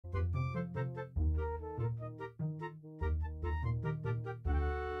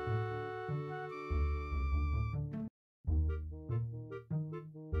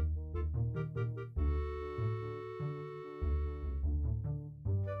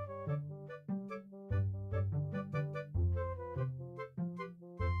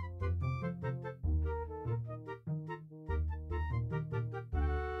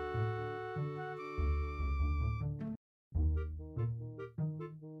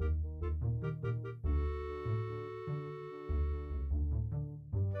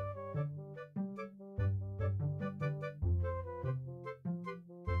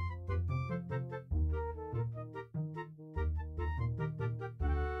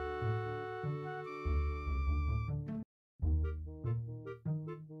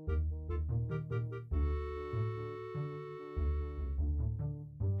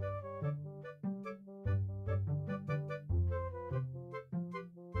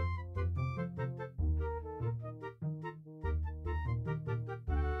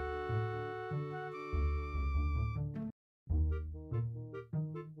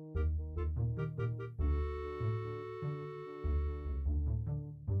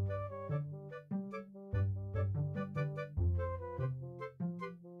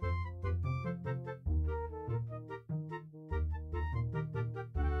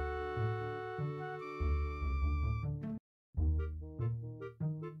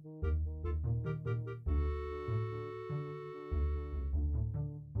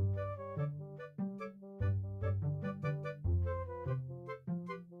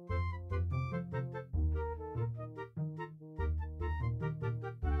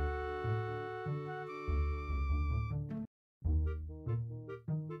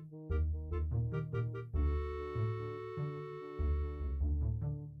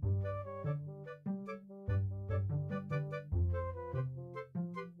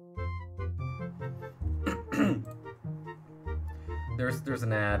There's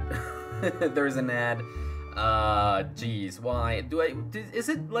an ad. There's an ad. Geez, why do I? Is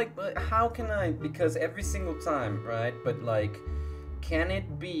it like? How can I? Because every single time, right? But like, can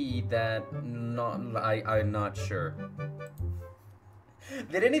it be that not? I'm not sure.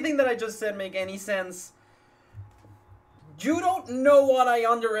 Did anything that I just said make any sense? You don't know what I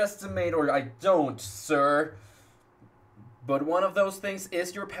underestimate, or I don't, sir. But one of those things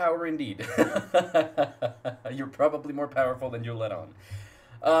is your power indeed. You're probably more powerful than you let on.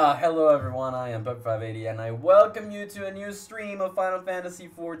 Hello everyone, I am FFXIV and I welcome you to a new stream of Final Fantasy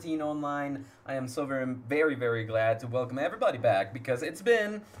XIV Online. I am so very glad to welcome everybody back because it's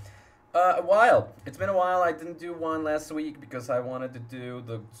been a while. It's been a while. I didn't do one last week because I wanted to do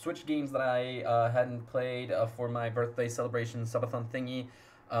the Switch games that I hadn't played for my birthday celebration subathon thingy.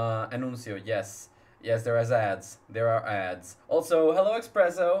 Anuncio, yes. Yes, there is ads. There are ads. Also, hello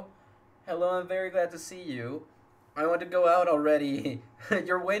Espresso. Hello, I'm very glad to see you. I want to go out already.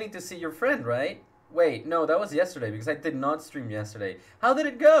 You're waiting to see your friend, right? Wait, no, that was yesterday because I did not stream yesterday. How did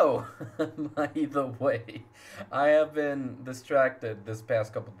it go? By the way, I have been distracted this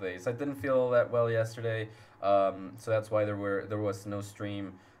past couple of days. I didn't feel that well yesterday, so that's why there was no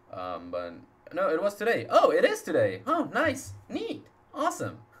stream. But no, it was today. Oh, it is today. Oh, nice, neat,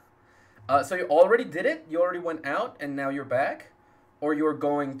 awesome. So you already did it? You already went out and now you're back? Or you're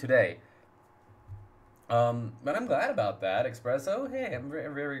going today? But I'm glad about that, Espresso. Hey, I'm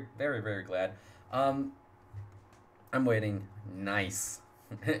very glad. I'm waiting. Nice.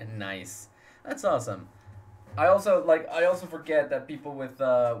 Nice. That's awesome. I also forget that people with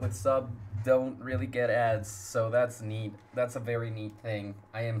sub don't really get ads, so that's neat. That's a very neat thing.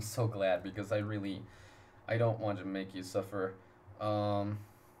 I am so glad because I don't want to make you suffer.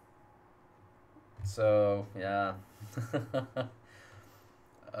 So yeah.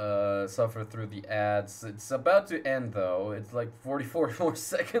 Suffer through the ads. It's about to end though. It's like 44 more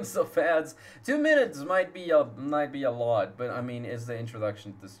seconds of ads. 2 minutes might be a lot, but I mean it's the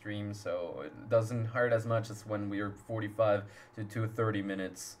introduction to the stream, so it doesn't hurt as much as when we were 45 to 230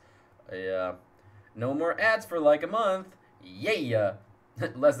 minutes. Yeah. No more ads for like a month. Yeah.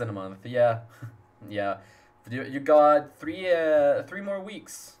 Less than a month. Yeah. Yeah. You got three more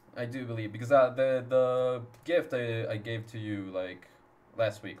weeks. I do believe, because the gift I gave to you like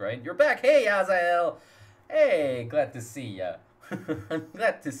last week, right? You're back. Hey, Azael. Hey, glad to see ya. I'm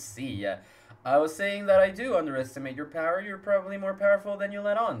glad to see ya. I was saying that I do underestimate your power. You're probably more powerful than you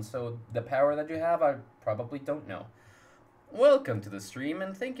let on. So the power that you have, I probably don't know. Welcome to the stream,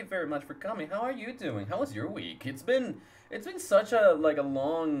 and thank you very much for coming. How are you doing? How was your week? It's been such a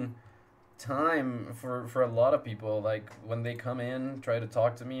long time for a lot of people, like when they come in try to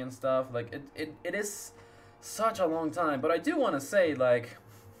talk to me and stuff, like it is such a long time. But I do want to say, like,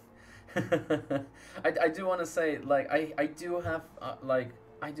 I do want to say, like, I do have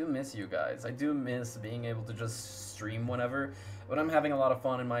I do miss you guys. I do miss being able to just stream whenever, but I'm having a lot of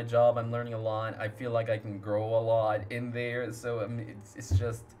fun in my job. I'm learning a lot. I feel like I can grow a lot in there, so I mean, it's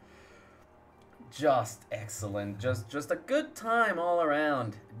just excellent, just a good time all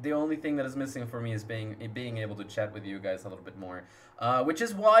around. The only thing that is missing for me is being able to chat with you guys a little bit more, which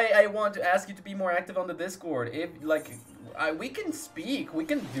is why I want to ask you to be more active on the Discord. If like we can speak, we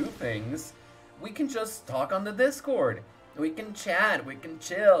can do things, we can just talk on the Discord, we can chat, we can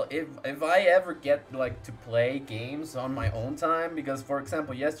chill. If I ever get like to play games on my own time, because for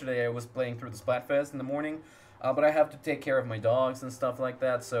example yesterday I was playing through the Splatfest in the morning. But I have to take care of my dogs and stuff like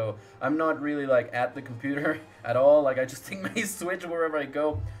that, so I'm not really like at the computer at all. Like I just take my Switch wherever I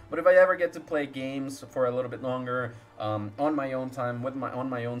go. But if I ever get to play games for a little bit longer, on my own time, on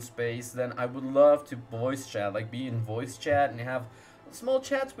my own space, then I would love to voice chat, like be in voice chat and have small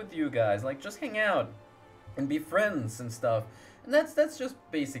chats with you guys, like just hang out and be friends and stuff. And that's just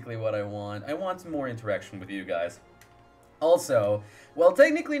basically what I want. I want more interaction with you guys. Also, well,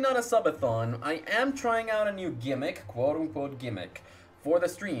 technically not a subathon, I am trying out a new gimmick, quote-unquote gimmick, for the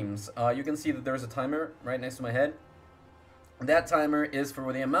streams. You can see that there's a timer right next to my head. That timer is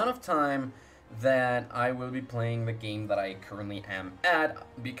for the amount of time that I will be playing the game that I currently am at,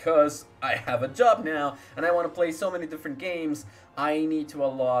 because I have a job now, and I want to play so many different games. I need to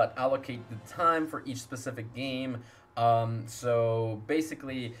allocate the time for each specific game. So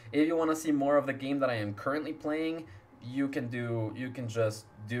basically, if you want to see more of the game that I am currently playing, you can just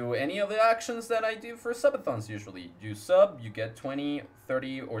do any of the actions that I do for subathons usually. You sub, you get 20,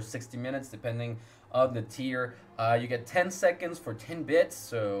 30, or 60 minutes depending on the tier. You get 10 seconds for 10 bits,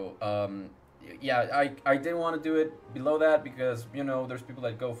 so yeah, I didn't want to do it below that because, you know, there's people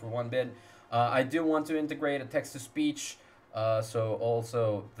that go for 1 bit. I do want to integrate a text-to-speech, so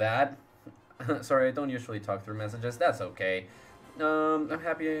also that. Sorry, I don't usually talk through messages. That's okay. I'm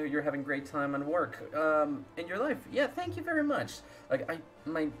happy you're having a great time on work. In your life. Yeah, thank you very much. Like,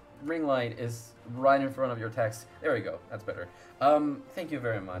 my ring light is right in front of your text. There we go. That's better. Thank you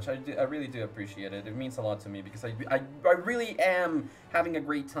very much. I really do appreciate it. It means a lot to me because I really am having a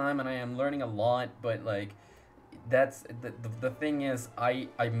great time and I am learning a lot. But like, that's the thing is, I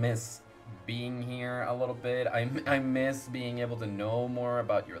miss being here a little bit. I miss being able to know more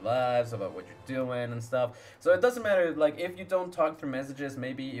about your lives, about what you're doing and stuff. So it doesn't matter, like, if you don't talk through messages,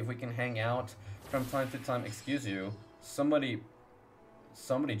 maybe if we can hang out from time to time. Excuse you. Somebody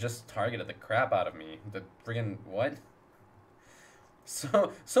just targeted the crap out of me. The friggin' what?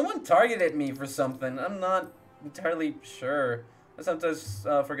 So, someone targeted me for something. I'm not entirely sure. I sometimes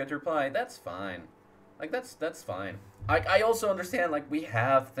forget to reply. That's fine. Like, that's fine. I also understand, like, we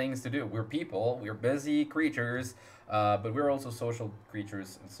have things to do. We're people. We're busy creatures. But we're also social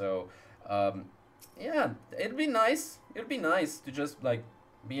creatures. And so, yeah, it'd be nice. It'd be nice to just, like,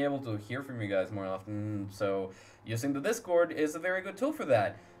 be able to hear from you guys more often. So, using the Discord is a very good tool for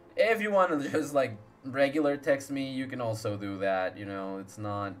that. If you want to just, like, regular text me, you can also do that. You know, it's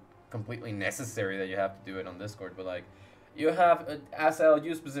not completely necessary that you have to do it on Discord. But, like, you have, Asel,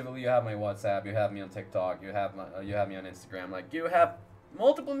 you specifically, you have my WhatsApp, you have me on TikTok, you have me on Instagram. Like, you have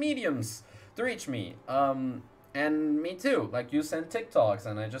multiple mediums to reach me. And me too. Like, you send TikToks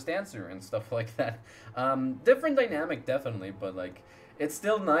and I just answer and stuff like that. Different dynamic, definitely, but, like, it's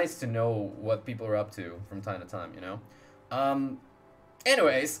still nice to know what people are up to from time to time, you know?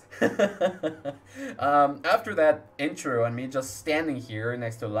 Anyways, after that intro and me just standing here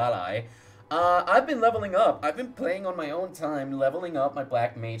next to Lalai, I've been leveling up. I've been playing on my own time, leveling up my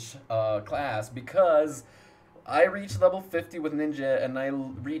Black Mage class because I reached level 50 with Ninja and I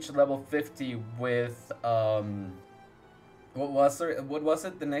reached level 50 with, what was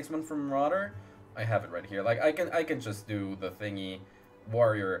it? The next one from Marauder? I have it right here. Like, I can just do the thingy,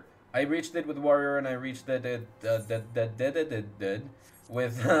 Warrior. I reached it with Warrior and I reached it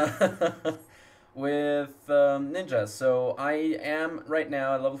with with Ninja. So I am right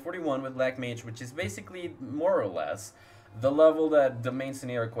now at level 41 with Black Mage, which is basically more or less the level that the main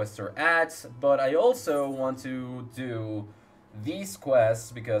scenario quests are at. But I also want to do these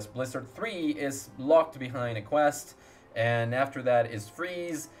quests because Blizzard 3 is locked behind a quest, and after that is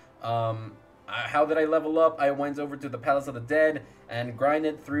Freeze. How did I level up? I went over to the Palace of the Dead and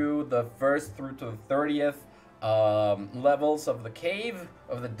grinded through the 1st through to the 30th levels of the cave,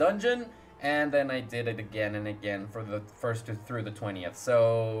 of the dungeon, and then I did it again and again for the 1st through the 20th.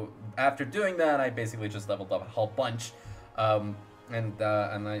 So after doing that, I basically just leveled up a whole bunch, and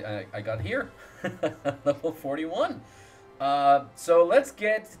I got here, level 41. So let's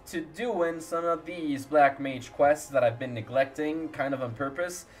get to doing some of these Black Mage quests that I've been neglecting kind of on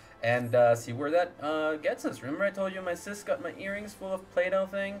purpose, and see where that gets us. Remember I told you my sis got my earrings full of Play-Doh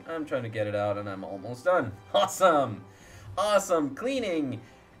thing? I'm trying to get it out and I'm almost done. Awesome! Awesome! Cleaning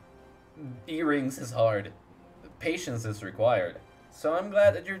earrings is hard. Patience is required. So I'm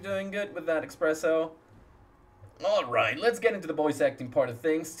glad that you're doing good with that, Espresso. Alright, let's get into the voice acting part of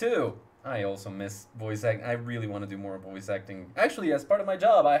things too. I also miss voice acting. I really want to do more voice acting. Actually, as part of my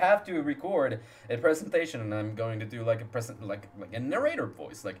job, I have to record a presentation, and I'm going to do like a like a narrator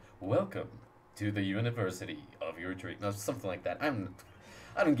voice, like "Welcome to the University of your Dream," no, something like that.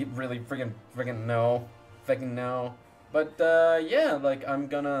 I don't get really friggin' know, but yeah, like I'm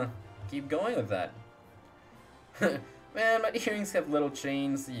gonna keep going with that. Man, my earrings have little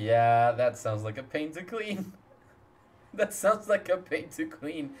chains. Yeah, that sounds like a pain to clean. That sounds like a pain to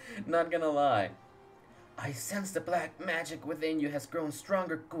clean, not gonna lie. I sense the black magic within you has grown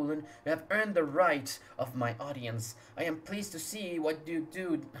stronger, Gulen. You have earned the right of my audience. I am pleased to see what you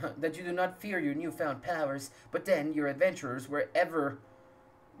do, that you do not fear your newfound powers, but then your adventurers were ever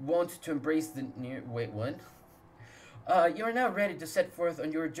want to embrace the new... Wait, what? You are now ready to set forth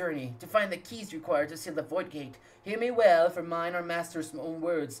on your journey, to find the keys required to seal the Void Gate. Hear me well, for mine are Master's own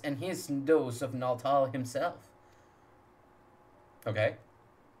words, and his dose of Naltal himself. Okay.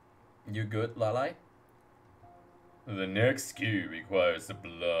 You good, Lalai? The next key requires the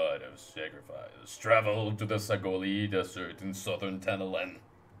blood of sacrifice. Travel to the Sagoli Desert in southern Tanalen.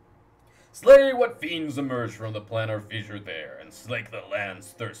 Slay what fiends emerge from the planar fissure there, and slake the land's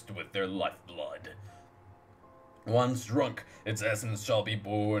thirst with their lifeblood. Once drunk, its essence shall be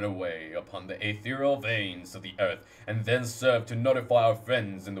borne away upon the ethereal veins of the earth, and then serve to notify our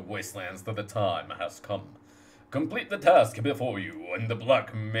friends in the wastelands that the time has come. Complete the task before you, and the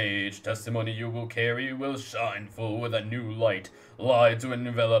black mage testimony you will carry will shine full with a new light. Light to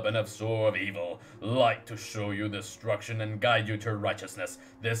envelop and absorb evil. Light to show you destruction and guide you to righteousness.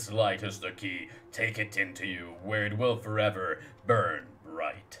 This light is the key. Take it into you, where it will forever burn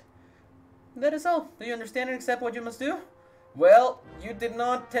bright. That is all. Do you understand and accept what you must do? Well, you did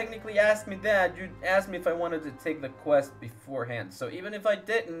not technically ask me that. You asked me if I wanted to take the quest beforehand. So even if I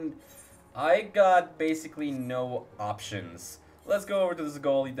didn't, I got basically no options. Let's go over to the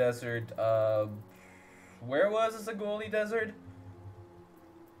Zagoli Desert. Where was the Zagoli Desert?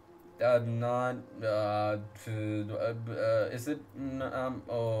 Is it,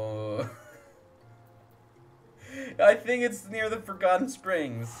 oh. I think it's near the Forgotten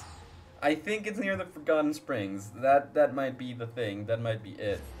Springs. I think it's near the Forgotten Springs. That might be the thing. That might be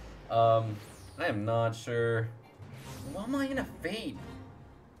it. I am not sure. Why am I in a fade?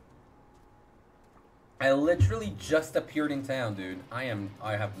 I literally just appeared in town, dude. I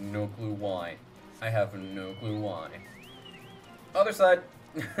have no clue why. I have no clue why. Other side.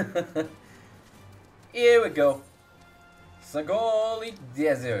 Here we go. Zagoli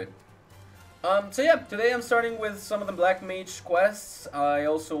Desert. So yeah, today I'm starting with some of the Black Mage quests. I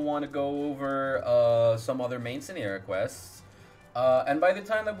also want to go over some other main scenario quests. And by the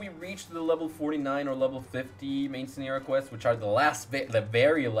time that we reach the level 49 or level 50 main scenario quests, which are the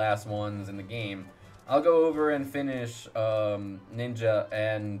very last ones in the game, I'll go over and finish Ninja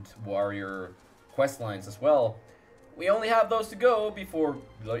and Warrior quest lines as well. We only have those to go before,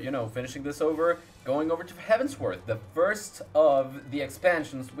 you know, finishing this over, going over to Heavensworth, the first of the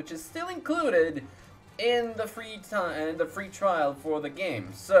expansions, which is still included in the free trial for the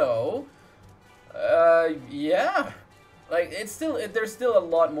game. So, yeah, like there's still a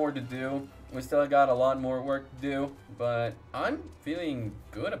lot more to do. We still got a lot more work to do, but I'm feeling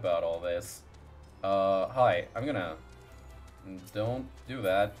good about all this. Hi, I'm gonna... Don't do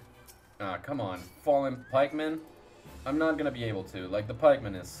that. Ah, come on. Fallen pikeman? I'm not gonna be able to. Like, the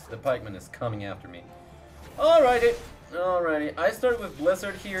pikeman is coming after me. Alrighty. Alrighty. I started with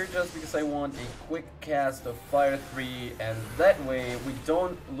Blizzard here just because I want a quick cast of Fire 3, and that way we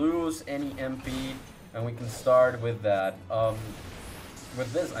don't lose any MP, and we can start with that.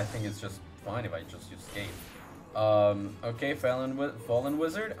 With this, I think it's just fine if I just use Skate. Okay, Fallen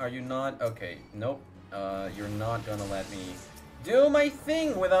Wizard, are you not? Okay, nope. You're not gonna let me do my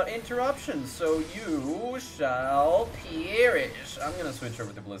thing without interruption, so you shall perish. I'm gonna switch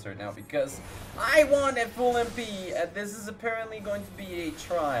over to Blizzard now because I want a full MP, and this is apparently going to be a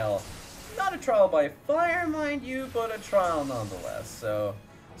trial. Not a trial by fire, mind you, but a trial nonetheless. So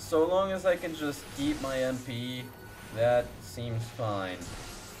long as I can just keep my MP, that seems fine.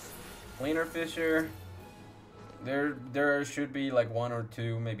 Planar Fisher. There should be like 1 or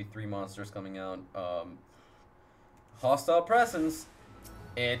 2, maybe 3 monsters coming out. Hostile presence.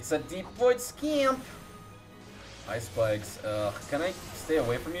 It's a deep void scamp. Ice spikes. Can I stay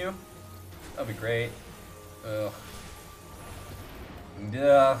away from you? That'd be great.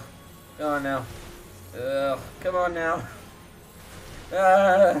 Yeah. Come on now. Come on now.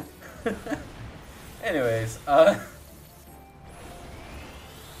 Anyways,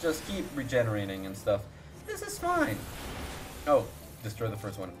 just keep regenerating and stuff. This is fine. Oh, destroy the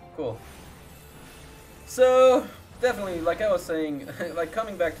first one. Cool. So, definitely, like I was saying, like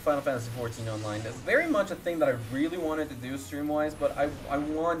coming back to Final Fantasy XIV Online, is very much a thing that I really wanted to do stream-wise, but I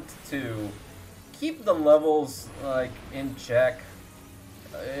want to keep the levels, like, in check,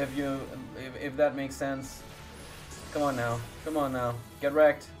 if that makes sense. Come on now. Come on now. Get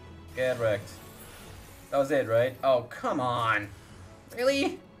wrecked. Get wrecked. That was it, right? Oh, come on.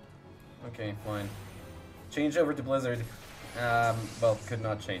 Really? Okay, fine. Change over to Blizzard. Well, could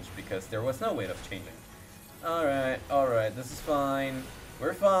not change because there was no way of changing. Alright, this is fine.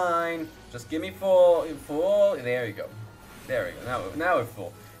 We're fine. Just give me full. There you go. There we go. Now we're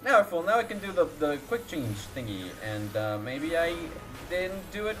full. Now we're full. Now I can do the quick change thingy. And maybe I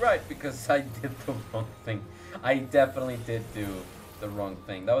didn't do it right because I did the wrong thing. I definitely did do the wrong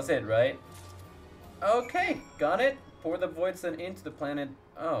thing. That was it, right? Okay, got it. Pour the void sand into the planet.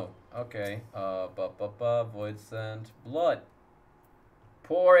 Oh, okay. Void sand blood.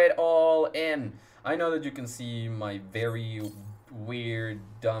 Pour it all in. I know that you can see my very weird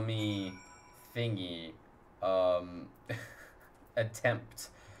dummy thingy attempt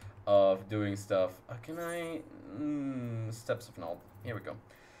of doing stuff. Can I steps of null. Here we go.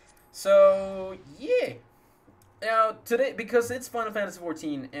 So yeah. Now today, because it's Final Fantasy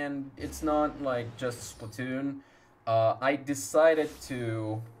XIV and it's not like just Splatoon, I decided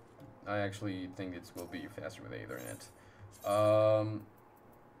to. I actually think it will be faster with Ethernet.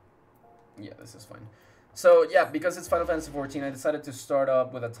 Yeah, this is fine. So yeah, because it's Final Fantasy XIV, I decided to start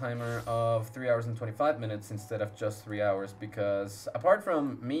up with a timer of 3 hours and 25 minutes instead of just 3 hours, because apart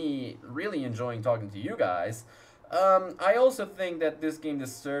from me really enjoying talking to you guys, I also think that this game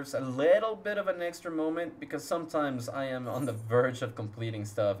deserves a little bit of an extra moment, because sometimes I am on the verge of completing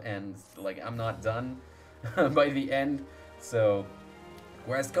stuff and like I'm not done by the end. So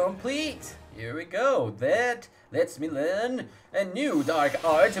quest complete! Here we go. That lets me learn a new dark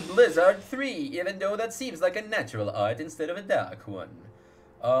art, Blizzard 3, even though that seems like a natural art instead of a dark one.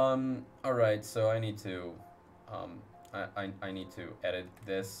 Alright, so I need to, I need to edit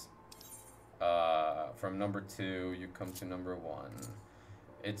this. From number 2, you come to number 1.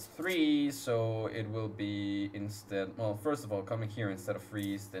 It's 3, so it will be instead, well, first of all, coming here instead of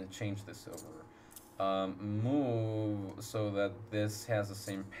freeze, then change this over. Move so that this has the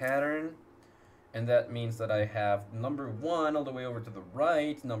same pattern. And that means that I have number 1 all the way over to the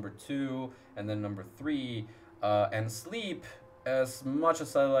right, number 2, and then number 3. And sleep, as much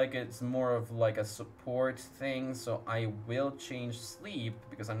as I like it, it's more of like a support thing, so I will change sleep,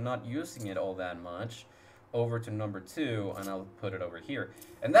 because I'm not using it all that much, over to number 2, and I'll put it over here.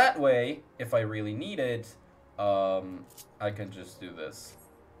 And that way, if I really need it, I can just do this.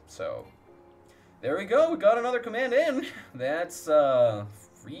 So, there we go, we got another command in. That's,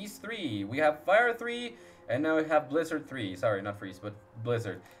 Freeze 3. We have Fire 3, and now we have Blizzard 3. Sorry, not Freeze, but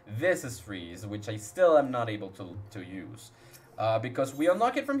Blizzard. This is Freeze, which I still am not able to use. Because we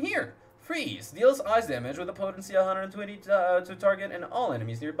unlock it from here. Freeze deals ice damage with a potency 120 to target and all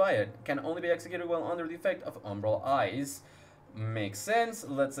enemies nearby it. Can only be executed while under the effect of Umbral Ice. Makes sense.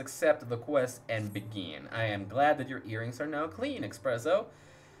 Let's accept the quest and begin. I am glad that your earrings are now clean, Espresso.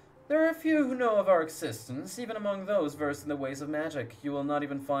 There are few who know of our existence, even among those versed in the ways of magic. You will not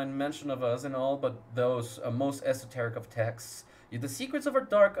even find mention of us in all but those most esoteric of texts. Yet the secrets of our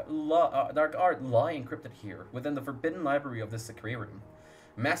dark art lie encrypted here, within the forbidden library of this sacrarium.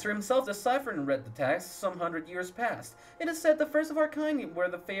 Master himself deciphered and read the text some 100 years past. It is said the first of our kind were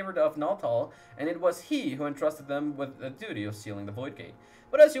the favored of Naltal, and it was he who entrusted them with the duty of sealing the Void Gate.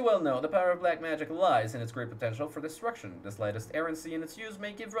 But as you well know, the power of black magic lies in its great potential for destruction. The slightest errancy in its use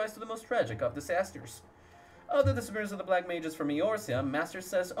may give rise to the most tragic of disasters. Of the disappearance of the black mages from Eorzea, Master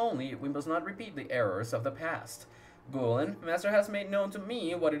says only we must not repeat the errors of the past. Gulen, Master has made known to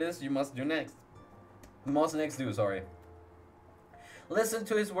me what it is you must do next. Sorry. Listen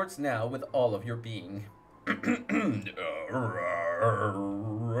to his words now with all of your being.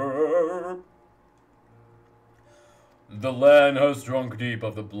 The land has drunk deep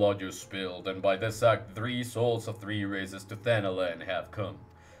of the blood you spilled, and by this act 3 souls of 3 races to Thanalan have come.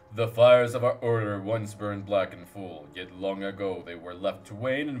 The fires of our order once burned black and full, yet long ago they were left to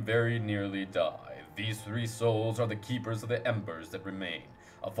wane and very nearly die. These 3 souls are the keepers of the embers that remain,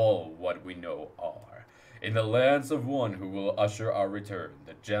 of all what we know are. In the lands of one who will usher our return,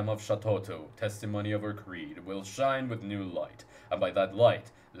 the gem of Shatoto, testimony of our creed, will shine with new light, and by that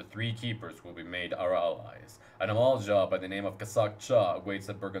light, the 3 keepers will be made our allies. An Amalja by the name of Kasak Cha waits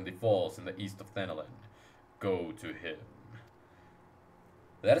at Burgundy Falls in the east of Thanalan. Go to him.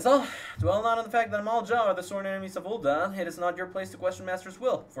 That is all. Dwell not on the fact that Amalja are the sworn enemies of Ul'dah. It is not your place to question Master's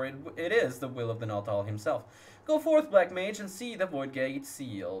will, for it is the will of the Naltal himself. Go forth, Black Mage, and see the Void Gate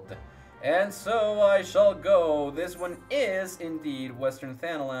sealed. And so I shall go. This one is indeed Western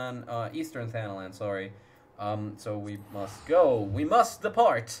Thanalan, Eastern Thanalan, sorry. So we must go. We must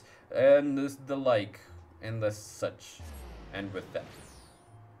depart. And the like, and the such. And with that.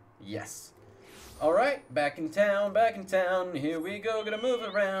 Yes. Alright, back in town, here we go, gonna move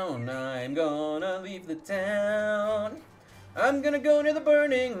around, I'm gonna leave the town, I'm gonna go near the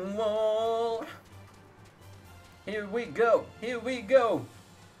burning wall, here we go,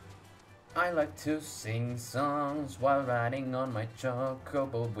 I like to sing songs while riding on my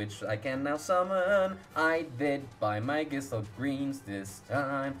chocobo, which I can now summon. I did buy my Gisel greens this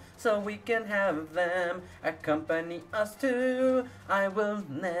time, so we can have them accompany us too. I will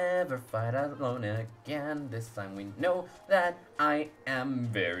never fight alone again. This time we know that I am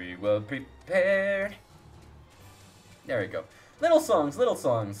very well prepared. There we go. Little songs.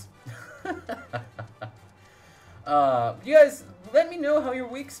 You guys, let me know how your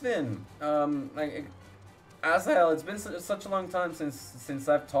week's been. As hell, it's been such a long time since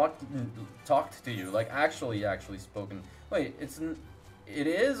I've talked to you. Like actually spoken. Wait, it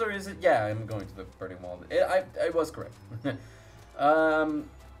is or is it? Yeah, I'm going to the burning wall. I was correct.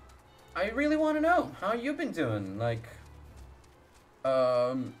 I really want to know how you've been doing. Like,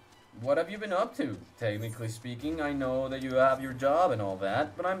 what have you been up to? Technically speaking, I know that you have your job and all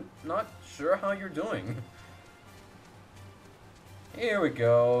that, but I'm not sure how you're doing. Here we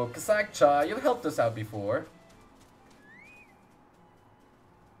go. Kasakcha, you've helped us out before.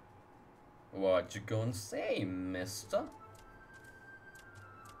 What you gonna say, mister?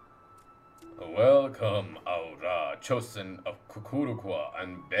 Welcome, Aura, chosen of Kukurukwa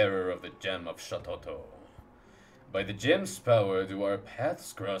and bearer of the gem of Shatoto. By the gem's power do our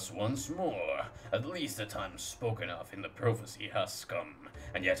paths cross once more. At least the time spoken of in the prophecy has come,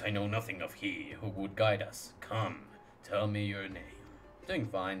 and yet I know nothing of he who would guide us. Come, tell me your name. Doing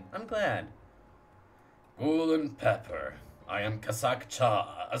fine, I'm glad. Golden Pepper. I am Kasak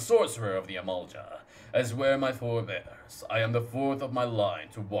Cha, a sorcerer of the Amalja. As were my forebears, I am the fourth of my line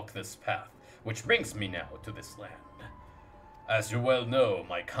to walk this path, which brings me now to this land. As you well know,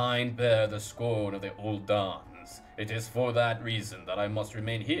 my kind bear the scorn of the old Dons. It is for that reason that I must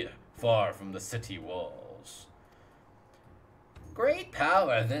remain here, far from the city walls. Great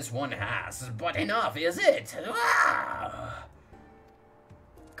power this one has, but enough, is it? Ah!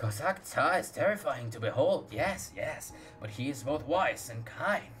 Kozak Tsa is terrifying to behold, yes, yes, but he is both wise and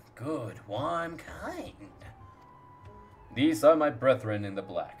kind. Good, warm, kind. These are my brethren in the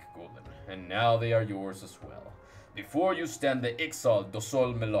black, Golden, and now they are yours as well. Before you stand the Ixal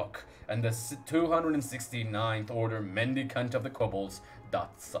Dosol Melok and the 269th Order Mendicant of the Kobolds,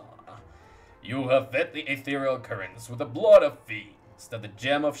 Datsa. You have fed the ethereal currents with the blood of fiends. That the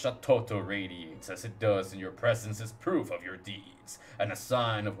gem of Shatoto radiates as it does in your presence is proof of your deeds, and a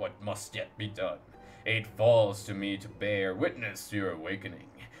sign of what must yet be done. It falls to me to bear witness to your awakening,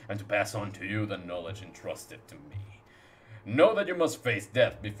 and to pass on to you the knowledge entrusted to me. Know that you must face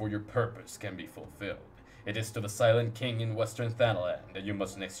death before your purpose can be fulfilled. It is to the Silent King in Western Thanalan that you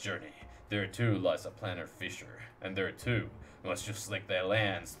must next journey. There too lies a planar fissure, and there too must you slake thy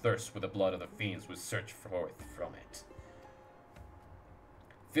lands thirst with the blood of the fiends we search forth from it.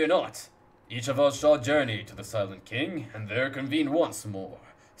 Fear not, each of us shall journey to the Silent King, and there convene once more.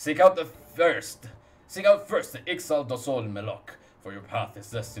 Seek out first the Ixal Dosol Melok, for your path is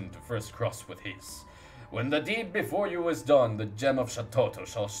destined to first cross with his. When the deed before you is done, the gem of Shatoto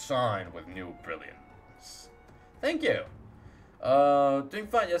shall shine with new brilliance. Thank you. Doing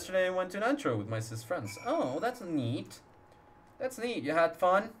fine. Yesterday I went to an antro with my sis friends. Oh, that's neat. That's neat. You had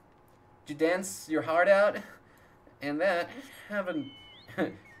fun? Did you dance your heart out? And that, haven't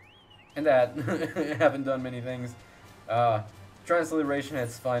done many things. Transliteration at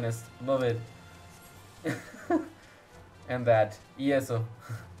its finest. Love it. And that. Yeso.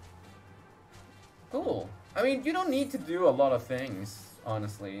 Cool. I mean, you don't need to do a lot of things,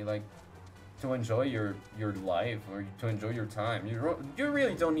 honestly, like, to enjoy your life, or to enjoy your time. You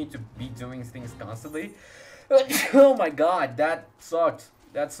really don't need to be doing things constantly. Oh my god, that sucked.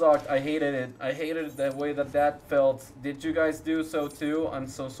 That sucked. I hated it. I hated it the way that felt. Did you guys do so too? I'm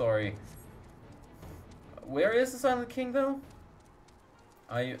so sorry. Where is the Silent King though?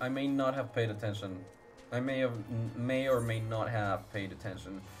 I may not have paid attention. I may or may not have paid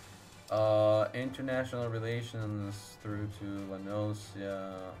attention. International relations through to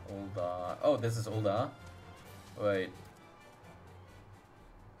Lanosia, Olda. Oh, this is Olda. Wait.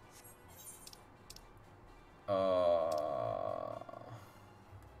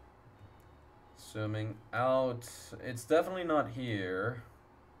 Zooming out. It's definitely not here.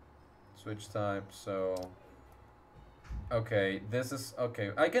 Switch type, so. Okay, this is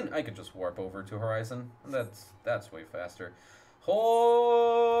okay. I can just warp over to Horizon. That's way faster.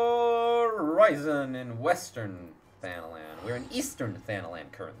 Horizon in Western Thanalan. We're in Eastern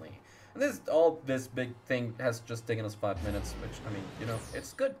Thanalan currently. And this big thing has just taken us 5 minutes, which, I mean, you know,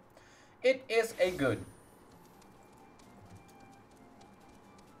 it's good. It is a good.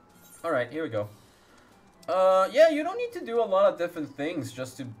 Alright, here we go. Yeah, you don't need to do a lot of different things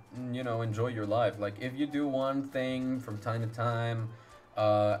just to, you know, enjoy your life. Like, if you do one thing from time to time,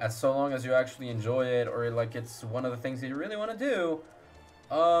 as so long as you actually enjoy it, or like it's one of the things that you really want to do,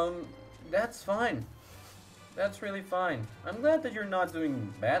 that's fine. That's really fine. I'm glad that you're not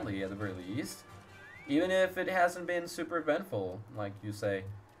doing badly at the very least, even if it hasn't been super eventful, like you say.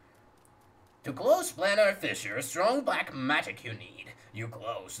 To close planar fissure, strong black magic you need. You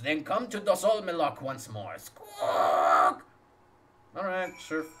close, then come to Dosol Melok once more. Squawk! Alright,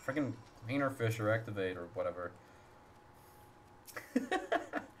 sure, freaking planar fissure activate or whatever.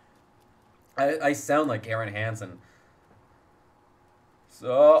 I sound like Aaron Hansen. So,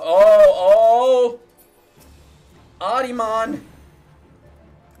 oh! Adiman!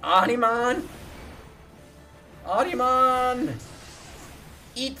 Adiman! Adiman!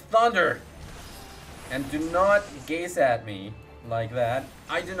 Eat thunder! And do not gaze at me like that.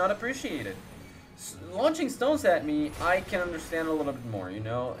 I do not appreciate it. Launching stones at me, I can understand a little bit more, you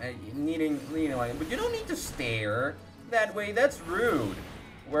know? Needing like, but you don't need to stare. that way. That's rude.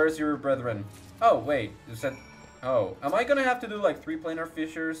 Where's your brethren? Oh, wait. You said... Oh, am I gonna have to do like 3 planar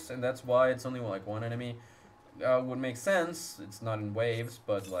fissures, and that's why it's only like 1 enemy? Would make sense. It's not in waves,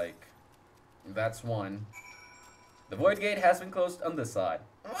 but like... That's 1. The void gate has been closed on this side.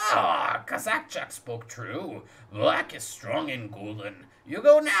 Ah, Kazakchuk spoke true. Black is strong in Gulen. You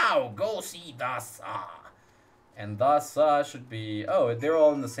go now. Go see Dasa. And Dasa should be... Oh, they're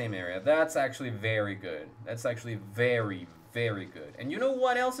all in the same area. That's actually very good. That's actually very, very good. And you know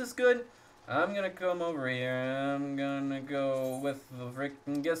what else is good? I'm gonna come over here. I'm gonna go with the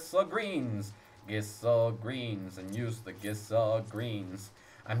freaking Gissa Greens. Gissa Greens. And use the Gissa Greens.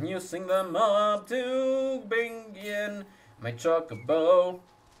 I'm using them up to bring in my chocobo.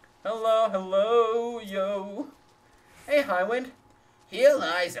 Hello, hello, yo. Hey, Highwind. Here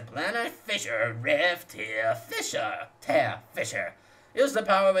lies a planar fissure rift here. Fissure. Use the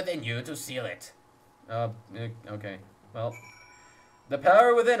power within you to seal it. Okay. Well, the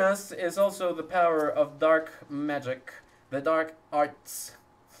power within us is also the power of dark magic, the dark arts.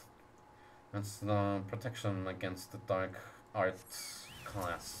 That's the protection against the dark arts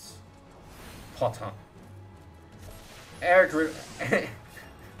class. Potter. Eric.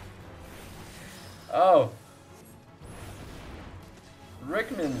 Oh.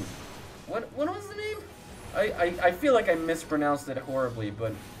 Rickman. What was the name? I feel like I mispronounced it horribly,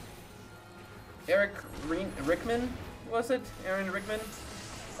 but Eric Rickman, was it? Aaron Rickman?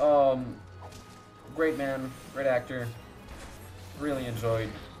 Great man, great actor. Really enjoyed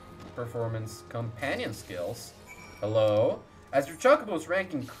performance. Companion skills. Hello. As your Chocobo's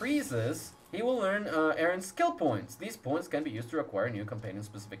rank increases, he will earn Aaron's skill points. These points can be used to acquire new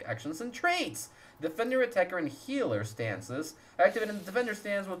companion-specific actions and traits. Defender, attacker, and healer stances. Activating the defender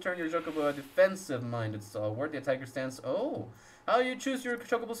stance will turn your Chocobo a defensive-minded stalwart. The attacker stance... Oh. How you choose your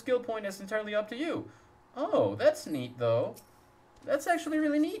Chocobo skill point is entirely up to you. Oh, that's neat, though. That's actually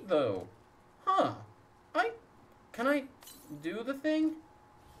really neat, though. Huh. Can I do the thing?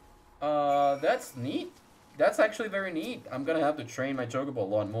 That's neat. That's actually very neat. I'm gonna have to train my Chocobo a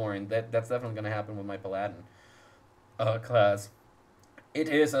lot more, and that's definitely gonna happen with my Paladin class. It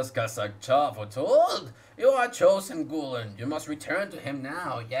is as Kazakchuk foretold. You are chosen, Gulen. You must return to him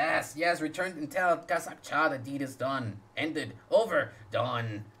now. Yes, return and tell Kazakchuk the deed is done. Ended. Over.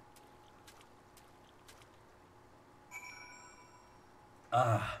 Done.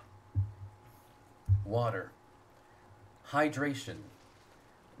 Ah. Water. Hydration.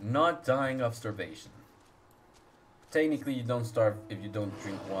 Not dying of starvation. Technically, you don't starve if you don't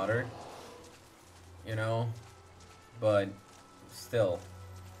drink water. You know? But... still.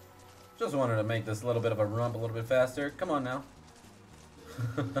 Just wanted to make this little bit of a rump a little bit faster. Come on now.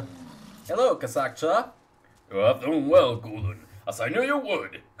 Hello, Kazakchuk. You have done well, Gulen, as I knew you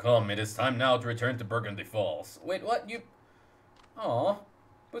would. Come, it is time now to return to Burgundy Falls. Wait, what? You... Aw.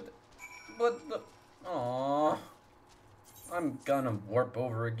 But aw. I'm gonna warp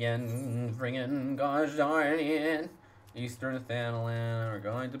over again. Friggin' gosh darn it. Eastern Thanalan, we're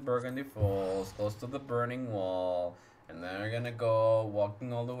going to Burgundy Falls, close to the burning wall. And then we're gonna go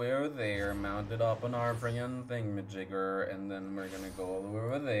walking all the way over there, mounted up on our friggin' thingamajigger, and then we're gonna go all the way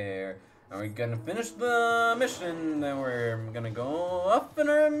over there. And we're gonna finish the mission, then we're gonna go up in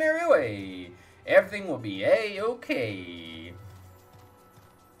our merry way. Everything will be A-okay.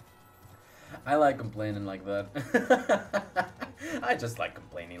 I like complaining like that. I just like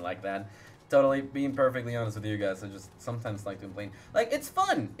complaining like that. Totally being perfectly honest with you guys, I just sometimes like to complain. Like, it's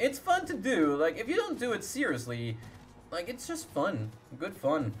fun. It's fun to do. Like, if you don't do it seriously... Like, it's just fun. Good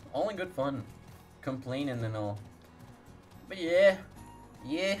fun. All in good fun. Complaining and all. But yeah.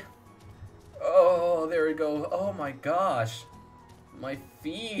 Yeah. Oh, there we go. Oh my gosh. My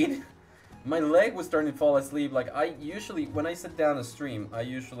feet. My leg was starting to fall asleep. Like, I usually, when I sit down to stream, I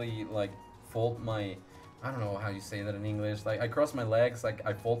usually, like, fold my... I don't know how you say that in English. Like, I cross my legs. Like,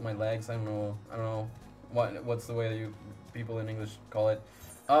 I fold my legs. I don't know. What's the way that you people in English call it.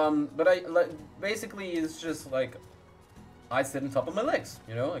 But I, like, basically, it's just, like... I sit on top of my legs,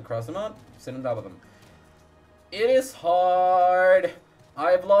 you know, I cross them out, sit on top of them. It is hard.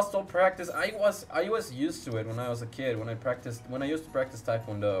 I've lost all practice. I was used to it when I was a kid. When I used to practice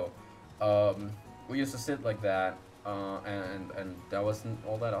Taekwondo, we used to sit like that, and that wasn't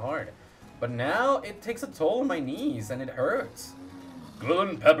all that hard. But now it takes a toll on my knees and it hurts.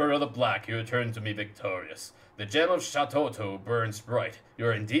 Gulen Pepper of the Black, you return to me victorious. The gem of Shatoto burns bright. You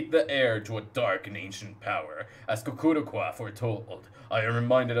are indeed the heir to a dark and ancient power. As Kukurukwa foretold, I am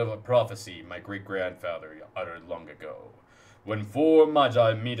reminded of a prophecy my great-grandfather uttered long ago. When 4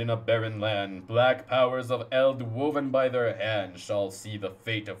 magi meet in a barren land, black powers of Eld woven by their hand shall see the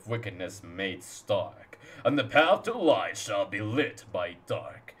fate of wickedness made stark. and the path to light shall be lit by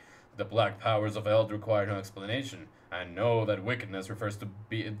dark. The black powers of Eld require no explanation, and know that wickedness refers to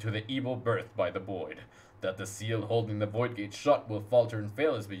the evil birthed by the void. That the seal holding the void gate shut will falter and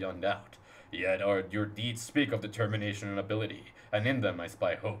fail is beyond doubt. Yet your deeds speak of determination and ability, and in them I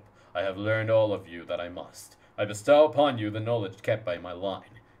spy hope. I have learned all of you that I must. I bestow upon you the knowledge kept by my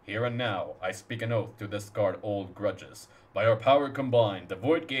line. Here and now, I speak an oath to discard old grudges. By our power combined, the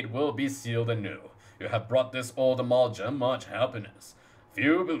void gate will be sealed anew. You have brought this old amalgam much happiness.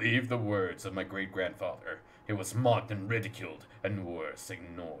 Few believe the words of my great-grandfather. He was mocked and ridiculed, and worse,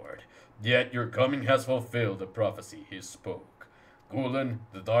 ignored. Yet your coming has fulfilled the prophecy he spoke. Gulen,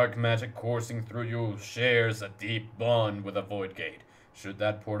 the dark magic coursing through you shares a deep bond with the void gate. Should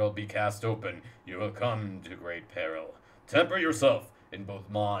that portal be cast open, you will come to great peril. Temper yourself in both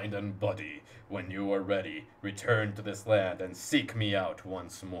mind and body. When you are ready, return to this land and seek me out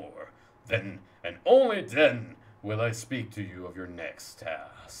once more. Then, and only then, will I speak to you of your next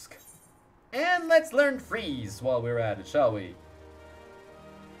task. And let's learn freeze while we're at it, shall we?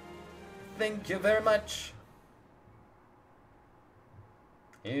 Thank you very much.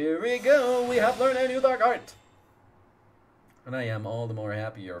 Here we go, we have learned a new dark art. And I am all the more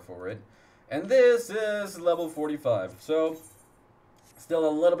happier for it. And this is level 45, so still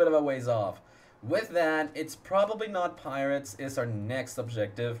a little bit of a ways off. With that, it's probably not pirates is our next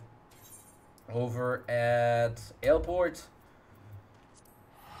objective over at Airport.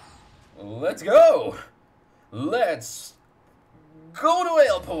 Let's go! Let's go to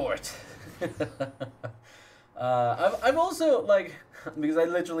Airport! I've also, like, because I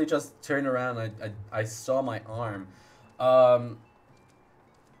literally just turned around and I saw my arm.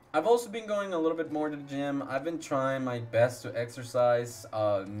 I've also been going a little bit more to the gym. I've been trying my best to exercise,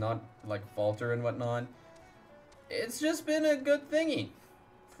 not like falter and whatnot. It's just been a good thingy.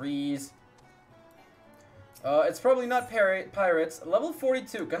 Freeze. It's probably not pirates. Level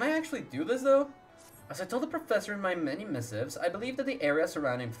 42. Can I actually do this though? As I told the professor in my many missives, I believe that the area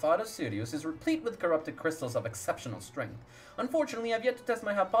surrounding Fado Sirius is replete with corrupted crystals of exceptional strength. Unfortunately, I've yet to test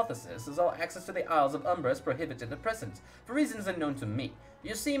my hypothesis, as all access to the Isles of Umbra is prohibited at present, for reasons unknown to me.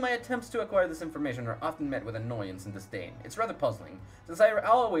 You see, my attempts to acquire this information are often met with annoyance and disdain. It's rather puzzling, since I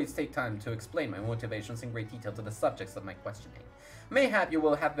always take time to explain my motivations in great detail to the subjects of my questioning. Mayhap you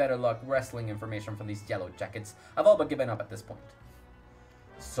will have better luck wresting information from these yellow jackets. I've all but given up at this point.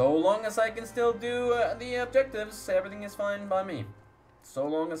 So long as I can still do the objectives, everything is fine by me. So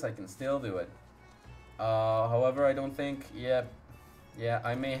long as I can still do it. However, I don't think, yeah,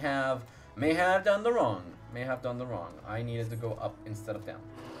 I may have done the wrong. I needed to go up instead of down.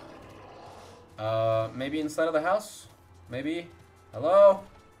 Maybe inside of the house? Maybe? Hello?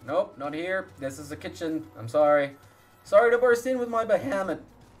 Nope, not here. This is the kitchen. I'm sorry. Sorry to burst in with my behemoth.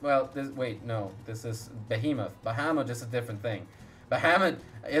 Well, this is behemoth. Behemoth is a different thing. Behemoth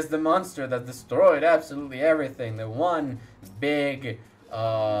is the monster that destroyed absolutely everything. The one big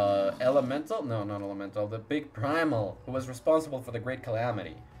elemental? No, not elemental. The big primal who was responsible for the great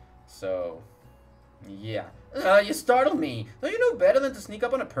calamity. So, yeah. You startled me. Don't you know better than to sneak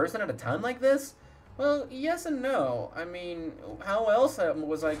up on a person at a time like this? Well, yes and no. I mean, how else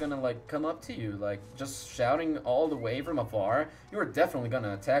was I gonna, like, come up to you? Like, just shouting all the way from afar? You were definitely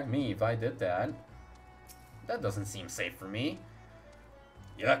gonna attack me if I did that. That doesn't seem safe for me.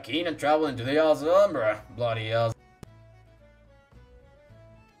 You're keen on traveling to the Isles of Umbra, bloody hells.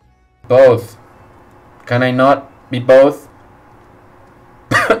 Both. Can I not be both?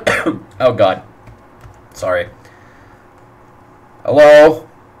 Oh god. Sorry. Hello?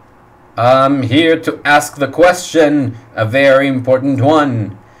 I'm here to ask the question, a very important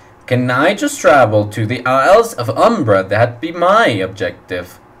one. Can I just travel to the Isles of Umbra? That'd be my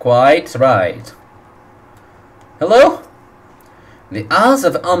objective. Quite right. Hello? The Isles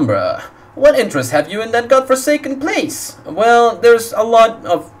of Umbra. What interest have you in that godforsaken place? Well, there's a lot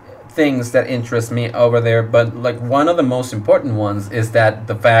of things that interest me over there, but like one of the most important ones is that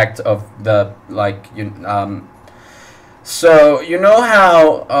the fact of the so you know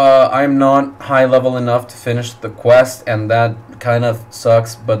how I'm not high level enough to finish the quest, and that kind of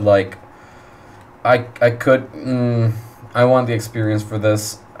sucks, but like I could I want the experience for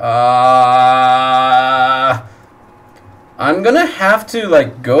this. I'm gonna have to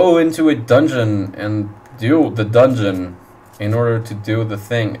like go into a dungeon and do the dungeon in order to do the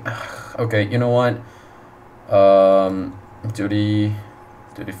thing. Okay, you know what? Duty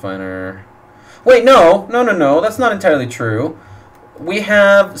finder. Wait, no, that's not entirely true. We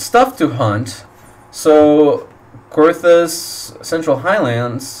have stuff to hunt. So, Corthus, Central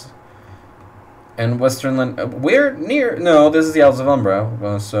Highlands, And Westernland, we're near, no, this is the Isles of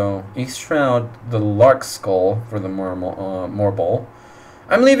Umbra, so East Shroud, the Lark Skull for the Morbol.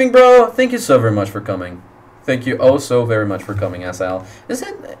 I'm leaving, bro. Thank you so very much for coming. Thank you oh so very much for coming, SL. Is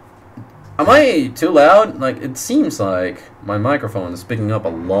it, am I too loud? Like, it seems like my microphone is picking up a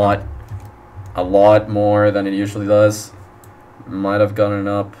lot more than it usually does. Might have gotten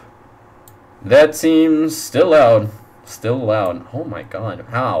up. That seems still loud. Still loud. Oh my god.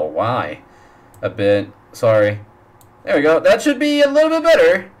 How? Why? A bit. Sorry. There we go. That should be a little bit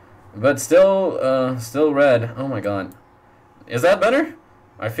better. But still red. Oh my god. Is that better?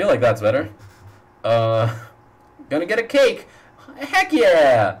 I feel like that's better. Gonna get a cake. Heck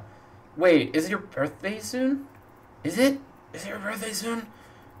yeah! Wait, is it your birthday soon? Is it? Is it your birthday soon?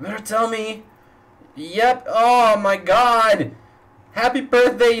 Better tell me. Yep. Oh my god. Happy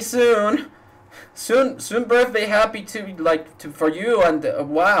birthday soon. Soon birthday, happy for you, and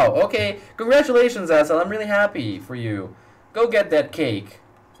wow, okay, congratulations, Assel, I'm really happy for you. Go get that cake,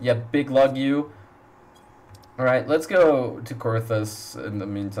 yeah, big lug you. Alright, let's go to Korthus in the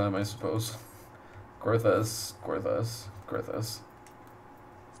meantime, I suppose. Korthus.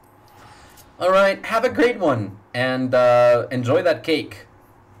 Alright, have a great one, and enjoy that cake.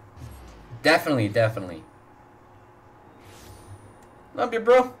 Definitely. Love you,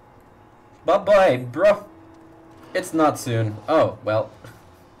 bro. Bye-bye, bro. It's not soon. Oh, well.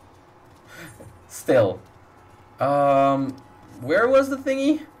 Still. Where was the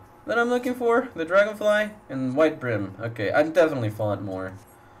thingy that I'm looking for? The dragonfly? And white brim. Okay, I've definitely fought more.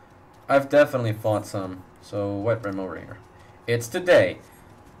 I've definitely fought some. So, white brim over here. It's today.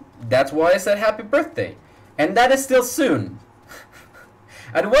 That's why I said happy birthday. And that is still soon.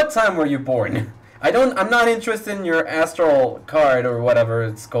 At what time were you born? I'm not interested in your astral card or whatever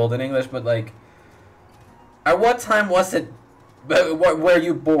it's called in English, but like, at what time was it, were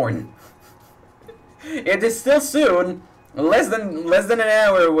you born? It is still soon, less than an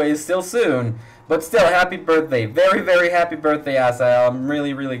hour away, still soon, but still, happy birthday, very happy birthday, Asa. I'm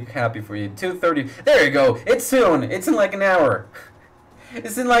really happy for you. 2:30, there you go, it's soon, it's in like an hour.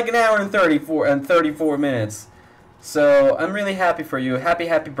 It's in like an hour and 34 minutes. So, I'm really happy for you. Happy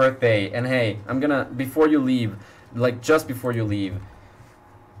birthday. And hey, I'm gonna, before you leave, like just before you leave,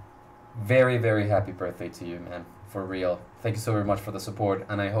 very happy birthday to you, man. For real. Thank you so very much for the support,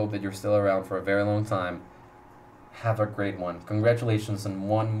 and I hope that you're still around for a very long time. Have a great one. Congratulations on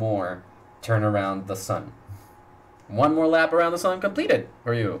one more turn around the sun. One more lap around the sun completed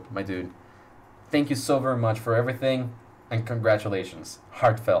for you, my dude. Thank you so very much for everything, and congratulations.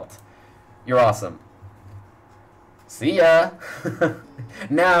 Heartfelt. You're awesome. See ya!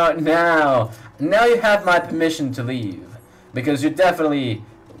 Now you have my permission to leave, because you definitely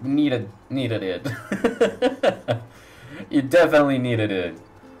needed it. You definitely needed it.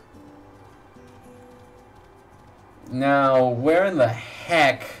 Now, where in the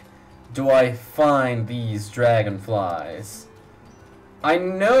heck do I find these dragonflies? I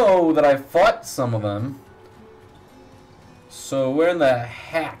know that I fought some of them, so where in the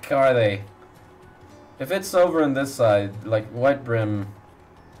heck are they? If it's over on this side, like White Brim,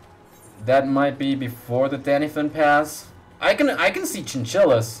 that might be before the Dannyfin Pass. I can see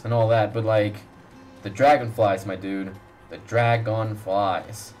chinchillas and all that, but like the dragonflies, my dude, the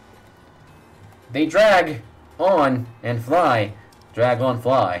dragonflies. They drag on and fly, drag on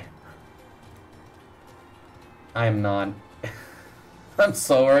fly. I am not. I'm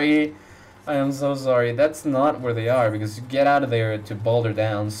sorry. I am so sorry. That's not where they are, because you get out of there to Boulder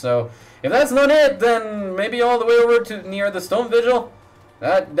Down. So if that's not it, then maybe all the way over to near the Stone Vigil.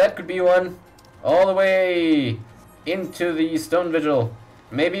 That could be one. All the way into the Stone Vigil.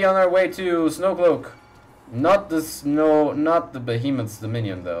 Maybe on our way to Snowcloak. Not the Behemoth's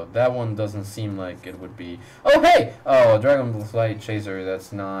Dominion though. That one doesn't seem like it would be. Oh hey! Oh, Dragonfly Chaser.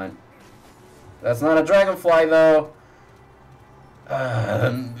 That's not a dragonfly though.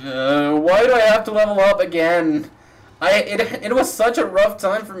 Why do I have to level up again? It was such a rough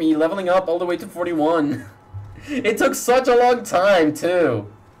time for me leveling up all the way to 41. It took such a long time too.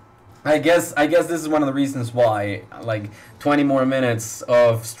 I guess this is one of the reasons why like 20 more minutes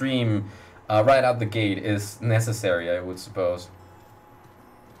of stream right out the gate is necessary, I would suppose.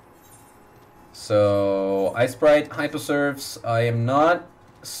 So Ice Sprite, Hyposurfs, I am not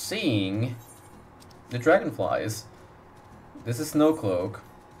seeing the dragonflies. This is Snowcloak.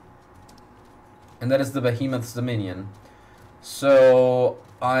 And that is the Behemoth's Dominion. So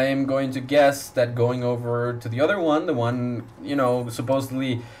I'm going to guess that going over to the other one, the one, you know,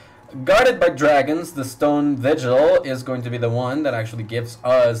 supposedly guarded by dragons, the Stone Vigil, is going to be the one that actually gives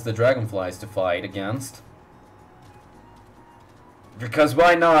us the dragonflies to fight against. Because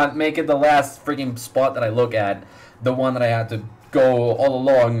why not make it the last freaking spot that I look at, the one that I had to go all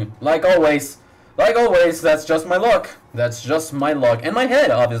along, like always. Like always, that's just my luck. That's just my luck. And my head,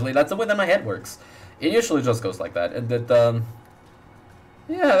 obviously. That's the way that my head works. It usually just goes like that.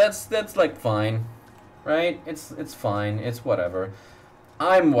 Yeah, that's like fine. Right? It's fine. It's whatever.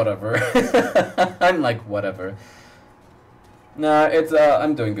 I'm whatever. I'm like whatever. Nah, it's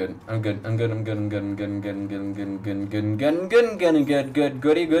I'm doing good. I'm good. I'm good. I'm good. I'm good. I'm good. I'm good. I'm good. I'm good. I'm good. I'm good. I'm good. I'm good. I'm good. Good.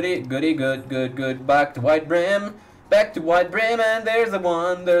 Goody. Goody. Goody. Good. Good. Good. Back to white brim. Back to white brim, and there's the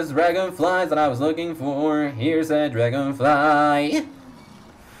one. There's dragonflies that I was looking for. Here's a dragonfly.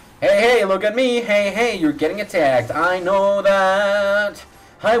 Hey, look at me. Hey, you're getting attacked. I know that.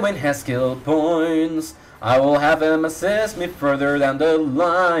 Highwind has skill points. I will have him assist me further down the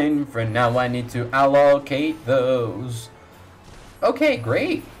line. For now, I need to allocate those. Okay,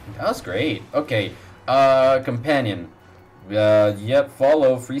 great. That was great. Okay, companion. Yep,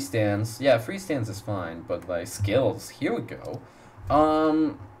 follow, free stance. Yeah, free stance is fine, but like skills, here we go.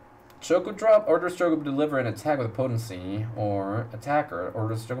 Choco drop, orders Choco to deliver an attack with potency, or attacker,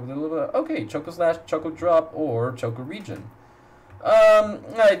 orders Choco to deliver, okay, Choco slash, Choco drop, or Choco region.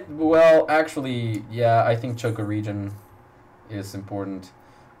 Well, actually, yeah, I think Choco region is important.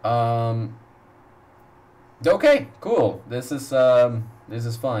 Okay, cool, this is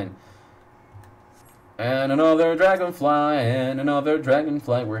fine. And another dragonfly,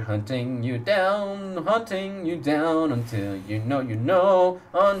 we're hunting you down until you know, you're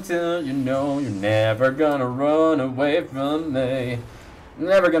never gonna run away from me.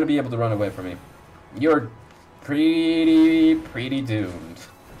 Never gonna be able to run away from me. You're pretty doomed.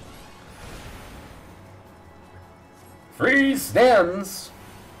 Freeze stands!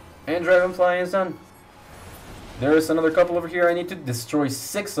 And dragonfly is done. There's another couple over here. I need to destroy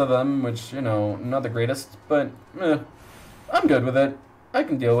 6 of them, which, you know, not the greatest, but I'm good with it. I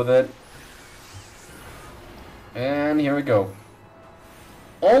can deal with it. And here we go.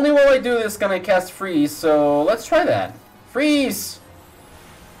 Only while I do this can I cast freeze, so let's try that. Freeze!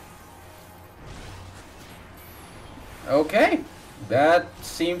 Okay, that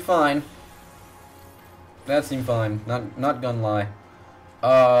seemed fine. That seemed fine. Not gonna lie.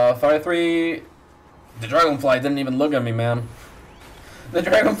 Fire 3. The dragonfly didn't even look at me, man. The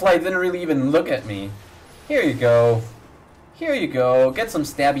dragonfly didn't really even look at me. Here you go. Here you go. Get some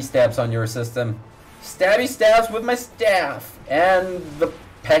stabby stabs on your system. Stabby stabs with my staff. And the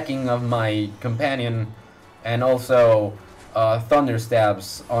pecking of my companion. And also, thunder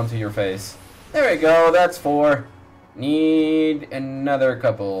stabs onto your face. There we go. That's 4. Need another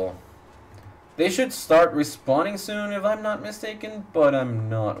couple. They should start respawning soon, if I'm not mistaken, but I'm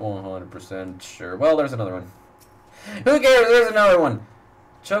not 100% sure. Well, there's another one. Who cares? There's another one.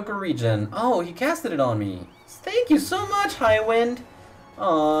 Choco region. Oh, he casted it on me. Thank you so much, Highwind.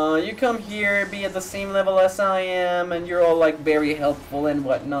 Aw, you come here, be at the same level as I am, and you're all, like, very helpful and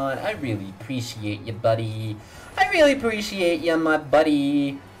whatnot. I really appreciate you, buddy. I really appreciate you, my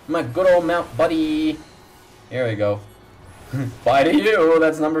buddy. My good old Mount Buddy. Here we go. Bye to you,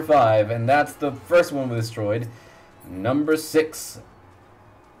 that's number 5, and that's the first one we destroyed. Number 6,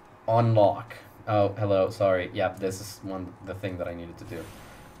 unlock. Oh, hello, sorry. Yeah, this is the thing that I needed to do.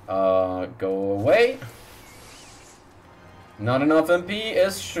 Go away. Not enough MP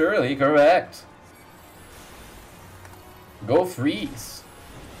is surely correct. Go freeze.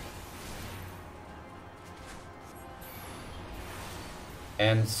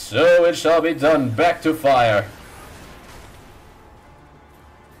 And so it shall be done. Back to fire.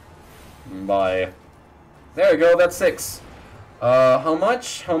 Bye. There we go, that's 6. How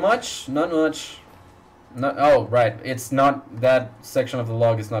much? How much? Not much. Not, oh, right. It's not, that section of the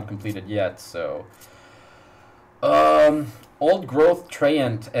log is not completed yet, so. Old Growth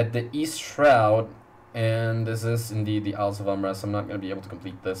Treant at the East Shroud. And this is indeed the Isles of Umras. I'm not going to be able to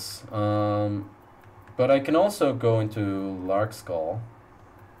complete this. But I can also go into Lark Skull.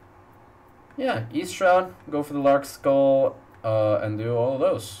 Yeah, East Shroud, go for the Lark Skull, and do all of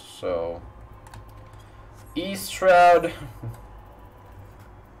those. So, East Shroud.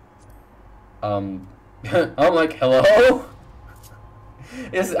 I'm like, hello?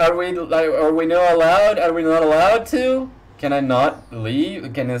 Are we not allowed? Are we not allowed to? Can I not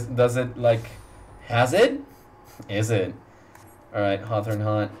leave? Does it like, has it? Is it? All right, Hawthorne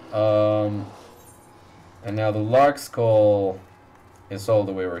Hunt. And now the Lark Skull is all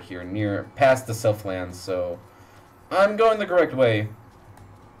the way over here, near past the Southlands. So I'm going the correct way.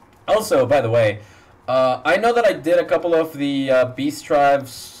 Also, by the way, I know that I did a couple of the Beast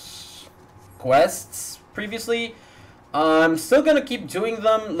Tribes quests previously. I'm still gonna keep doing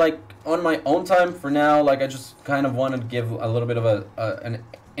them like on my own time for now. Like I just kind of wanted to give a little bit of an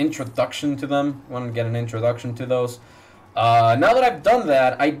introduction to them. Wanted to get an introduction to those. Now that I've done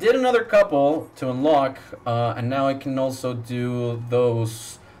that, I did another couple to unlock, and now I can also do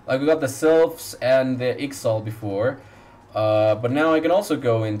those. Like we got the Sylphs and the Ixal before, but now I can also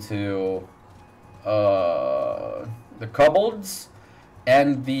go into the Kobolds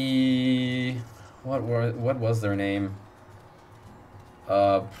and the what was their name?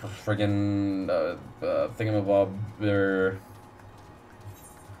 Friggin' thingamabob. They're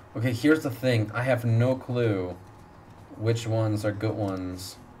okay. Here's the thing. I have no clue which ones are good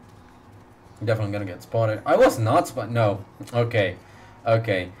ones. I'm definitely gonna get spotted. I was not spotted. No. Okay.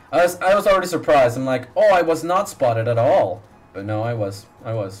 Okay. I was already surprised. I'm like, oh, I was not spotted at all. But no, I was.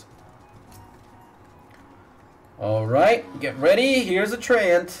 All right. Get ready. Here's a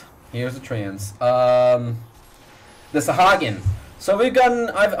Treant. The Sahagin. So we've gotten.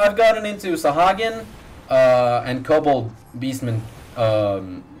 I've gotten into Sahagin, and Kobold Beastman,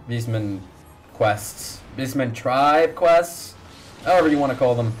 quests, Beastman tribe quests, however you want to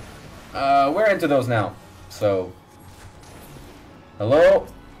call them. We're into those now. So, hello.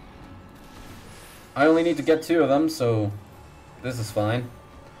 I only need to get 2 of them, so this is fine.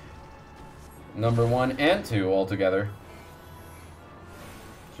 Number 1 and 2 altogether.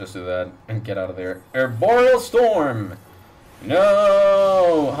 Just do that and get out of there. Arboreal Storm.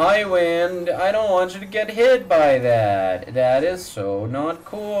 No! High Wind. I don't want you to get hit by that. That is so not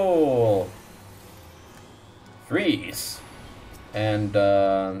cool. Freeze. And,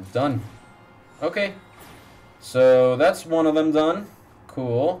 done. Okay. So, that's one of them done.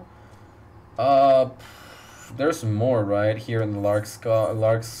 Cool. There's more, right? Here in the Lark's Call.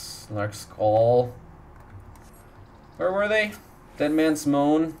 Where were they? Dead Man's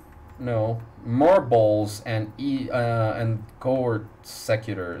Moan? No. Marbles and cohort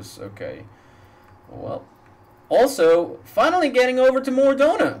secutors. Okay. Well. Also, finally getting over to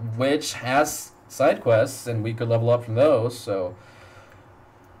Mordona, which has side quests, and we could level up from those, so.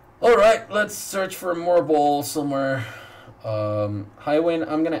 Alright, let's search for a Marble somewhere. Highwind,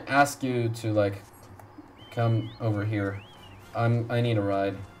 I'm gonna ask you to, like, come over here. I need a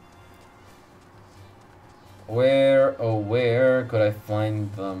ride. Where, oh where could I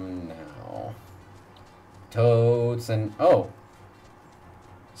find them now? Toads and, oh.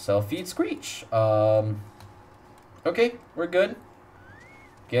 Self-feed Screech. Okay, we're good.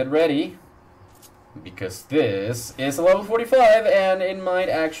 Get ready. Because this is a level 45 and it might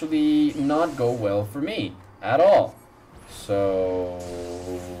actually not go well for me at all. So...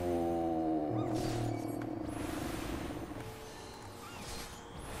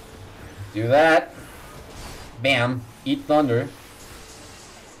 do that. Bam. Eat thunder.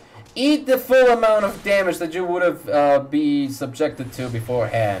 Eat the full amount of damage that you would have be subjected to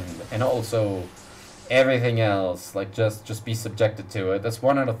beforehand. And also everything else. Like just be subjected to it. That's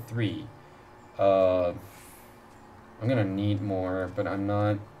 1 out of 3. I'm gonna need more, but I'm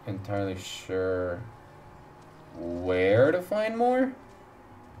not entirely sure where to find more.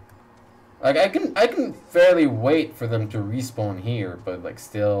 Like I can fairly wait for them to respawn here, but like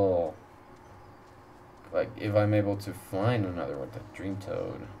still, like if I'm able to find another one, that Dream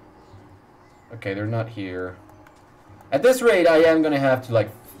Toad. Okay, they're not here. At this rate, I am gonna have to like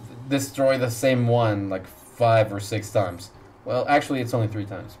destroy the same one like 5 or 6 times. Well, actually, it's only 3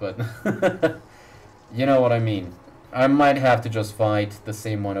 times, but you know what I mean. I might have to just fight the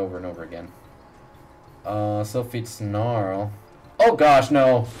same one over and over again. Self-feed Snarl. Oh gosh,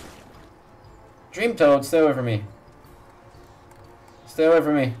 no. Dream Toad, stay away from me. Stay away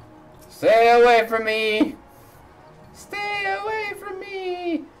from me. Stay away from me. Stay away from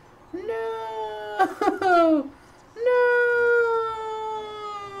me. No. No.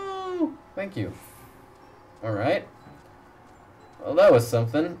 Thank you. Alright. Well, that was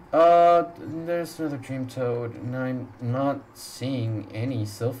something. There's another Dream Toad, and I'm not seeing any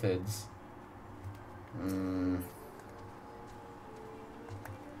Sylphids.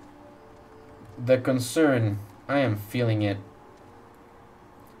 The concern, I am feeling it.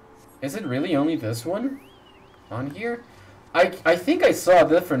 Is it really only this one on here? I think I saw a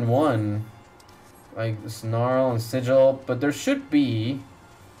different one, like Snarl and Sigil, but there should be.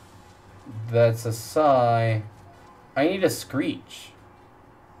 That's a sigh. I need a Screech.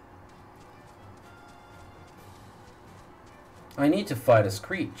 I need to fight a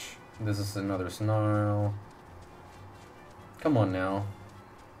Screech. This is another Snarl. Come on now.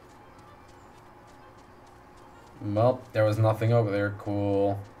 Well, there was nothing over there.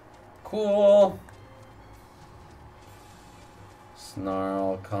 Cool. Cool.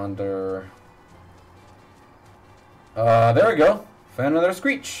 Snarl, Condor. There we go. Found another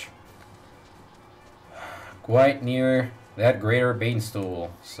Screech. Quite near that greater Banestool,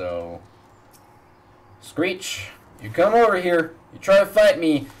 so... Screech, you come over here. You try to fight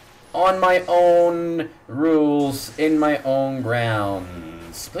me on my own rules, in my own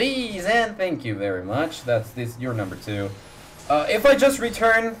grounds. Please and thank you very much. That's your number 2. If I just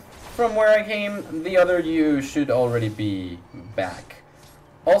return from where I came, the other you should already be back.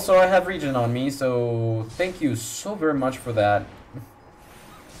 Also, I have regen on me, so thank you so very much for that.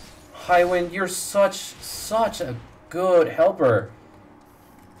 Highwind, you're such a good helper.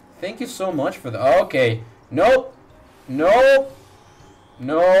 Thank you so much for that. Okay. Nope. Nope.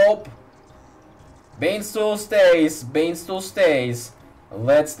 Nope. Banestool stays. Banestool stays.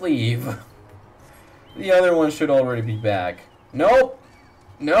 Let's leave. The other one should already be back. Nope.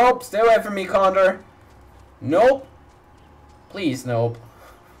 Nope. Stay away from me, Condor. Nope. Please, nope.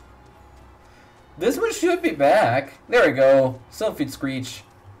 This one should be back. There we go. Sulfate Screech.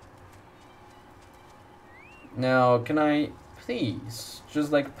 Now, can I please,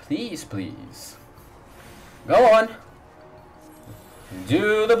 just like please, please. Go on.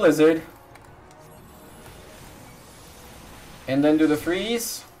 Do the blizzard. And then do the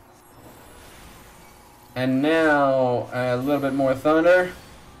freeze. And now a little bit more thunder.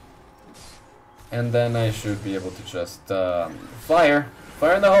 And then I should be able to just fire.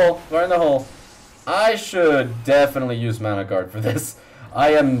 Fire in the hole. Fire in the hole. I should definitely use Mana Guard for this.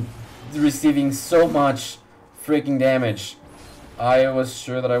 I am receiving so much freaking damage. I was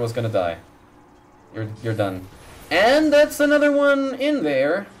sure that I was gonna die. You're done. And that's another one in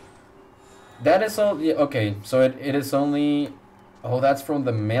there. That is all. Yeah, okay, so it is only. Oh, that's from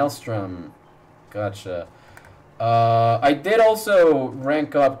the Maelstrom. Gotcha. I did also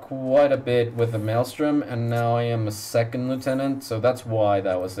rank up quite a bit with the Maelstrom, and now I am a 2nd lieutenant, so that's why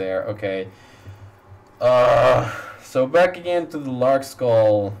that was there. Okay. So back again to the Lark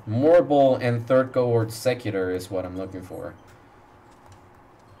Skull. Morble and 3rd cohort Secular is what I'm looking for.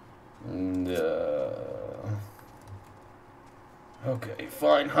 And, okay,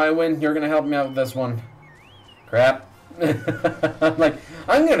 fine. Highwind, you're gonna help me out with this one. Crap. I'm like,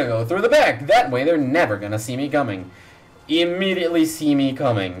 I'm gonna go through the back. That way they're never gonna see me coming. Immediately see me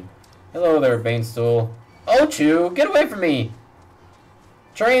coming. Hello there, Banestool. Ochu, get away from me.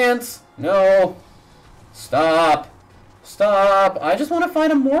 Trance, no. Stop. Stop. I just want to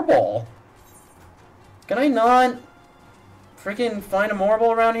find a Morball. Can I not freaking find a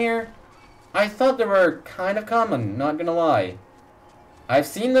Morball around here? I thought they were kind of common, not gonna lie. I've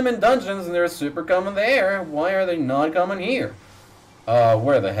seen them in dungeons and they're super common there. Why are they not common here?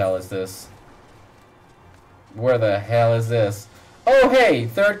 Where the hell is this? Where the hell is this? Oh, hey,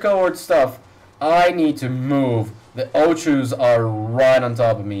 3rd cohort stuff. I need to move. The Ochus are right on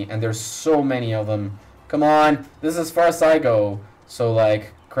top of me, and there's so many of them. Come on, this is as far as I go. So,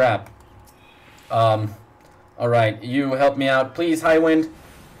 like, crap. Alright, you help me out. Please, Highwind.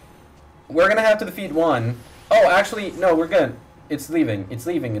 We're gonna have to defeat one. Oh, actually, no, we're good. It's leaving. It's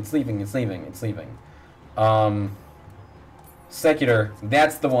leaving. It's leaving. It's leaving. It's leaving. Secular.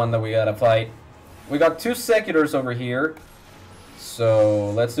 That's the one that we gotta fight. We got 2 Seculars over here. So,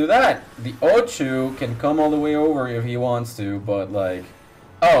 let's do that. The Ochu can come all the way over if he wants to, but, like...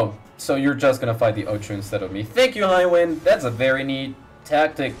 Oh, so you're just gonna fight the Ochu instead of me. Thank you, Highwind. That's a very neat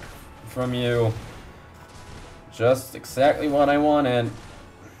tactic from you. Just exactly what I wanted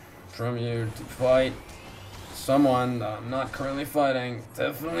from you to fight someone that I'm not currently fighting.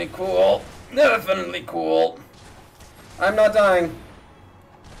 Definitely cool. Definitely cool. I'm not dying.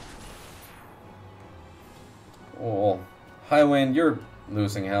 Cool. Highwind, you're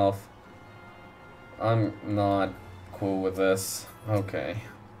losing health. I'm not cool with this. Okay.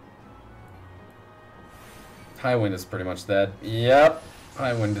 Highwind is pretty much dead. Yep.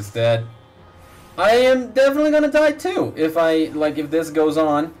 Highwind is dead. I am definitely gonna die too if if this goes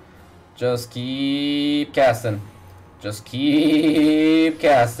on. Just keep casting. Just keep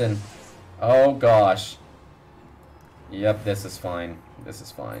casting. Oh gosh. Yep, this is fine. This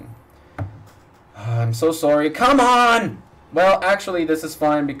is fine. I'm so sorry. Come on! Well, actually, this is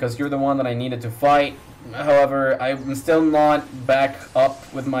fine because you're the one that I needed to fight. However, I'm still not back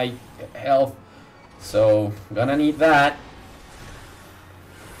up with my health. So, gonna need that.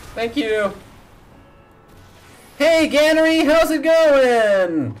 Thank you. Hey, Gannery, how's it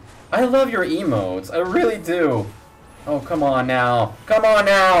going? I love your emotes. I really do. Oh, come on now. Come on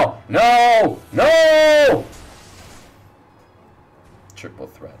now. No! No! Triple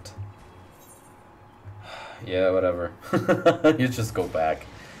threat. Yeah, whatever. You just go back.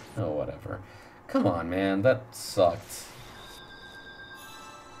 Oh, whatever. Come on, man. That sucked.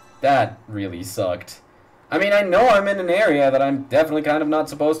 That really sucked. I mean, I know I'm in an area that I'm definitely kind of not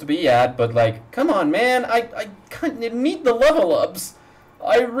supposed to be at, but like, come on, man, I kind of need the level ups.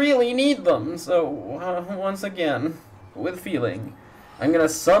 I really need them. So, once again, with feeling, I'm gonna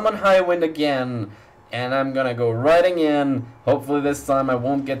summon High Wind again, and I'm gonna go riding in. Hopefully this time I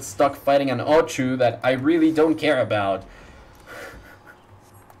won't get stuck fighting an Ochu that I really don't care about.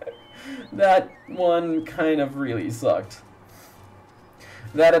 That one kind of really sucked.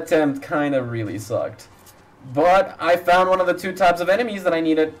 That attempt kind of really sucked. But I found one of the 2 types of enemies that I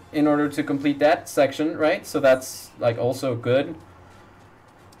needed in order to complete that section, right? So that's, like, also good.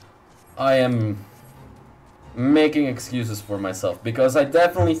 I am making excuses for myself, because I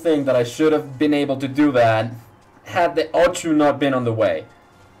definitely think that I should have been able to do that had the Ochu not been on the way.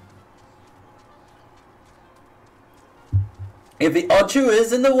 If the Ochu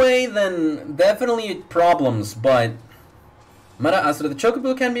is in the way, then definitely problems, but... Mara Asura, the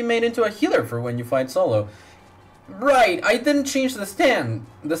Chocobo can be made into a healer for when you fight solo. Right, I didn't change the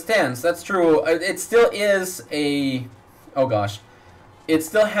stance, that's true. It still is a... Oh gosh. It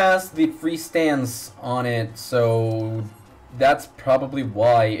still has the free stance on it, so that's probably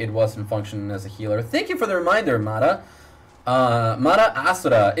why it wasn't functioning as a healer. Thank you for the reminder, Mara. Mara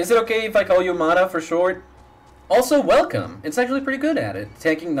Asura. Is it okay if I call you Mara for short? Also, welcome. It's actually pretty good at it.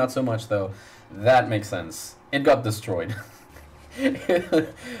 Tanking, not so much, though. That makes sense. It got destroyed.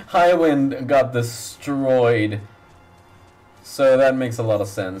 High Wind got destroyed. So that makes a lot of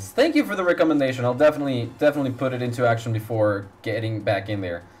sense. Thank you for the recommendation. I'll definitely put it into action before getting back in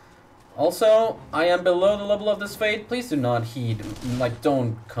there. Also, I am below the level of this fate. Please do not heed. Like,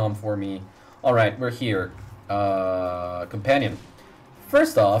 don't come for me. Alright, we're here. Companion.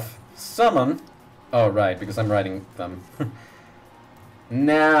 First off, summon. Oh, right, because I'm riding them.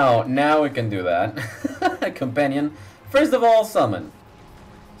 Now we can do that. Companion. First of all, summon.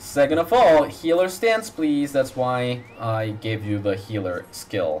 Second of all, healer stance, please. That's why I gave you the healer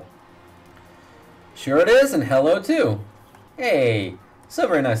skill. Sure it is, and hello too. Hey, so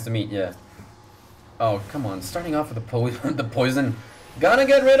very nice to meet you. Oh, come on, starting off with the poison. Gotta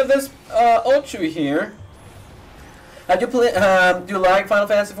get rid of this Ochu here. Have you play? Do you like Final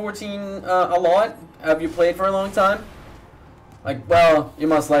Fantasy XIV a lot? Have you played for a long time? Like, well, you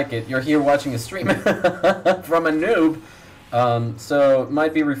must like it. You're here watching a stream from a noob. So it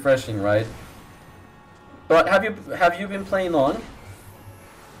might be refreshing, right? But have you been playing long?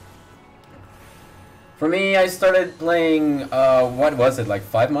 For me, I started playing what was it, like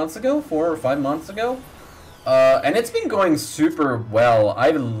 5 months ago? 4 or 5 months ago? And it's been going super well.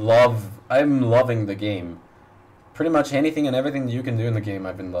 I'm loving the game. Pretty much anything and everything you can do in the game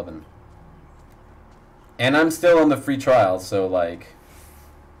I've been loving. And I'm still on the free trial, so like...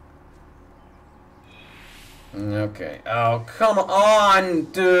 Okay. Oh, come on,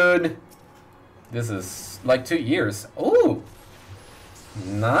 dude! This is like 2 years. Ooh!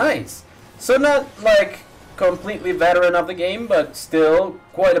 Nice! So not like completely veteran of the game, but still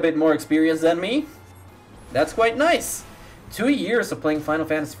quite a bit more experienced than me. That's quite nice. 2 years of playing Final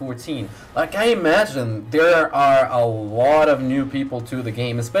Fantasy XIV. Like, I imagine there are a lot of new people to the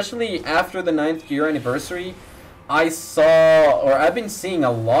game, especially after the 9th year anniversary. I've been seeing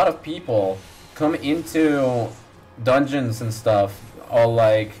a lot of people come into dungeons and stuff, all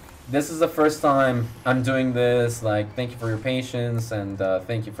like, this is the first time I'm doing this, like, thank you for your patience, and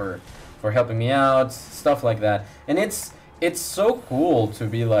thank you for helping me out, stuff like that. And it's so cool to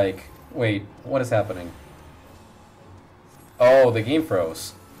be like, wait, what is happening? Oh, the game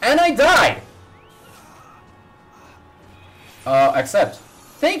froze. And I died! Accept.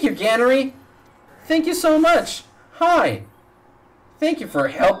 Thank you, Gannery! Thank you so much! Hi! Thank you for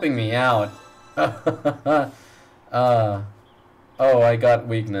helping me out. Oh, I got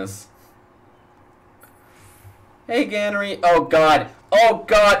weakness. Hey, Gannery. Oh, God. Oh,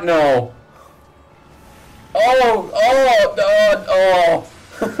 God, no! Oh!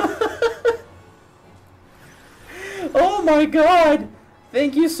 Oh my God!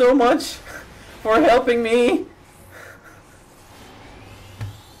 Thank you so much for helping me.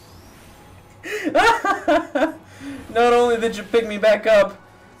 Not only did you pick me back up,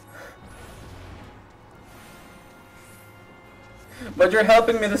 but you're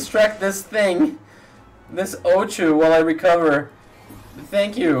helping me distract this thing, this Ochu, while I recover.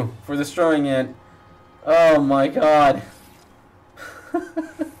 Thank you for destroying it. Oh my God.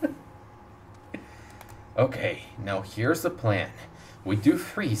 Okay, now here's the plan. We do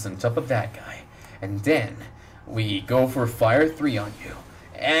freeze on top of that guy, and then we go for fire 3 on you.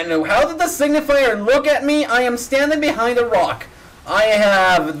 And how did the signifier look at me? I am standing behind a rock. I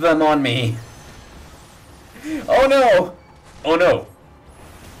have them on me. Oh no! Oh no!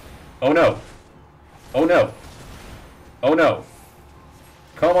 Oh no! Oh no. Oh no.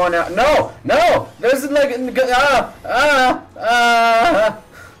 Come on now. No! No! There's like...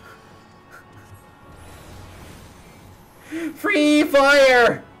 Free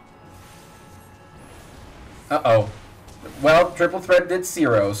fire! Uh-oh. Well, triple threat did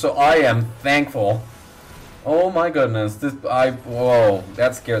 0, so I am thankful. Oh my goodness, whoa,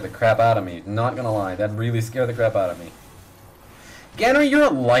 that scared the crap out of me. Not gonna lie, that really scared the crap out of me. Ganner, you're a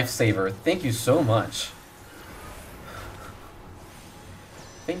lifesaver. Thank you so much.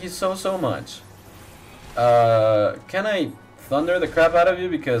 Thank you so much. Can I thunder the crap out of you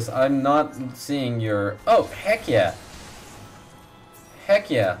because I'm not seeing your... Oh, heck yeah. Heck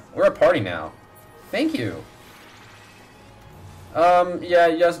yeah. We're a party now. Thank you. Yeah,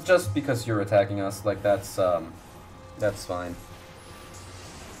 yes, just because you're attacking us, like, that's fine.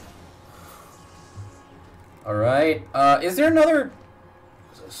 Alright, is there another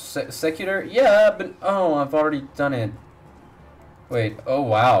secular? Yeah, but, oh, I've already done it. Wait, oh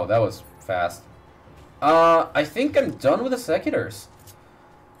wow, that was fast. I think I'm done with the seculars.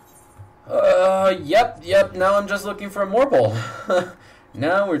 Yep, now I'm just looking for more bowl.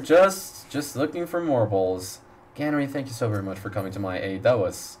 Now we're just looking for more bowls. Gannery, thank you so very much for coming to my aid. That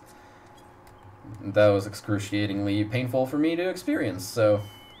was excruciatingly painful for me to experience, so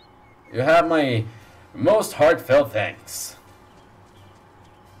you have my most heartfelt thanks.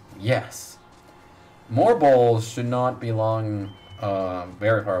 Yes. More bowls should not belong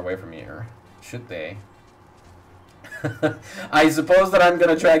very far away from here, should they? I suppose that I'm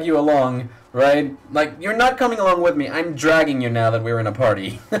gonna drag you along, right? Like, you're not coming along with me, I'm dragging you now that we're in a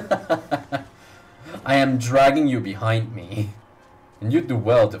party. I am dragging you behind me, and you do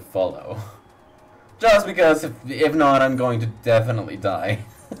well to follow. Just because, if not, I'm going to definitely die.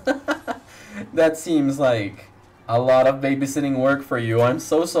 That seems like a lot of babysitting work for you. I'm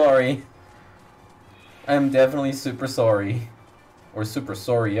so sorry. I'm definitely super sorry. Or super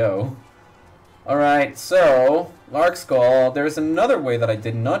sorry-o. Alright, so, Lark Skull, there's another way that I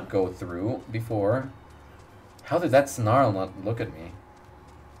did not go through before. How did that snarl not look at me?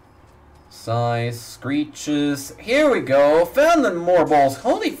 Sighs, screeches. Here we go. Found the more balls.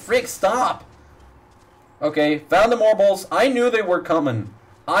 Holy frick, stop. Okay, found the more balls. I knew they were coming.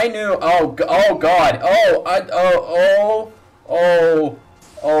 I knew. Oh God. Oh,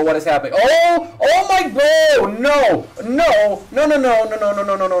 what is happening? Oh my God. No.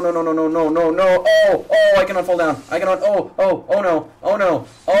 Oh, I cannot fall down. I cannot. Oh no. Oh no.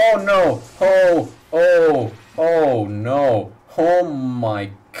 Oh my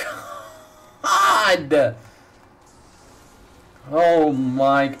God. Oh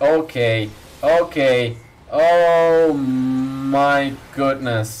my, okay. Oh my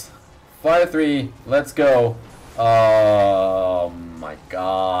goodness. 5-3, let's go. Oh my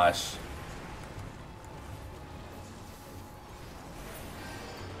gosh.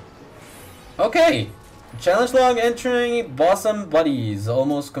 Okay. Challenge log entering Bossum Buddies.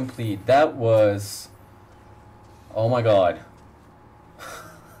 Almost complete. That was... Oh my God.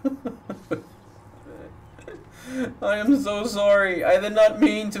 I am so sorry. I did not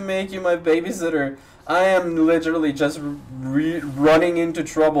mean to make you my babysitter. I am literally just running into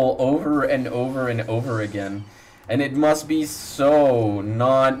trouble over and over and over again. And it must be so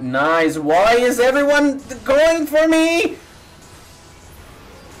not nice. Why is everyone going for me?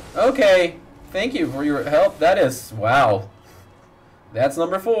 Okay. Thank you for your help. That is... Wow. That's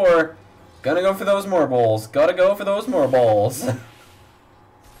number 4. Gonna go for those more balls. Gotta go for those more balls.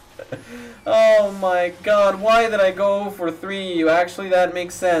 Oh my God, why did I go for 3? Actually, that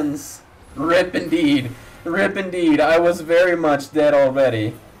makes sense. Rip indeed. Rip indeed. I was very much dead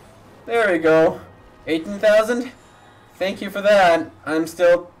already. There we go. 18,000? Thank you for that. I'm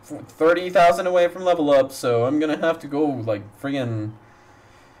still 30,000 away from level up, so I'm gonna have to go, like, friggin'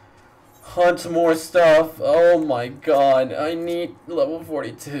 hunt more stuff. Oh my God, I need level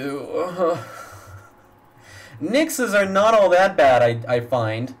 42. Nixes are not all that bad, I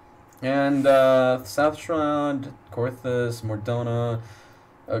find. And, South Shroud, Corthus, Mordona.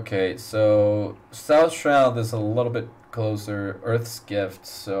 Okay, so South Shroud is a little bit closer. Earth's Gift,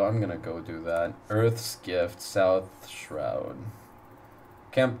 so I'm gonna go do that. Earth's Gift, South Shroud.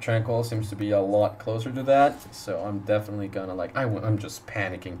 Camp Tranquil seems to be a lot closer to that, so I'm definitely gonna, like, I'm just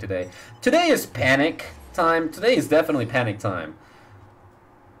panicking today. Today is panic time. Today is definitely panic time.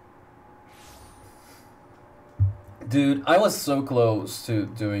 Dude, I was so close to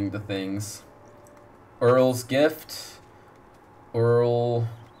doing the things. Earl's Gift, or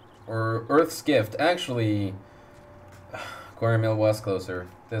Earth's Gift. Actually, Quarry Mill was closer.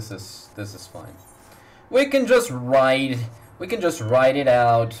 This is fine. We can just ride We can just write it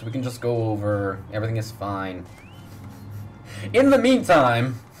out. We can just go over. Everything is fine. In the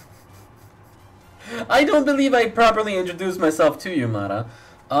meantime, I don't believe I properly introduced myself to you, Mara.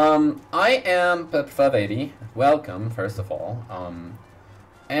 I am FFXIV. Welcome, first of all.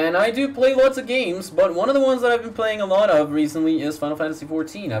 And I do play lots of games, but one of the ones that I've been playing a lot of recently is Final Fantasy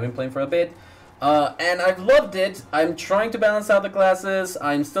XIV. I've been playing for a bit, and I've loved it. I'm trying to balance out the classes.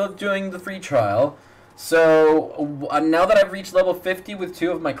 I'm still doing the free trial. So, now that I've reached level 50 with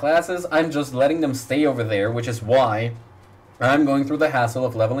 2 of my classes, I'm just letting them stay over there, which is why I'm going through the hassle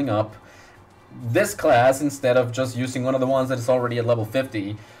of leveling up this class instead of just using one of the ones that is already at level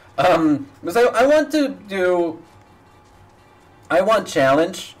 50. Because I want to do... I want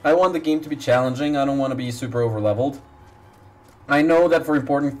challenge. I want the game to be challenging. I don't want to be super overleveled. I know that for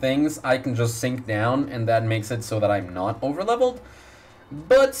important things, I can just sink down, and that makes it so that I'm not overleveled.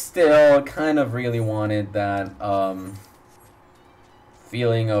 But still, kind of really wanted that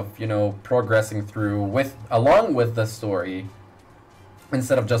feeling of, you know, progressing through along with the story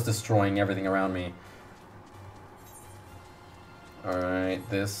instead of just destroying everything around me. Alright,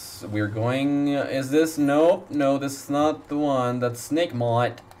 we're going, is this, nope, no, this is not the one, that's Snake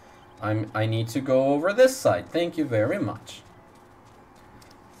Mott. I need to go over this side, thank you very much.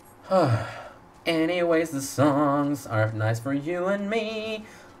 Anyways, the songs are nice for you and me.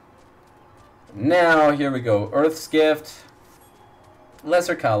 Now, here we go. Earth's Gift.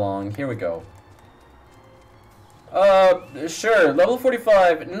 Lesser Kalong. Here we go. Sure. Level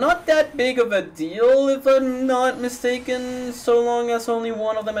 45. Not that big of a deal, if I'm not mistaken, so long as only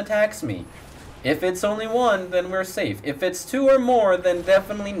one of them attacks me. If it's only one, then we're safe. If it's 2 or more, then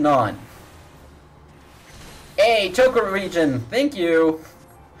definitely not. Hey, Choker region. Thank you.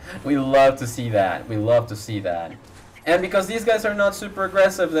 We love to see that. We love to see that. And because these guys are not super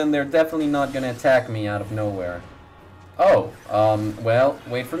aggressive, then they're definitely not going to attack me out of nowhere. Oh, well,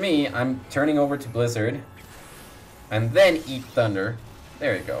 wait for me. I'm turning over to Blizzard. And then Eat Thunder.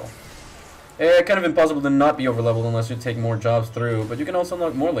 There you go. Kind of impossible to not be overleveled unless you take more jobs through, but you can also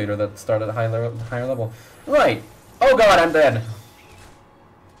unlock more later that start at a higher level. Right. Oh god, I'm dead.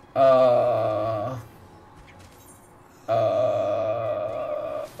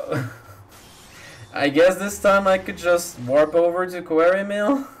 I guess this time I could just warp over to Quarry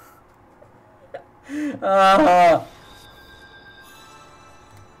Mill.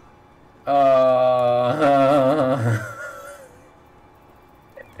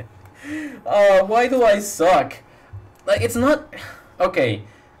 Why do I suck? Like, it's not... Okay,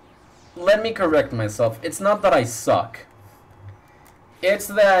 let me correct myself. It's not that I suck. It's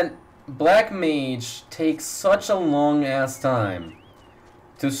that Black Mage takes such a long-ass time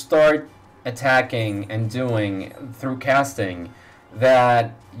to start attacking and doing through casting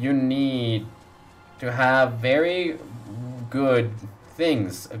that you need to have very good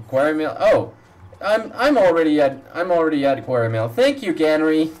things. Quarry Mill. Oh, I'm already at Quarry Mill. Thank you,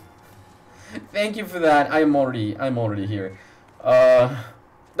 Ganry. Thank you for that. I'm already here.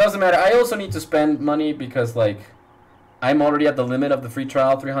 Doesn't matter. I also need to spend money because, like, I'm already at the limit of the free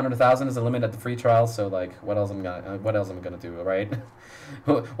trial. 300,000 is the limit at the free trial. So, like, what else am I gonna do, right?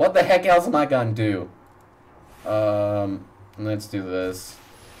 What the heck else am I gonna do? Let's do this,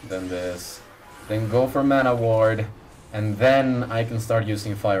 then go for Mana Ward, and then I can start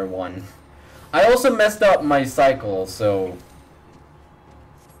using Fire 1. I also messed up my cycle, so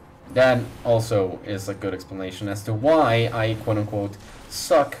that also is a good explanation as to why I quote-unquote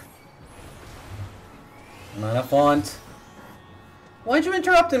suck. Mana Font. Why'd you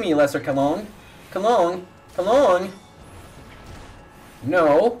interrupt me, Lesser Kalong? Kalong?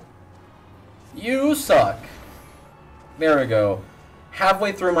 No. You suck. There we go.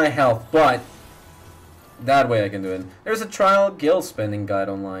 Halfway through my health, but that way I can do it. There's a trial guild spending guide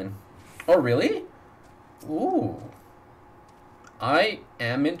online. Oh, really? Ooh. I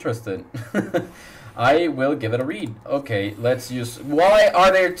am interested. I will give it a read. Okay, let's use... Why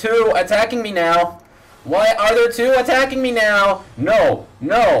are there 2 attacking me now? Why are there 2 attacking me now? No.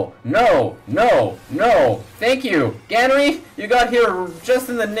 Thank you. Ganry, you got here just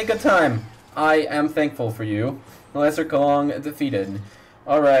in the nick of time. I am thankful for you. Lesser Kalong defeated.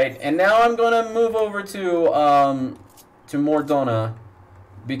 Alright, and now I'm gonna move over to Mordona,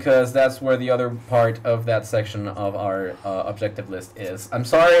 because that's where the other part of that section of our objective list is. I'm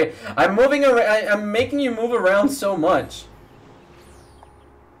sorry, I'm making you move around so much.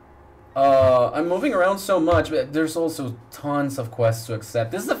 I'm moving around so much, but there's also tons of quests to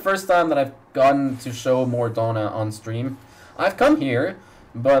accept. This is the first time that I've gotten to show Mordona on stream. I've come here,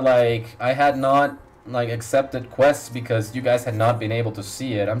 but, like, I had not, like, accepted quests because you guys had not been able to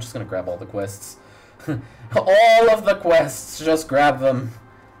see it. I'm just gonna grab all the quests. All of the quests, just grab them.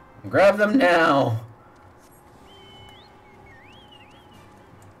 Grab them now.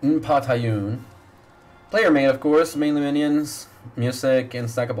 Patayun. Player made, of course, mainly minions, music, and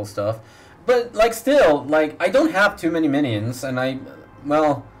stackable stuff. But, like, still, like, I don't have too many minions, and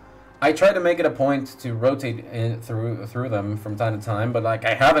well, I try to make it a point to rotate through them from time to time, but, like,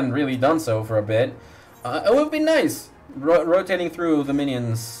 I haven't really done so for a bit. It would be nice, rotating through the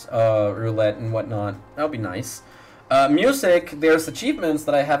minions, roulette and whatnot. That would be nice. Music, there's achievements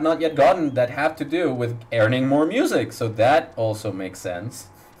that I have not yet gotten that have to do with earning more music, so that also makes sense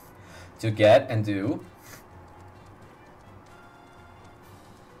to get and do.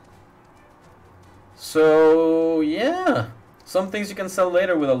 So, yeah. Some things you can sell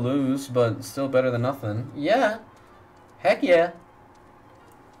later with a lose, but still better than nothing. Yeah. Heck yeah.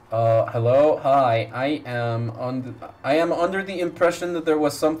 Hello, hi. I am under the impression that there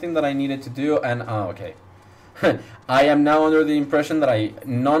was something that I needed to do, and okay. I am now under the impression that I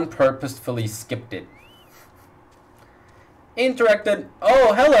non-purposefully skipped it. Interacted.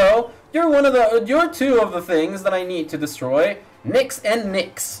 Oh, hello. You're two of the things that I need to destroy. Nix and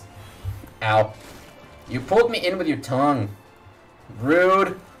Nix. Ow. You pulled me in with your tongue.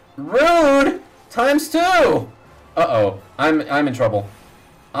 Rude. Rude! Times 2! Uh-oh. I'm in trouble.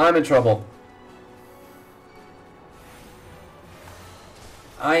 I'm in trouble.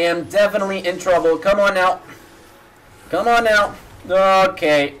 I am definitely in trouble. Come on now. Come on now.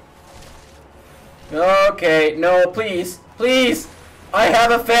 Okay. Okay. No, please. Please. I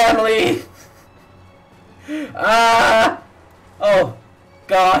have a family. Ah. Oh.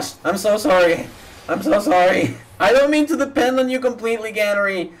 Gosh. I'm so sorry. I'm so sorry. I don't mean to depend on you completely,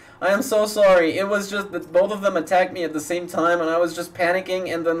 Gannery. I am so sorry. It was just that both of them attacked me at the same time, and I was just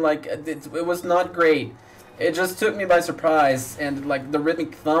panicking, and then, like, it was not great. It just took me by surprise, and, like, the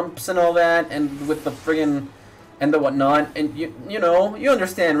rhythmic thumps and all that, and with the friggin' and the whatnot, and you know, you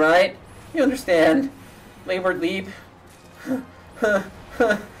understand, right? You understand. Labored leap.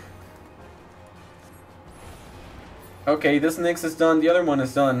 Okay, this Nyx is done. The other one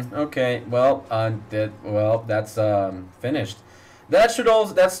is done. Okay, well, that's finished. That should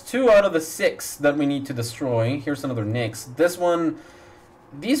also. That's 2 out of the 6 that we need to destroy. Here's another Nyx. This one.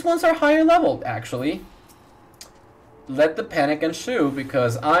 These ones are higher leveled, actually. Let the panic ensue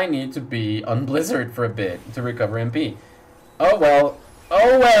because I need to be on Blizzard for a bit to recover MP. Oh well.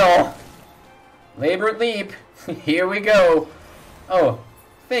 Oh well. Labored leap. Here we go. Oh,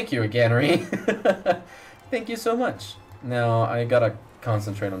 thank you, Gannery. Thank you so much. Now, I gotta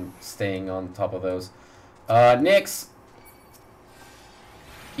concentrate on staying on top of those. Nyx.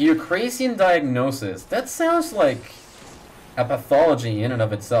 Eucrasian diagnosis. That sounds like a pathology in and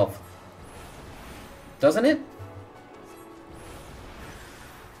of itself. Doesn't it?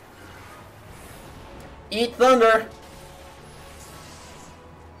 Eat thunder!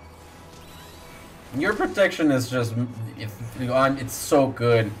 Your protection is just... It's so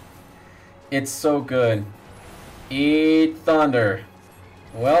good. It's so good. Eat thunder.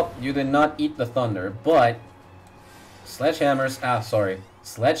 Well, you did not eat the thunder, but... Sledgehammers... Ah, sorry.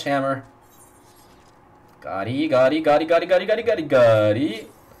 Sledgehammer. Gotti.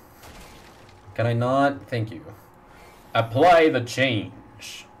 Can I not? Thank you. Apply the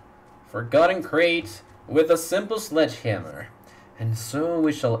change. Forgotten crate with a simple sledgehammer. And so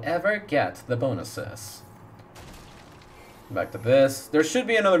we shall ever get the bonuses. Back to this. There should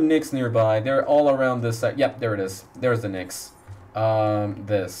be another Nyx nearby. They're all around this side. Yep, there it is. There's the Nyx.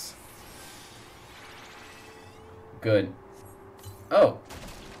 This. Good. Oh.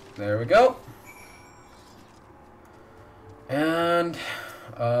 There we go. And,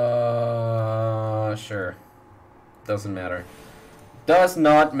 sure. Doesn't matter. Does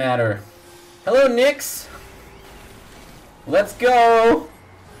not matter. Hello, Nyx. Let's go.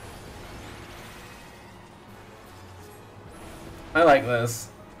 I like this.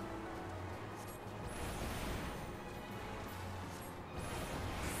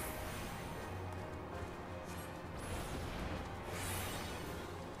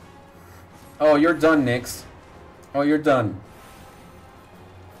 Oh, you're done, Nyx. Oh, you're done.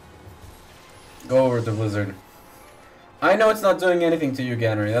 Go over to Blizzard. I know it's not doing anything to you,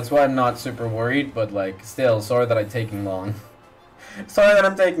 Gannery. That's why I'm not super worried, but, like, still, sorry that I'm taking long. Sorry that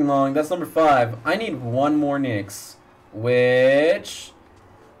I'm taking long. That's number 5. I need one more Nyx, which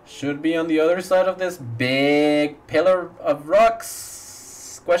should be on the other side of this big pillar of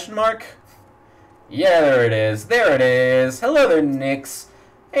rocks? Question mark? Yeah, there it is. There it is. Hello there, Nyx.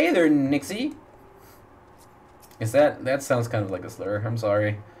 Hey there, Nixie. Is that sounds kind of like a slur. I'm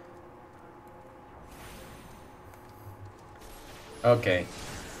sorry. Okay.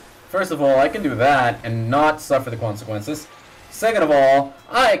 First of all, I can do that and not suffer the consequences. Second of all,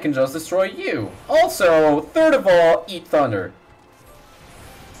 I can just destroy you. Also, third of all, eat thunder.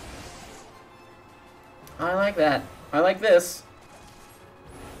 I like that. I like this.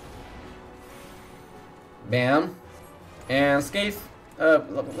 Bam. And Scathe.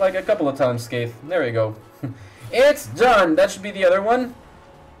 Like a couple of times Scathe. There we go. It's done. That should be the other one.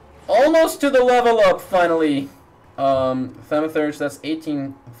 Almost to the level up, finally. Thaumaturge, that's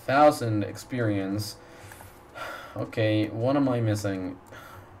 18,000 experience. Okay, what am I missing?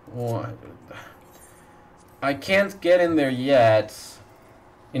 What? I can't get in there yet.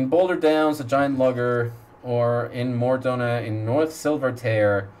 In Boulder Downs, a giant lugger, or in Mordona, in North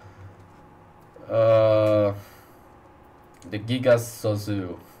Silvertear, the Gigas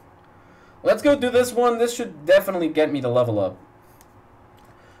Sozu. Let's go do this one. This should definitely get me the level up.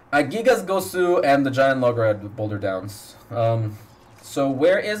 Gigas Gosu and the giant lugger at Boulder Downs. So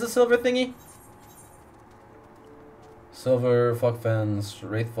where is the silver thingy? Silver, Fuckfens,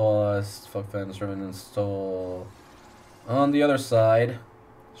 Wraithfast, Fuckfens, Remnant Stole. On the other side,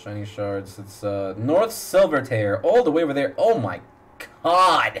 Shining Shards, it's North Silvertear, all the way over there. Oh my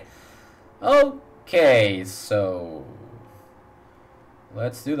god! Okay, so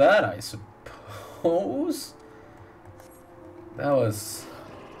let's do that, I suppose.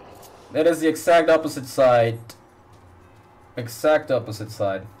 That is the exact opposite side. Exact opposite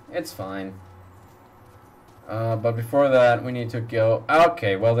side. It's fine. But before that, we need to go...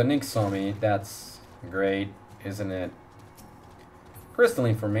 Okay, well, the Nyx saw me. That's great, isn't it?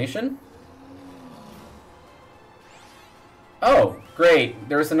 Crystalline formation. Oh, great.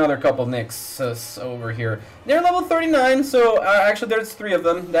 There's another couple Nyx over here. They're level 39, so actually there's 3 of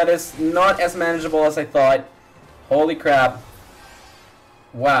them. That is not as manageable as I thought. Holy crap.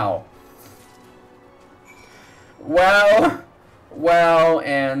 Wow. Wow. Wow,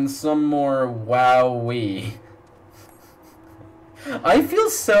 and some more wowee. I feel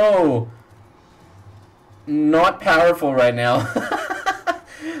so not powerful right now.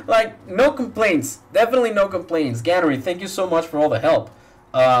 Like, no complaints. Definitely no complaints. Gannery, thank you so much for all the help.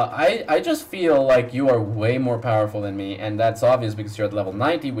 I just feel like you are way more powerful than me, and that's obvious because you're at level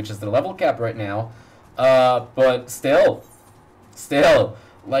 90, which is the level cap right now. But still,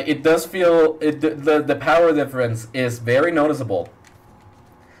 like, it does feel, the power difference is very noticeable.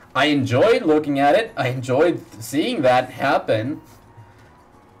 I enjoyed looking at it. I enjoyed seeing that happen.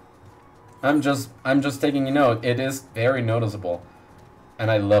 I'm just taking a note. It is very noticeable. And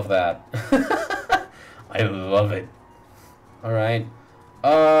I love that. I love it. Alright.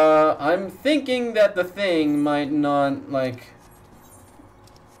 I'm thinking that the thing might not, like...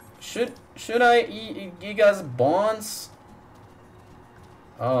 Should I Gigas Bonds?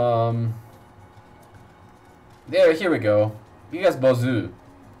 Here we go. Gigas Bozu.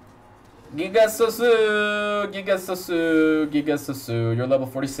 Gigas Sosu. You're level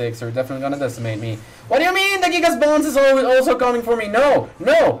 46, so you're definitely gonna decimate me. What do you mean the Gigas Bonds is also coming for me? No!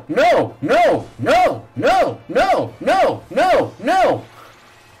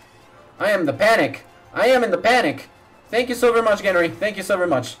 I am the panic. I am in the panic. Thank you so very much, Henry. Thank you so very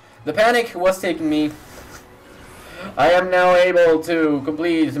much. The panic was taking me. I am now able to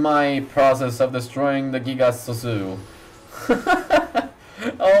complete my process of destroying the Gigas Sosu.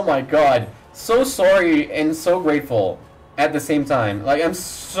 Oh my god. So sorry and so grateful at the same time. Like, I'm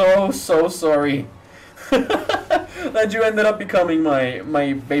so sorry that you ended up becoming my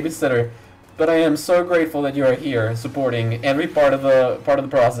babysitter. But I am so grateful that you are here supporting every part of the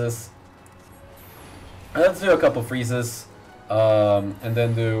process. Let's do a couple freezes. And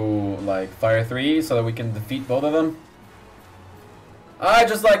then do like Fire 3 so that we can defeat both of them. I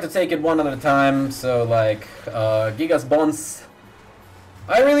just like to take it one at a time, so like Gigas Bonds.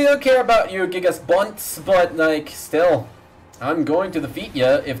 I really don't care about you, Gigas Bonds, but like still, I'm going to defeat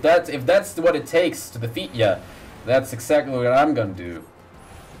ya. If that's what it takes to defeat ya, that's exactly what I'm gonna do.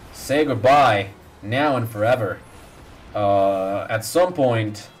 Say goodbye, now and forever. At some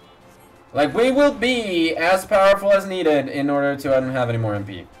point, like, we will be as powerful as needed in order to not have any more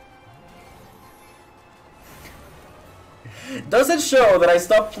MP. Does it show that I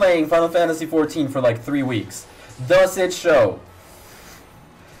stopped playing Final Fantasy XIV for like 3 weeks? Does it show?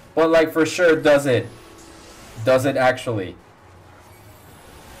 But like, for sure, does it? Does it actually?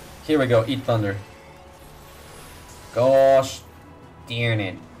 Here we go, eat thunder. Gosh darn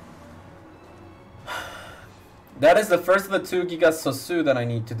it. That is the first of the 2 Gigas Sosu that I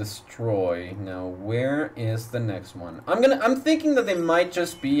need to destroy. Now, where is the next one? I'm thinking that they might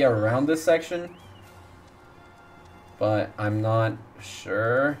just be around this section, but I'm not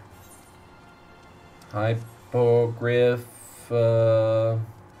sure. Hypogryph.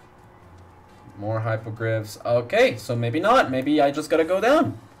 More hypogryphs. Okay, so maybe not. Maybe I just gotta go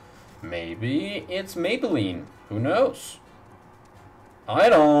down. Maybe it's Maybelline. Who knows? I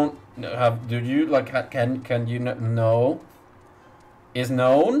don't have. Do you like? Can you know? Is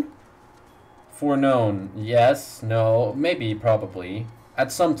known? For known. Yes. No. Maybe. Probably.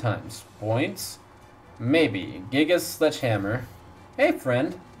 At some times. Points. Maybe. Giga's Sledgehammer. Hey,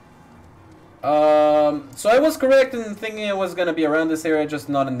 friend. So I was correct in thinking it was gonna be around this area, just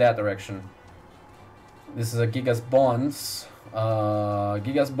not in that direction. This is a Giga's Bonds.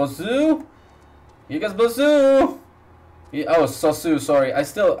 Giga's Bozu. Giga's Bozu. Oh, Sosu. Sorry.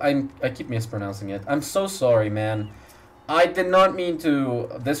 I keep mispronouncing it. I'm so sorry, man. I did not mean to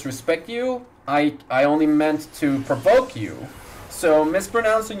disrespect you. I only meant to provoke you. So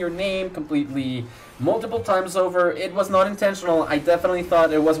mispronouncing your name completely multiple times over, it was not intentional. I definitely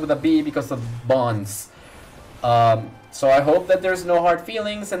thought it was with a B because of bonds. So I hope that there's no hard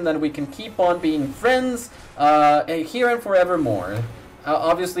feelings and that we can keep on being friends here and forevermore.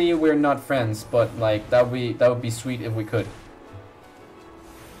 Obviously we're not friends, but like that would be sweet if we could.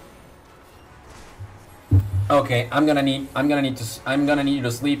 Okay, I'm gonna need you to sleep. I'm gonna need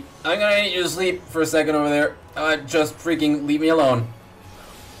you to sleep for a second over there. Just freaking leave me alone.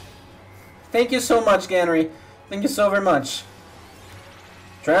 Thank you so much, Ganry. Thank you so very much.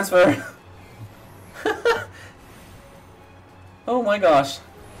 Transfer. Oh my gosh.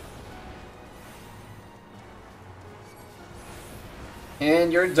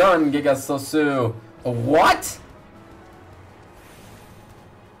 And you're done, Gigasosu. What?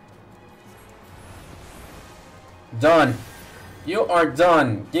 Done. You are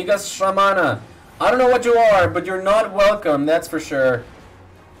done. Gigas Shramana. I don't know what you are, but you're not welcome, that's for sure.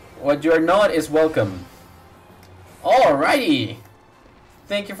 What you're not is welcome. Alrighty.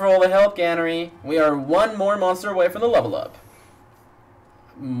 Thank you for all the help, Gannery. We are one more monster away from the level up.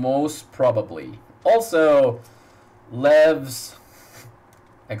 Most probably. Also, Levs.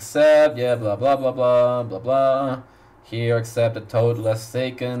 Accept, yeah, blah, blah, blah, blah, blah, blah. Here, accept a toad less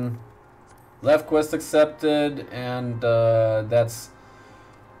taken. Left quest accepted, and that's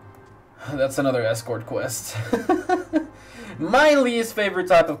another escort quest. My least favorite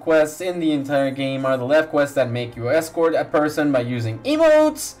type of quests in the entire game are the left quests that make you escort a person by using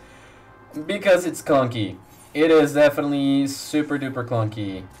emotes, because it's clunky. It is definitely super duper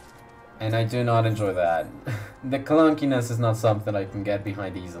clunky, and I do not enjoy that. The clunkiness is not something I can get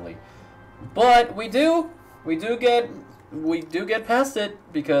behind easily. But we do get past it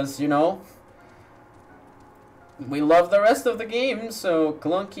because, you know, we love the rest of the game, so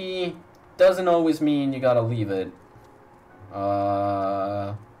clunky doesn't always mean you gotta leave it.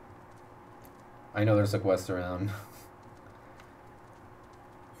 I know there's a quest around.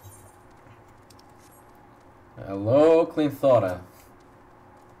 Hello, Clean Thoughta.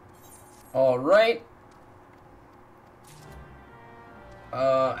 Alright.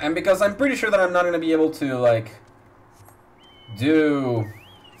 And because I'm pretty sure that I'm not gonna be able to, like, do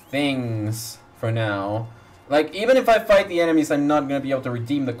things for now. Like, even if I fight the enemies, I'm not gonna be able to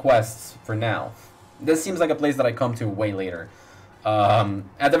redeem the quests for now. This seems like a place that I come to way later.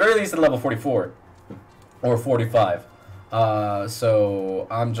 At the very least at level 44. Or 45. So,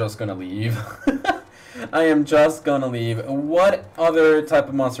 I'm just gonna leave. I am just gonna leave. What other type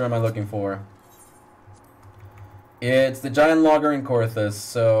of monster am I looking for? It's the giant logger in Korthus,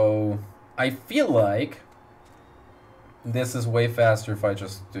 so I feel like this is way faster if I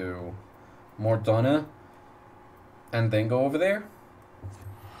just do Mordona and then go over there.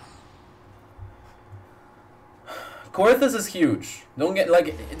 Korthus is huge. Don't get,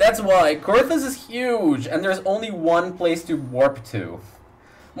 like, that's why. Korthus is huge, and there's only one place to warp to.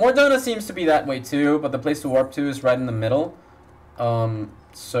 Mordona seems to be that way too, but the place to warp to is right in the middle.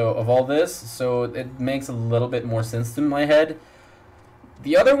 So, of all this, so it makes a little bit more sense to my head.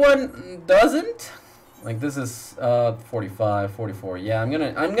 The other one doesn't. Like, this is 45, 44. Yeah, I'm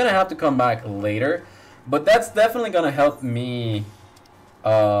gonna have to come back later, but that's definitely gonna help me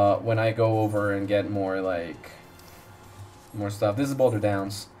when I go over and get more, like, more stuff. This is Boulder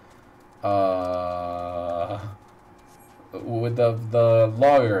Downs. With the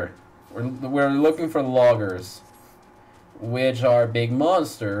logger, we're looking for loggers, which are big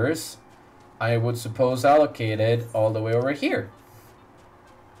monsters. I would suppose allocated all the way over here.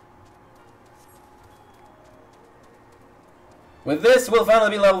 With this, we'll finally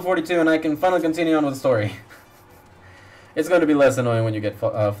be level 42, and I can finally continue on with the story. It's going to be less annoying when you get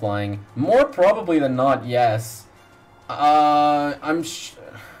flying. More probably than not, yes. I'm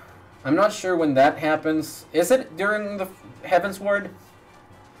not sure when that happens. Is it during the Heavensward?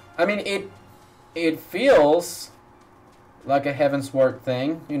 I mean, it feels like a Heavensward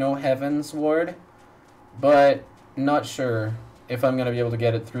thing, you know, Heavensward, but not sure if I'm gonna be able to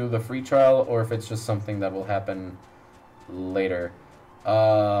get it through the free trial or if it's just something that will happen later.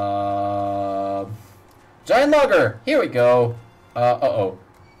 Giant Logger! Here we go. Uh-oh.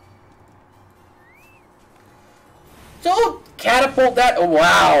 Don't catapult that. Oh,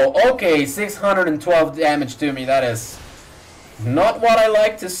 wow. Okay, 612 damage to me. That is not what I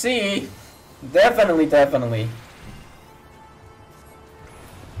like to see. Definitely, definitely.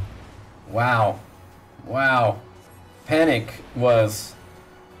 Wow. Wow. Panic was...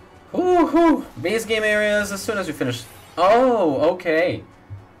 Whoo-hoo. Base game areas as soon as we finish. Oh, okay.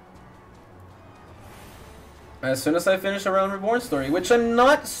 As soon as I finish a Realm Reborn story, which I'm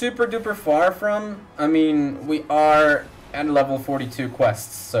not super duper far from. I mean, we are at level 42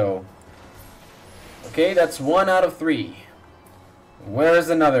 quests, so... Okay, that's 1 out of 3. Where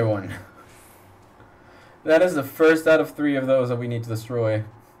is another one? That is the first out of 3 of those that we need to destroy.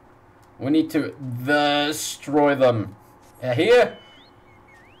 We need to destroy them. Here!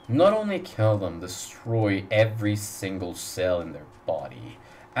 Not only kill them, destroy every single cell in their body.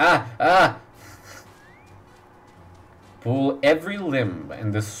 Ah! Pull every limb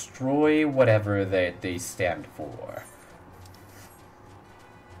and destroy whatever that they stand for.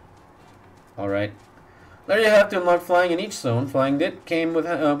 Alright. There you have to unlock flying in each zone. Flying did come with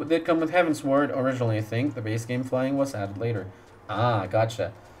Heavensward originally, I think. The base game flying was added later. Ah,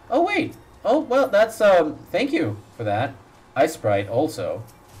 gotcha. Oh, wait. Oh, well, that's, thank you for that. Ice Sprite also.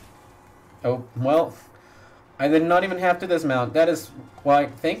 Oh, well, I did not even have to dismount. That is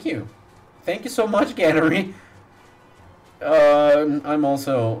quite... Thank you. Thank you so much, Gannery. I'm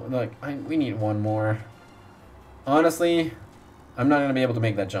also, like, we need one more. Honestly, I'm not going to be able to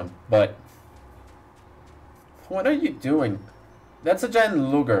make that jump, but... What are you doing? That's a giant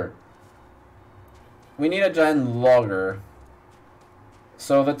lugger. We need a giant logger.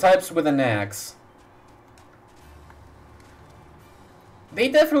 So the types with an axe. They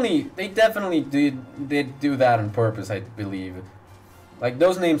definitely did do that on purpose, I believe. Like,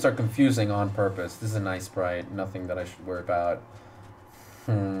 those names are confusing on purpose. This is an Ice Sprite, nothing that I should worry about.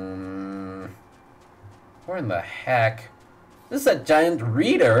 Where in the heck? This is a giant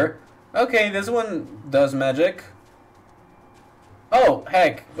reader? Okay, this one does magic. Oh,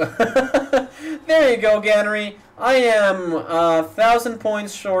 heck. There you go, Gannery. I am 1,000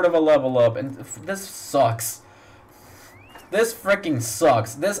 points short of a level up, and this sucks. This freaking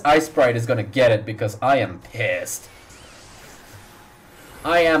sucks. This Ice Sprite is gonna get it because I am pissed.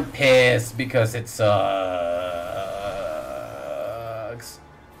 I am pissed because it sucks.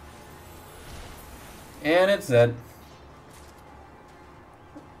 And it's dead.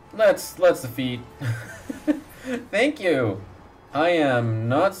 Let's defeat. Thank you. I am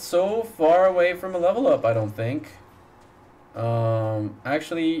not so far away from a level up, I don't think.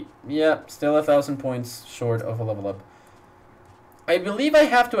 Actually, yeah, still 1,000 points short of a level up. I believe I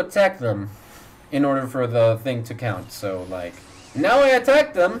have to attack them in order for the thing to count. So, like, now I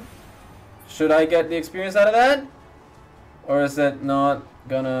attack them. Should I get the experience out of that? Or is that not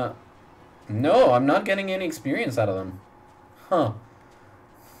gonna... No, I'm not getting any experience out of them. Huh.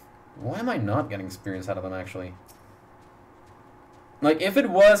 Why am I not getting experience out of them, actually? Like, if it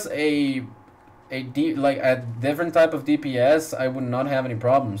was a different type of DPS, I would not have any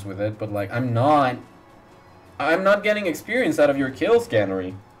problems with it. But, like, I'm not getting experience out of your kills,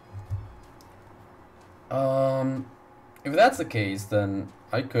 Gannery. If that's the case, then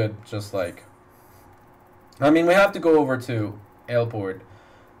I could just, like... I mean, we have to go over to Airport.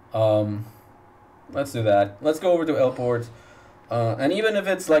 Let's do that. Let's go over to Airport. And even if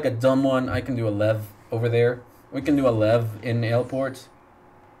it's, like, a dumb one, I can do a Lev over there. We can do a Lev in Airport.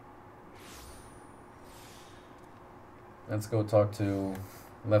 Let's go talk to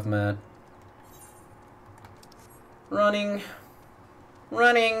Lev Matt. Running,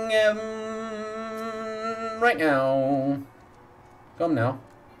 right now. Come now.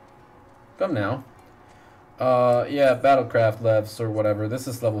 Yeah, Battlecraft Levs or whatever. This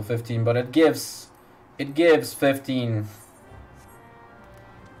is level 15, but it gives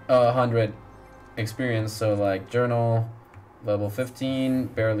 1,500 experience. So, like, journal, level 15,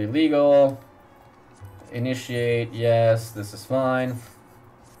 barely legal. Initiate, yes, this is fine.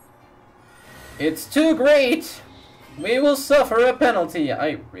 It's too great. We will suffer a penalty.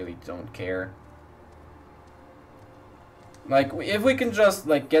 I really don't care. Like, if we can just,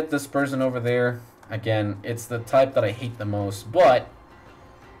 like, get this person over there. Again, it's the type that I hate the most. But,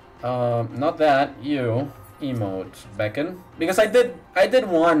 not that. You. Emote. Beckon. Because I did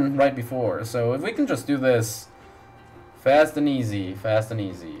one right before. So, if we can just do this. Fast and easy.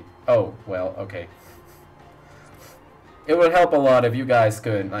 Oh, well, okay. It would help a lot if you guys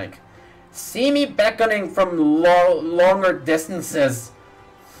could, like, see me beckoning from longer distances.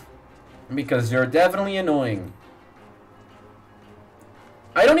 Because you're definitely annoying.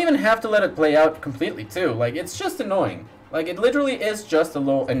 I don't even have to let it play out completely, too. Like, it's just annoying. Like, it literally is just a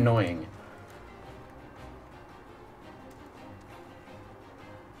little annoying.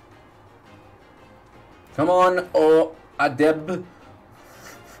 Come on, oh Adeb.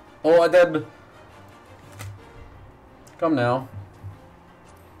 Oh Adeb. Come now.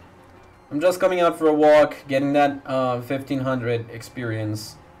 I'm just coming out for a walk, getting that 1500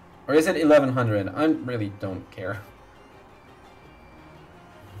 experience. Or is it 1100? I really don't care.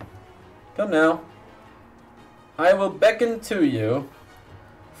 Come now. I will beckon to you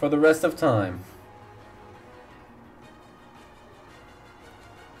for the rest of time.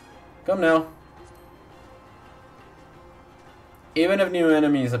 Come now. Even if new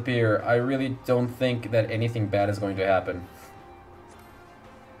enemies appear, I really don't think that anything bad is going to happen.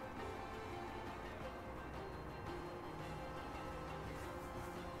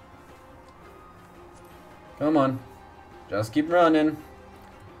 Come on. Just keep running.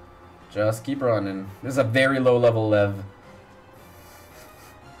 Just keep running. This is a very low level Lev.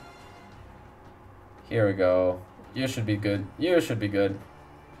 Here we go. You should be good. You should be good.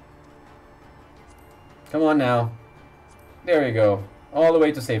 Come on now. There you go. All the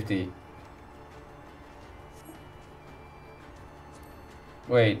way to safety.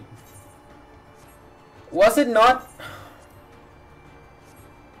 Wait. Was it not?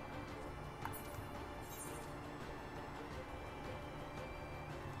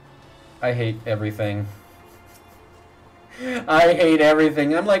 I hate everything. I hate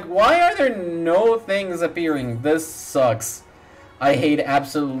everything. I'm like, why are there no things appearing? This sucks. I hate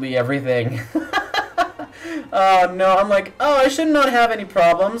absolutely everything. Oh no, I'm like, oh, I should not have any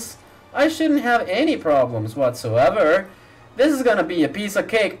problems. I shouldn't have any problems whatsoever. This is gonna be a piece of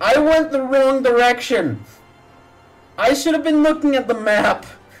cake. I went the wrong direction. I should have been looking at the map.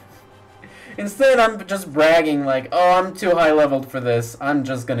 Instead, I'm just bragging like, oh, I'm too high leveled for this. I'm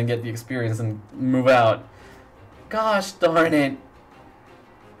just gonna get the experience and move out. Gosh darn it.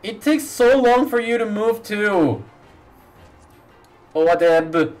 It takes so long for you to move too. Oh,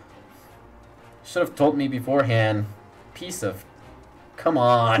 Adeb. Should have told me beforehand. Piece of... Come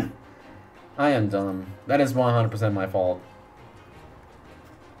on. I am dumb. That is 100% my fault.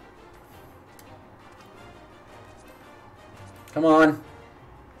 Come on.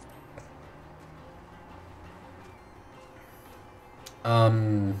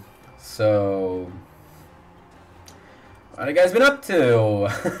 So... What have you guys been up to?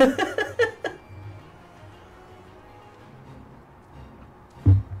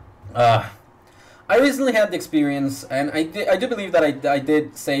 I recently had the experience, and I do believe that I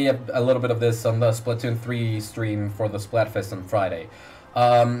did say a little bit of this on the Splatoon 3 stream for the Splatfest on Friday.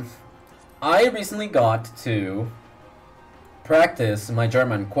 I recently got to practice my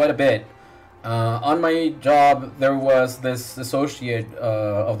German quite a bit. On my job, there was this associate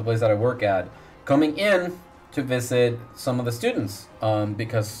of the place that I work at coming in to visit some of the students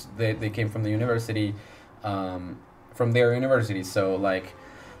because they came from the university, from their university. So like,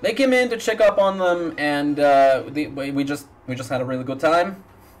 they came in to check up on them, and we just had a really good time.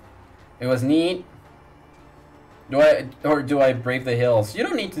 It was neat. Do I brave the hills? You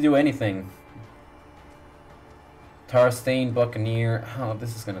don't need to do anything. Tarstain Buccaneer. Oh,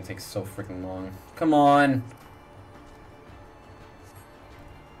 this is gonna take so freaking long. Come on.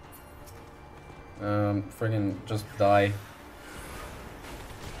 Friggin' just die.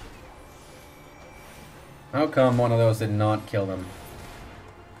 How come one of those did not kill them?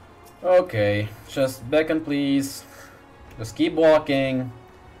 Okay, just beckon please. Just keep walking.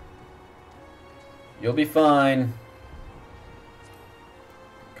 You'll be fine.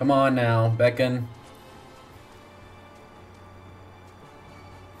 Come on now, beckon.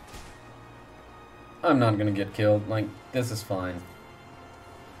 I'm not gonna get killed. Like, this is fine.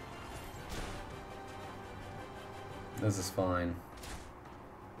 This is fine.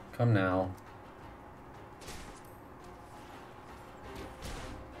 Come now.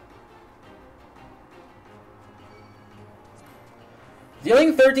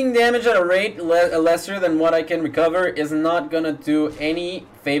 Dealing 13 damage at a rate lesser than what I can recover is not gonna do any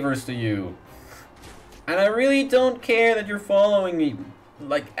favors to you. And I really don't care that you're following me,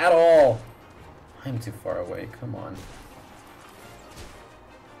 like, at all. I'm too far away, come on.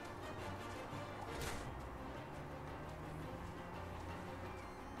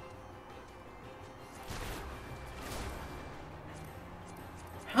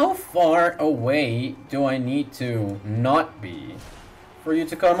 How far away do I need to not be for you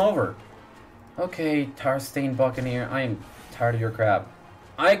to come over? Okay, Tar-stained Buccaneer, I am tired of your crap.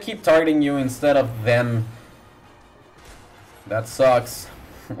 I keep targeting you instead of them. That sucks.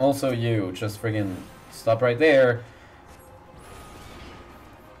 Also you, just friggin' stop right there.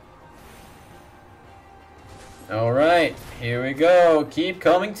 Alright, here we go. Keep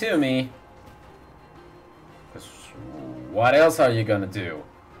coming to me. 'Cause what else are you gonna do?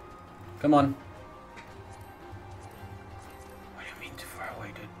 Come on. What do you mean too far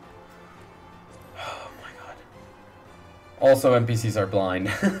away, dude? Oh my god. Also, NPCs are blind.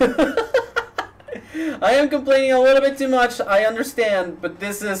 I am complaining a little bit too much, I understand, but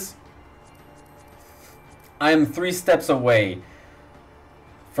this is... I am 3 steps away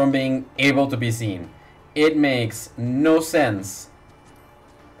from being able to be seen. It makes no sense.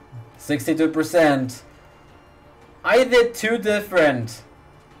 62%. I did 2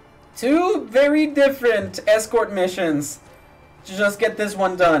 very different escort missions to just get this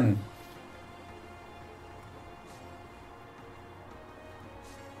one done.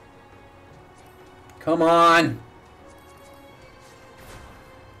 Come on.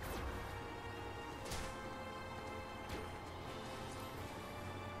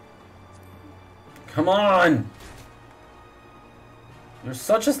 Come on. You're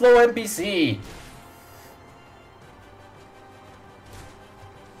such a slow NPC.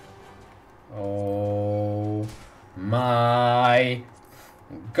 Oh my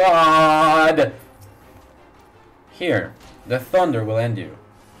god. Here, the thunder will end you.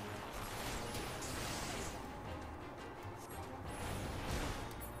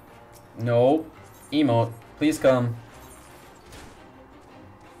 No. Emote, please come.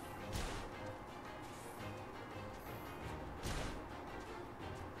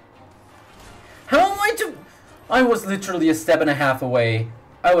 How am I to... I was literally a step and a half away.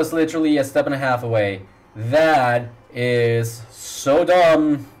 I was literally a step and a half away. That is so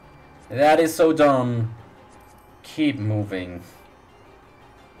dumb. That is so dumb. Keep moving.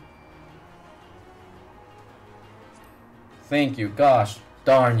 Thank you. Gosh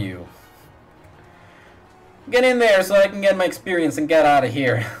darn you. Get in there so I can get my experience and get out of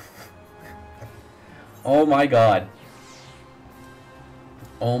here. Oh my god.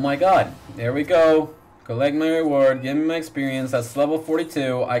 Oh my god. There we go. Collect my reward. Give me my experience. That's level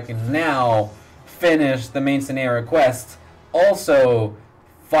 42. I can now finish the main scenario quest. Also,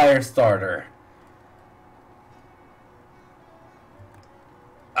 Firestarter.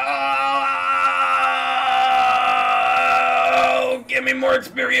 Oh, give me more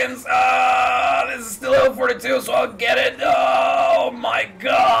experience. This is still level 42, so I'll get it. Oh my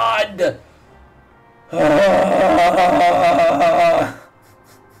god.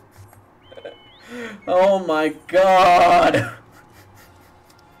 Oh my god.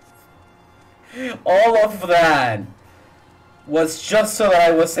 All of that was just so that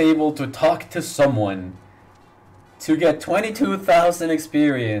I was able to talk to someone to get 22,000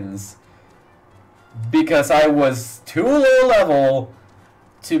 experience because I was too low level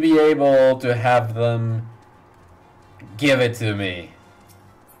to be able to have them give it to me.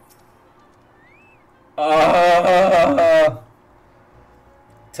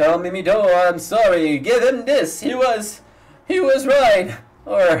 Tell Mimido I'm sorry. Give him this. He was right.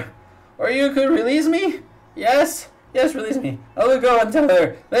 Or you could release me? Yes, release me. I will go and tell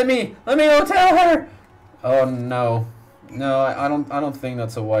her. Let me go tell her. Oh no, I don't think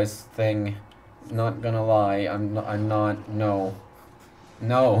that's a wise thing. Not gonna lie, I'm not. No,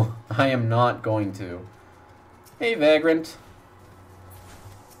 I am not going to. Hey, Vagrant.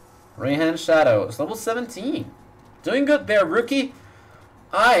 Rayhan Shadows, level 17. Doing good there, rookie.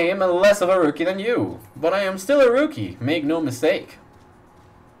 I am less of a rookie than you, but I am still a rookie. Make no mistake.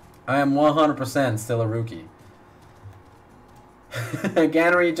 I am 100% still a rookie.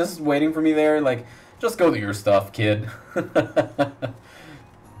 Gannery just waiting for me there, like, just go do your stuff, kid.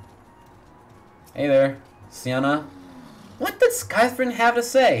 Hey there, Sienna. What did Skythryn have to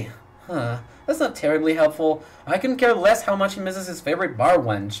say? Huh, that's not terribly helpful. I couldn't care less how much he misses his favorite bar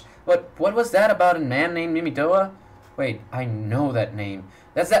wench. But what was that about a man named Mimidoa? Wait, I know that name.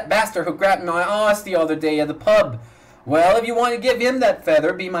 That's that bastard who grabbed my ass the other day at the pub. Well, if you want to give him that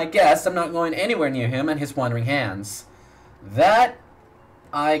feather, be my guest. I'm not going anywhere near him and his wandering hands. That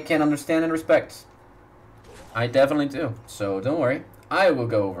I can understand and respect. I definitely do. So don't worry. I will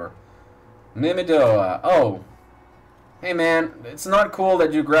go over. Mimidoa. Oh. Hey man, it's not cool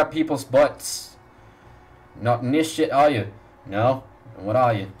that you grab people's butts. Not in this shit, are you? No? What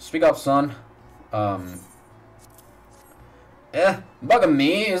are you? Speak up, son. Bugging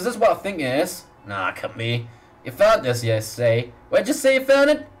me? Is this what I think it is? Nah, cut me. You found this, you say. Where'd you say you found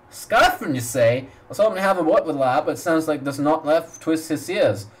it? Skythryn, you say. I was hoping to have a word with lad, but it sounds like there's not left twist his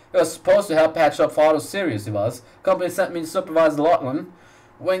ears. He was supposed to help patch up Father's Sirius, he was. Company sent me to supervise the Lachlan.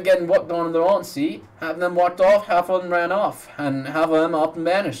 When getting worked on their own, see? Half of them walked off, half of them ran off, and half of them up and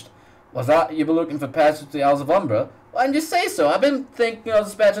vanished. Was that you were looking for passage to the Isles of Umbra? Why didn't you say so? I've been thinking of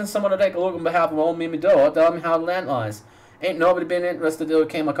dispatching someone to take a look on behalf of old Mimi Doe, tell me how the land lies. Ain't nobody been interested till it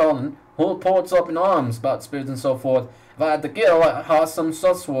came a calling. Whole port's up in arms about spirits and so forth. If I had to kill, I'd house some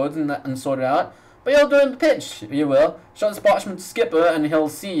susswoods and sort it out. But you'll do in the pinch, you will. Show the parchment to Skipper, and he'll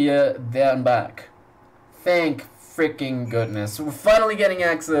see you there and back. Thank freaking goodness. We're finally getting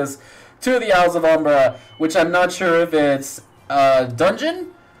access to the Isles of Umbra, which I'm not sure if it's a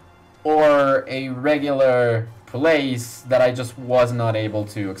dungeon or a regular place that I just was not able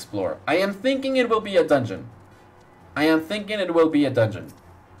to explore. I am thinking it will be a dungeon.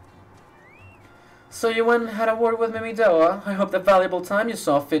 So you went and had a word with Mimi Doa. I hope the valuable time you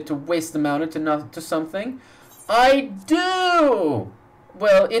saw fit to waste them out to something. I do!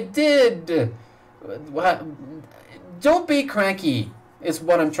 Well, it did. Don't be cranky, is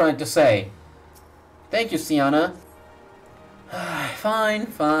what I'm trying to say. Thank you, Sienna. Fine.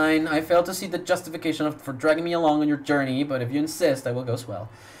 I fail to see the justification for dragging me along on your journey, but if you insist, I will go swell.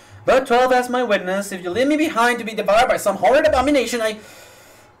 But 12 as my witness, if you leave me behind to be devoured by some horrid abomination,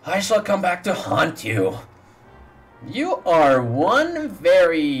 I shall come back to haunt you. You are one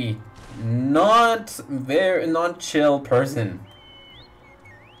very not chill person.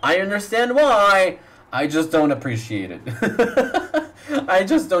 I understand why. I just don't appreciate it. I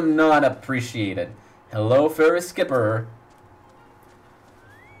just do not appreciate it. Hello, Ferris Skipper.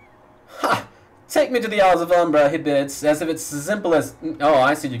 Ha! Take me to the Isles of Umbra, he bids, as if it's as simple as... Oh,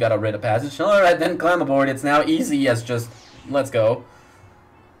 I see you got a rite of passage. Alright, then climb aboard. It's now easy as just... Let's go.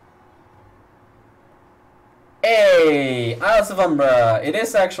 Hey! Isles of Umbra. It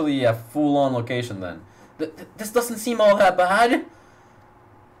is actually a full-on location, then. This doesn't seem all that bad.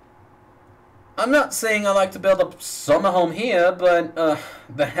 I'm not saying I like to build a summer home here, but,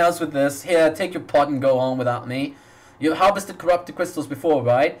 the hell's with this. Here, take your pot and go on without me. You harvested corrupted crystals before,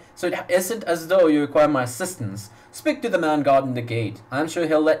 right? So it isn't as though you require my assistance. Speak to the man guarding the gate. I'm sure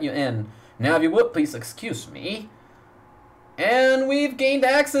he'll let you in. Now, if you would, please excuse me. And we've gained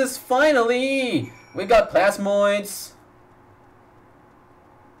access, finally! We got plasmoids.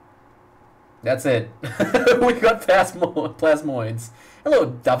 That's it. We got plasmoids. Hello,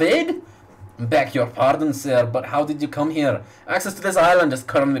 David. Beg your pardon, sir, but how did you come here? Access to this island is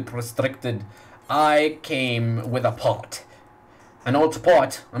currently restricted. I came with a pot. An old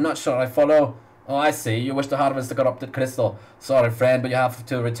pot? I'm not sure I follow. Oh, I see. You wish to harvest the corrupted crystal. Sorry, friend, but you have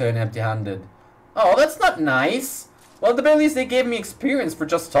to return empty-handed. Oh, that's not nice. Well, at the very least, they gave me experience for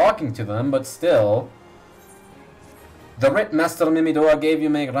just talking to them, but still. The Writ Master Mimidoa gave you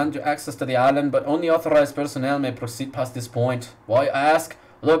may grant you access to the island, but only authorized personnel may proceed past this point. Why ask?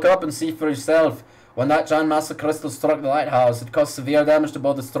 Look up and see for yourself. When that giant massive crystal struck the lighthouse, it caused severe damage to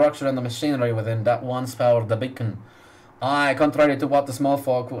both the structure and the machinery within that once powered the beacon. Aye, contrary to what the small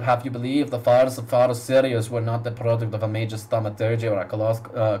folk would have you believe, the fires of Pharaoh Sirius were not the product of a mage's thaumaturgy or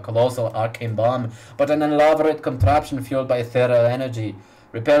a colossal arcane bomb, but an elaborate contraption fueled by ethereal energy.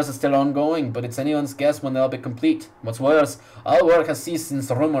 Repairs are still ongoing, but it's anyone's guess when they'll be complete. What's worse, all work has ceased since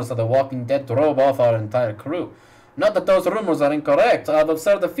rumors of the Walking Dead drove off our entire crew. Not that those rumors are incorrect. I've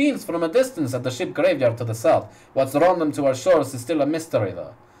observed the fiends from a distance at the ship graveyard to the south. What's drawn them to our shores is still a mystery,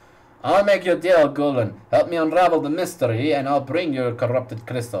 though. I'll make you a deal, Gulen. Help me unravel the mystery, and I'll bring you a corrupted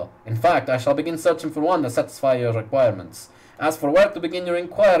crystal. In fact, I shall begin searching for one to satisfy your requirements. As for where to begin your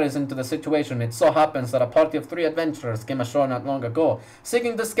inquiries into the situation, it so happens that a party of 3 adventurers came ashore not long ago,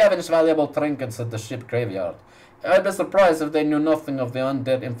 seeking to scavenge valuable trinkets at the ship graveyard. I'd be surprised if they knew nothing of the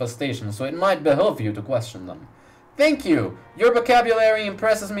undead infestation, so it might behoove you to question them. Thank you. Your vocabulary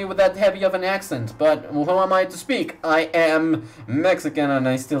impresses me with that heavy of an accent, but who am I to speak? I am Mexican and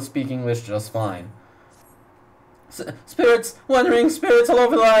I still speak English just fine. Spirits, wandering spirits all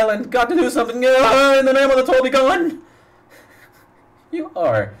over the island. Got to do something in the name of the Toll Be Gone. You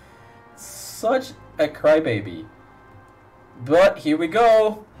are such a crybaby. But here we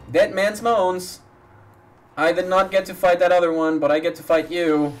go. Dead man's moans. I did not get to fight that other one, but I get to fight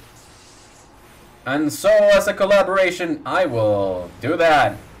you. And so, as a collaboration, I will do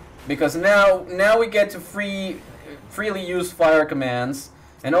that. Because now we get to freely use fire commands.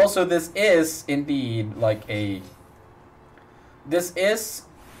 And also, this is indeed like a... This is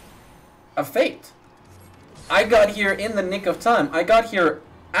a fate. I got here in the nick of time. I got here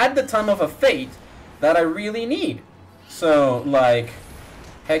at the time of a fate that I really need. So, like,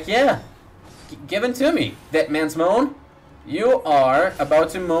 heck yeah. Given to me. That man's moan. You are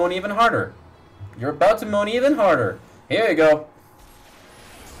about to moan even harder. You're about to moan even harder. Here you go.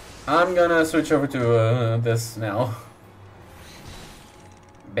 I'm gonna switch over to this now.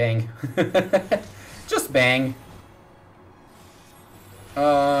 Bang. Just bang.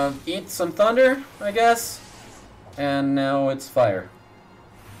 Eat some thunder, I guess. And now it's fire.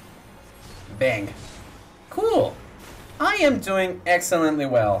 Bang. Cool. I am doing excellently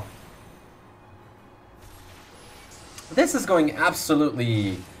well. This is going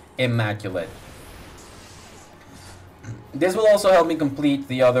absolutely immaculate. This will also help me complete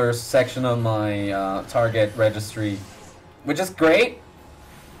the other section of my target registry, which is great,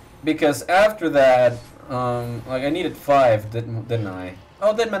 because after that, like I needed 5, didn't I?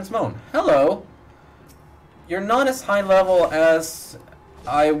 Oh, Dead Man's Moan. Hello. You're not as high level as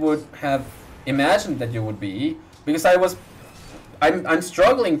I would have imagined that you would be, because I'm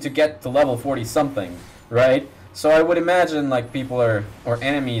struggling to get to level 40 something, right? So I would imagine like people or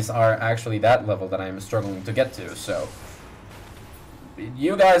enemies are actually that level that I'm struggling to get to. So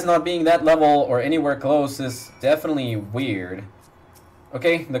you guys not being that level or anywhere close is definitely weird.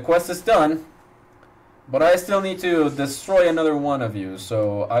 Okay, the quest is done, but I still need to destroy another one of you,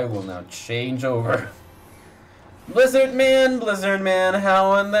 so I will now change over. Blizzard Man,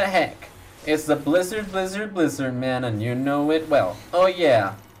 how in the heck? It's the Blizzard Man, and you know it well. Oh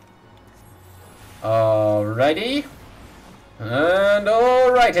yeah. Alrighty. And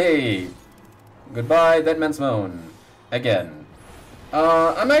alrighty. Goodbye, Dead Man's Moan. Again.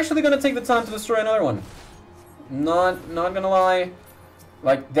 I'm actually gonna take the time to destroy another one. Not gonna lie.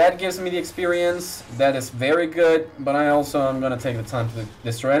 Like, that gives me the experience. That is very good. But I also am gonna take the time to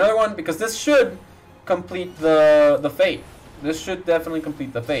destroy another one, because this should complete the fate. This should definitely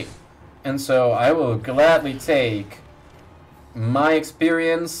complete the fate. And so I will gladly take my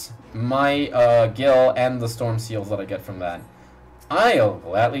experience, my gil, and the storm seals that I get from that. I'll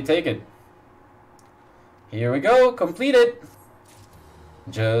gladly take it. Here we go, complete it.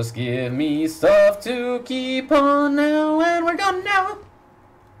 Just give me stuff to keep on now, and we're gone now.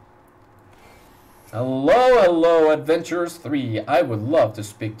 Hello, Adventurers 3. I would love to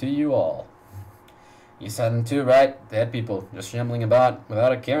speak to you all. You said them too, right? Dead people, just shambling about,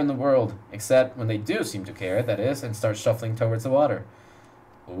 without a care in the world. Except when they do seem to care, that is, and start shuffling towards the water.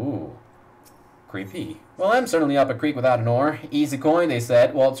 Ooh. Creepy. Well, I'm certainly up a creek without an oar. Easy coin, they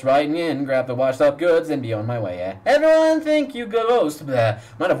said. Waltz right in, grab the washed up goods, and be on my way, eh? Everyone think you ghost. Blah.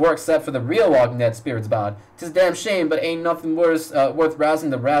 Might have worked except for the real Walking Dead spirits about. 'Tis a damn shame, but ain't nothing worse, worth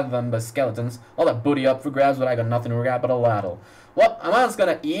rousing the wrath of them but skeletons. All that booty up for grabs, but I got nothing to grab but a ladle. Well, a man's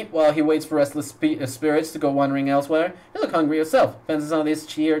gonna eat while he waits for restless spirits to go wandering elsewhere. You look hungry yourself. Fancy some of this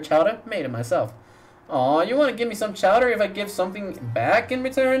cheer chowder? Made it myself. Aw, you wanna give me some chowder if I give something back in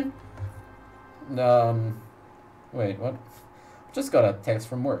return? Wait, what? Just got a text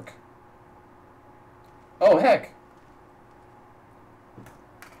from work. Oh, heck.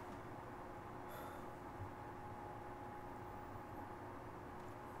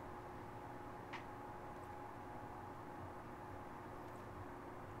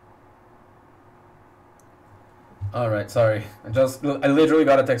 Alright, sorry. I literally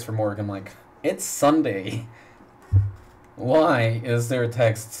got a text from work. I'm like, it's Sunday. Why is there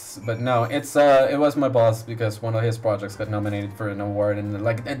texts? But no, it's it was my boss, because one of his projects got nominated for an award, and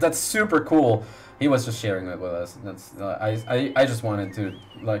like that's super cool. He was just sharing it with us. That's I just wanted to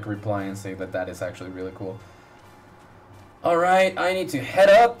like reply and say that is actually really cool. All right, I need to head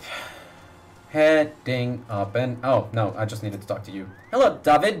up. Heading up, and oh no, I just needed to talk to you. Hello,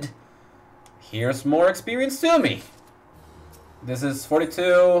 David. Here's more experience to me. This is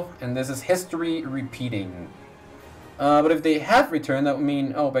 42, and this is history repeating. But if they have returned, that would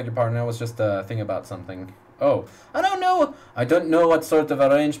mean... Oh, beg your pardon, I was just thinking about something. Oh, I don't know. I don't know what sort of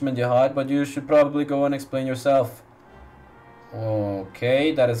arrangement you had, but you should probably go and explain yourself.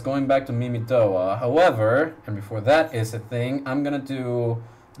 Okay, that is going back to Mimidoa. However, and before that is a thing, I'm gonna do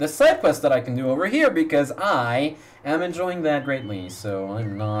the side quest that I can do over here, because I am enjoying that greatly, so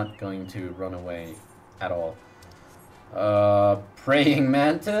I'm not going to run away at all. Praying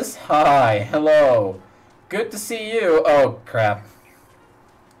Mantis? Hi, hello. Good to see you. Oh, crap.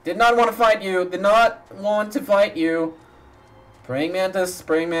 Did not want to fight you. Did not want to fight you. Praying Mantis,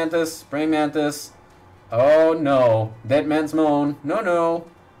 Praying Mantis, Praying Mantis. Oh, no. Dead Man's Moan. No, no.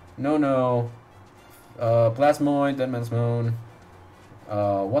 No, no. Plasmoid, Dead Man's Moan.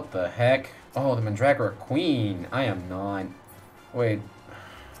 What the heck? Oh, the Mandragora Queen. I am not. Wait.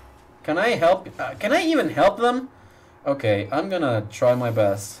 Can I help? Can I even help them? Okay, I'm gonna try my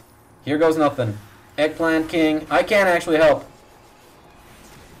best. Here goes nothing. Eggplant King. I can't actually help.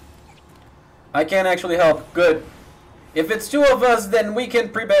 I can't actually help. Good. If it's two of us, then we can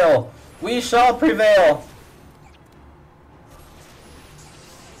prevail. We shall prevail.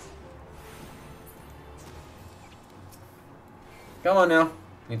 Come on now.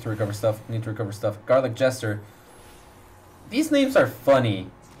 Need to recover stuff. Need to recover stuff. Garlic Jester. These names are funny.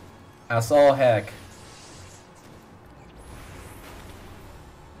 As all heck.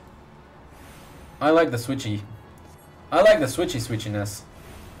 I like the switchy. I like the switchiness.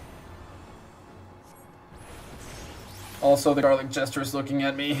 Also, the Garlic Jester is looking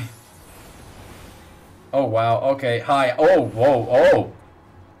at me. Oh, wow. Okay. Hi. Oh, whoa. Oh.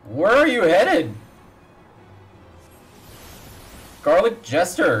 Where are you headed? Garlic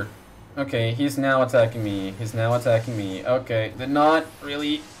Jester. Okay, he's now attacking me. He's now attacking me. Okay, did not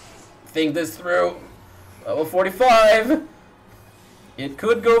really think this through. Level 45. It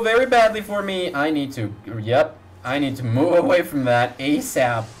could go very badly for me. I need to, yep, I need to move away from that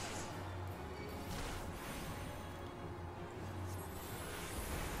ASAP.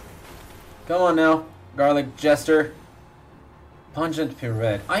 Come on now, Garlic Jester. Pungent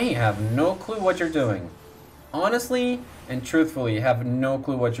Pirouette. I have no clue what you're doing. Honestly and truthfully, have no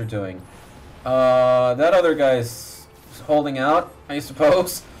clue what you're doing. That other guy's holding out, I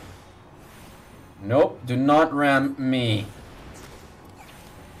suppose. Nope, do not ram me.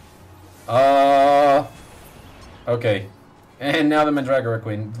 Okay. And now the Mandragora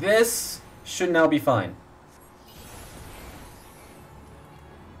Queen. This should now be fine.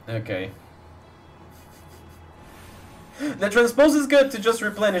 Okay. The transpose is good to just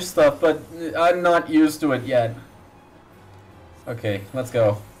replenish stuff, but I'm not used to it yet. Okay, let's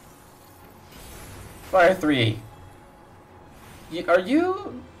go. Fire 3. Are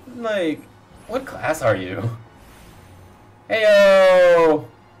you, like, what class are you? Heyo!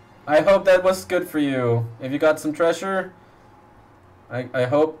 I hope that was good for you. If you got some treasure, I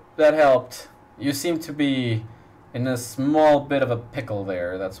hope that helped. You seem to be in a small bit of a pickle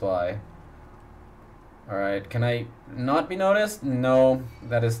there, that's why. Alright, can I not be noticed? No,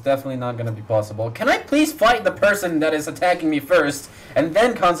 that is definitely not going to be possible. Can I please fight the person that is attacking me first, and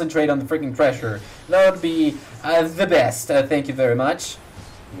then concentrate on the freaking treasure? That would be the best. Thank you very much.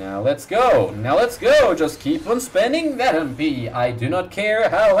 Now let's go. Now let's go. Just keep on spending that MP. I do not care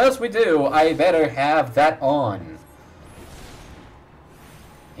how else we do. I better have that on.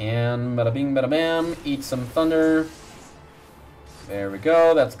 And bada bing bada bam. Eat some thunder. There we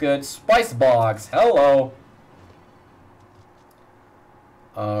go, that's good. Spice box, hello!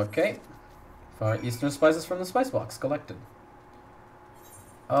 Okay. Far Eastern spices from the spice box, collected.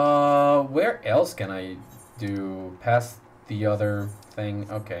 Where else can I do past the other thing?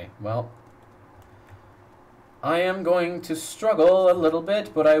 Okay, well. I am going to struggle a little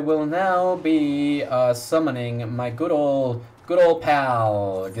bit, but I will now be summoning my good old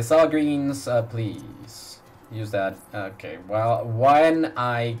pal. Giselle Greens, please. Use that. Okay, well, when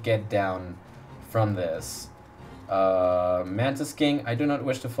I get down from this. Mantis King, I do not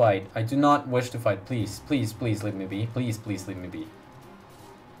wish to fight. I do not wish to fight. Please, please, please leave me be. Please, please leave me be.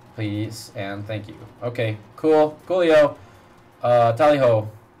 Please, and thank you. Okay, cool. Coolio. Tally-ho.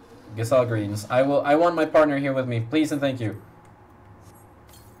 Giselle Greens. I want my partner here with me. Please and thank you.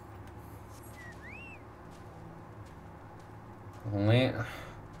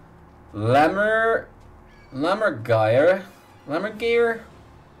 Lammergear.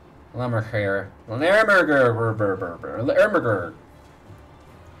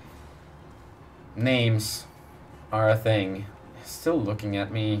 Names are a thing. Still looking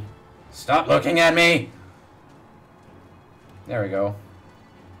at me. Stop looking at me! There we go.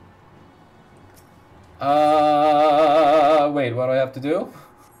 Wait, what do I have to do?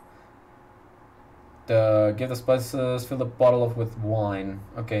 Give the spices, fill the bottle up with wine.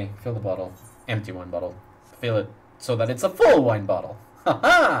 Okay, fill the bottle. Empty wine bottle. Fill it so that it's a full wine bottle.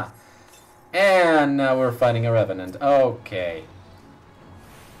 Haha! And now we're fighting a revenant. Okay.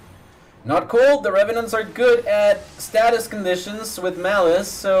 Not cool. The revenants are good at status conditions with malice,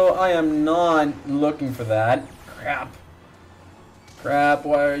 so I am not looking for that. Crap. Crap,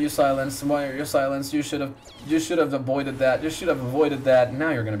 why are you silenced? Why are you silenced? You should have avoided that. You should have avoided that. Now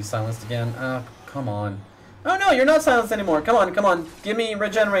you're gonna be silenced again. Come on. Oh no, you're not silenced anymore. Come on, come on. Give me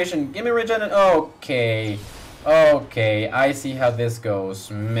regeneration. Give me regeneration. Okay. Okay, I see how this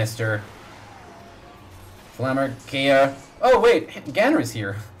goes, mister. Flammergear. Oh wait, Ganner's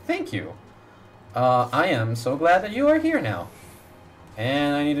here. Thank you. I am so glad that you are here now.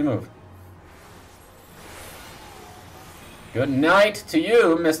 And I need to move. Good night to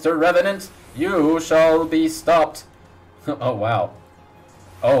you, Mr. Revenant. You shall be stopped. Oh, wow.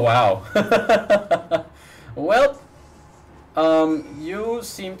 Oh, wow. Well, you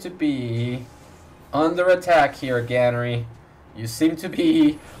seem to be under attack here, Gannery. You seem to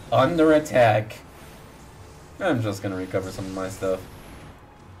be under attack. I'm just gonna recover some of my stuff.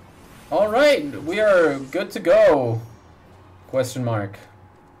 Alright, we are good to go. Question mark.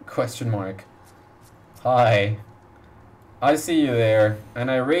 Question mark. Hi. I see you there,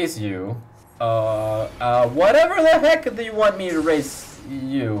 and I raise you. Whatever the heck do you want me to raise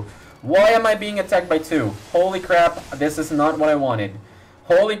you? Why am I being attacked by 2? Holy crap, this is not what I wanted.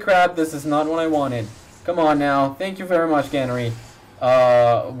 Holy crap, this is not what I wanted. Come on now. Thank you very much, Gannery.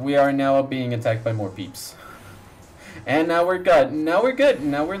 We are now being attacked by more peeps. And now we're good. Now we're good.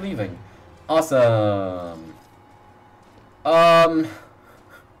 Now we're leaving. Awesome.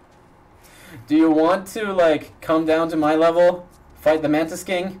 Do you want to, like, come down to my level? Fight the Mantis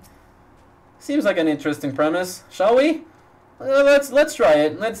King? Seems like an interesting premise. Shall we? Let's try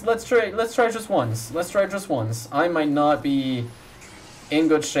it. Let's try just once. Let's try just once. I might not be in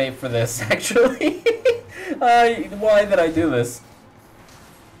good shape for this, actually. Why did I do this?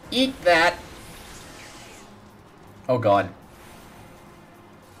 Eat that. Oh god.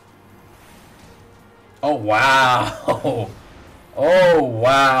 Oh wow. Oh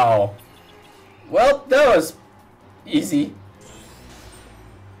wow. Well, that was easy.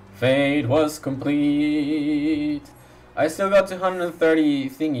 Fate was complete. I still got 230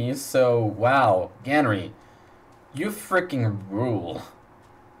 thingies, so wow. Gannery, you freaking rule.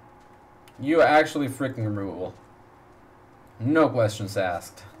 You actually freaking rule. No questions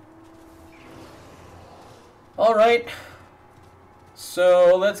asked. Alright.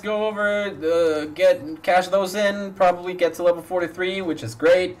 So let's go over, cash those in, probably get to level 43, which is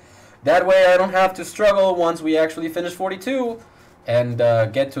great. That way I don't have to struggle once we actually finish 42 and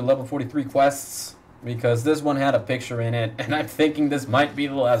get to level 43 quests, because this one had a picture in it, and I'm thinking this might be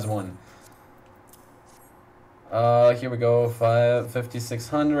the last one. Here we go,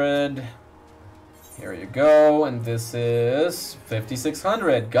 5,600. Here you go, and this is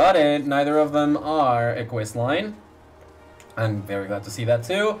 5,600. Got it. Neither of them are a quest line. I'm very glad to see that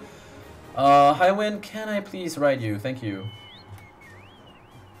too. Highwind, can I please ride you? Thank you.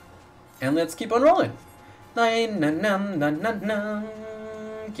 And let's keep on rolling.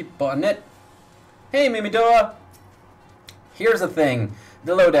 Keep on it. Hey, Mimidoa. Here's the thing.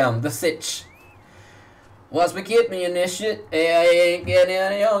 The lowdown. The sitch. What's been keeping me in this shit? Hey, I ain't getting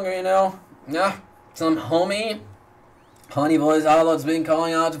any younger, you know. Nah, some homie. Honey boys outlaws been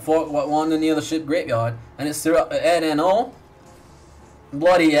calling out to Fort what wander near the ship graveyard. And it's still up Ed and all.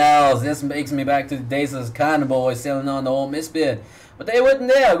 Bloody hells, this makes me back to the days as kind boys sailing on the old misbid. But they wouldn't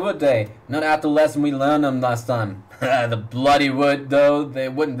there, would they? Not after the lesson we learned them last time. The bloody would, though, they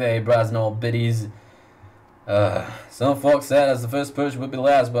wouldn't they, brazen old biddies. Some folks said as the first push would be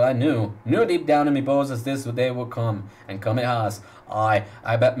last, but I knew deep down in me bones as this day would come, and come it has. I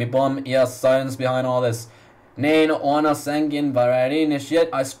bet me bum ears silence behind all this. Nay, not honor sanguine variety, and yet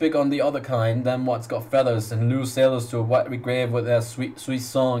I speak on the other kind, them what's got feathers and lose sailors to a watery grave with their sweet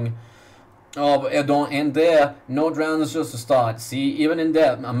song. Oh, but it don't end there. No drown is just a start. See, even in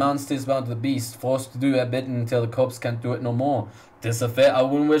death, a man stays bound to the beast, forced to do a bit until the corpse can't do it no more. This affair I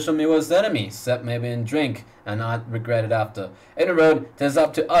wouldn't wish on me worst enemy, except maybe in drink, and not regret it after. In the road, 'tis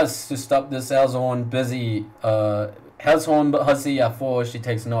up to us to stop this hellshorn hussy afore she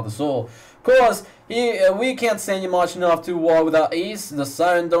takes another soul. Cause we can't send you marching off to war without ease. The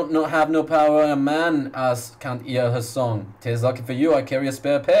siren don't have no power, and a man as can't hear her song. 'Tis lucky for you I carry a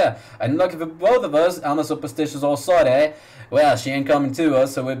spare pair, and lucky for both of us I'm a superstitious old sod, eh? Well, she ain't coming to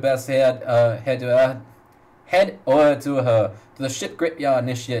us, so we best head over to her, to the ship graveyard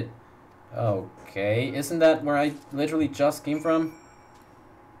and shit. Okay, isn't that where I literally just came from?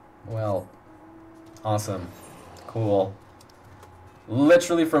 Well, awesome, cool.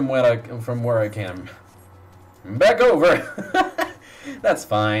 Literally from where I came. Back over. That's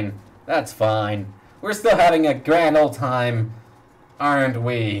fine. That's fine. We're still having a grand old time, aren't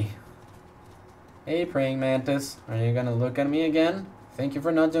we? Hey, praying mantis, are you gonna look at me again? Thank you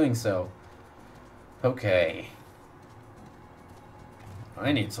for not doing so. Okay.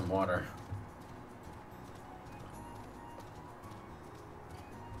 I need some water.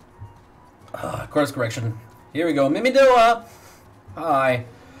 Course correction. Here we go. Mimidoa! Hi.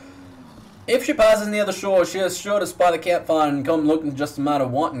 If she passes near the shore, she is sure to spot the campfire and come looking just a matter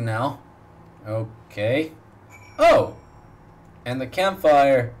of wanting now. Okay. Oh! And the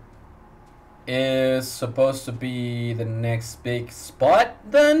campfire is supposed to be the next big spot,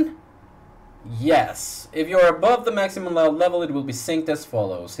 then? Yes. If you're above the maximum level, it will be synced as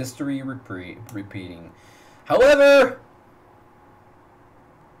follows. History repeating. However,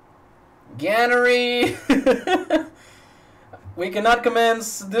 Gannery, We cannot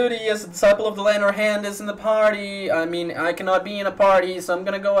commence duty as a disciple of the land. Our hand is in the party. I mean, I cannot be in a party, so I'm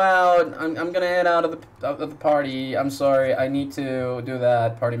gonna go out. I'm gonna head out of the party. I'm sorry. I need to do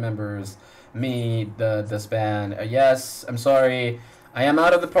that. Party members, me, the span. Yes, I'm sorry. I am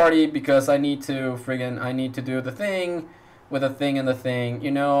out of the party because I need to do the thing with a thing and the thing.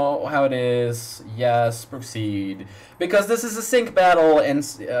 You know how it is. Yes, proceed. Because this is a sync battle, and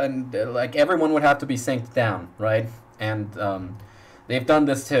like everyone would have to be synced down, right? And they've done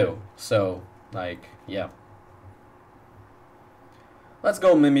this too. So, like, yeah. Let's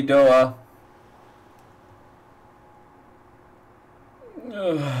go, Mimidoa.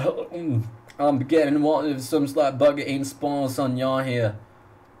 I'm getting some slight bugger ain't spawns on y'all here.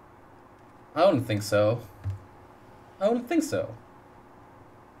 I don't think so. I don't think so.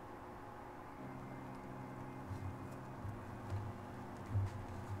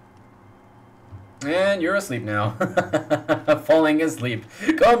 And you're asleep now. Falling asleep.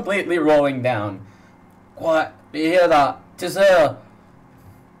 Completely rolling down. What? Do you hear that?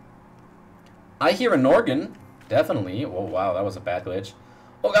 I hear an organ. Definitely. Oh, wow, that was a bad glitch.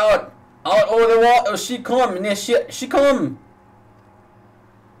 Oh, God. Out over the water. She come. She come.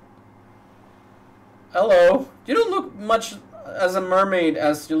 Hello. You don't look much as a mermaid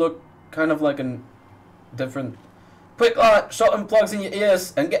as you look kind of like a different... Quick, shot and plugs in your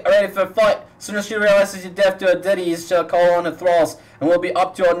ears and get ready for a fight. As soon as she realizes you're deaf to her ditties, she'll call on her thralls and we'll be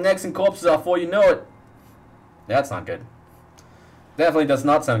up to our necks and corpses before you know it. That's not good. Definitely does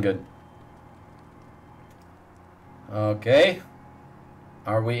not sound good. Okay.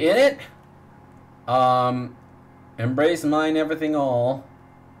 Are we in it? Embrace mine, everything all.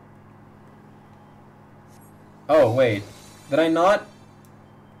 Oh, wait. Did I not?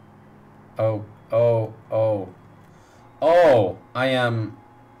 Oh. Oh,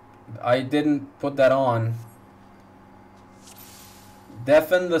 I didn't put that on.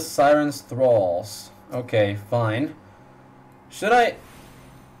 Deafen the siren's thralls. Okay, fine. Should I...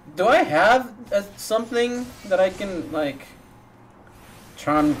 Do I have something that I can, like...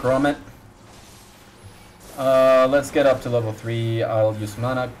 Charm Grommet? Let's get up to level 3. I'll use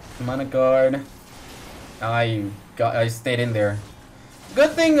mana guard. I stayed in there.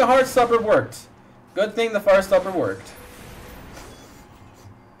 Good thing the Heartstopper worked. Good thing the Firestopper worked.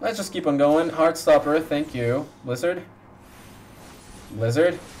 Let's just keep on going. Heartstopper, thank you. Blizzard.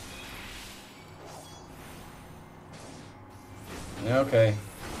 Blizzard. Okay.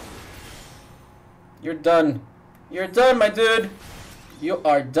 You're done. You're done, my dude. You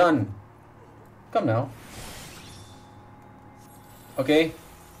are done. Come now. Okay.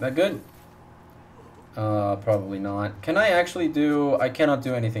 That good? Probably not. Can I actually do... I cannot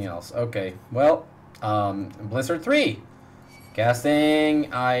do anything else. Okay. Well, Blizzard 3. Casting,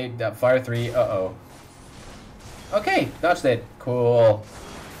 Fire 3, uh-oh. Okay, dodged it. Cool.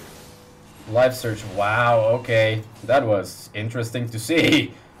 Life Search, wow, okay. That was interesting to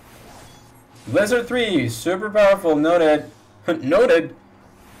see. Blizzard 3, super powerful, noted. Noted?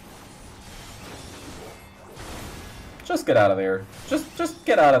 Just get out of there. Just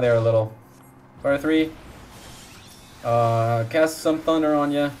get out of there a little. Fire 3. Cast some thunder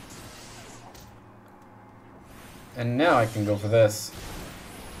on you. And now I can go for this.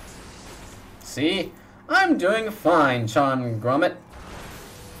 See? I'm doing fine, Charm Grommet.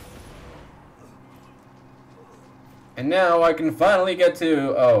 And now I can finally get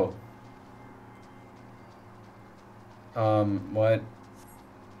to... Oh. What?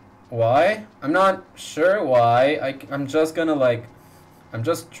 Why? I'm not sure why. I'm just gonna, like... I'm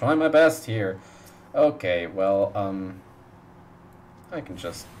just trying my best here. Okay, well, I can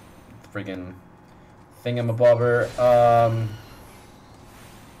just friggin... thingamabobber.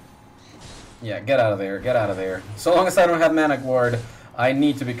 Yeah, get out of there, get out of there. So long as I don't have Mana Ward, I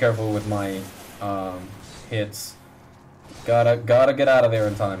need to be careful with my hits. Gotta get out of there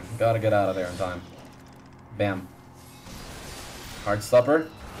in time. Gotta get out of there in time. Bam. Heartstopper.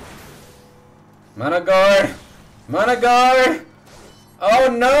 Mana Guard! Mana Guard! Oh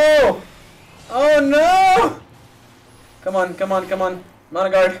no! Oh no! Come on, come on, come on.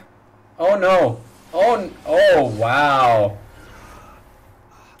 Mana Guard. Oh no. Oh wow.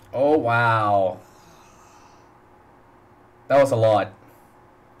 Oh wow. That was a lot.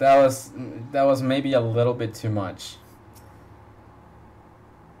 That was maybe a little bit too much.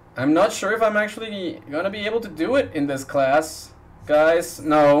 I'm not sure if I'm actually gonna be able to do it in this class. Guys,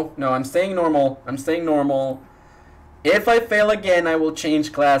 no, I'm staying normal. I'm staying normal. If I fail again, I will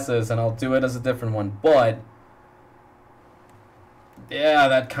change classes and I'll do it as a different one. But yeah,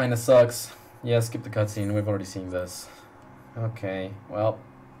 that kind of sucks. Yeah, skip the cutscene. We've already seen this. Okay, well.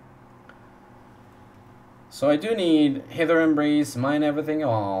 So I do need Hither Embrace, Mine Everything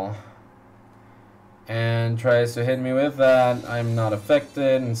All. And tries to hit me with that. I'm not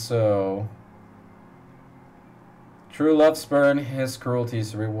affected, and so... True Love Spurn, his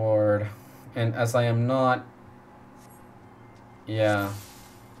cruelty's reward. And as I am not... Yeah.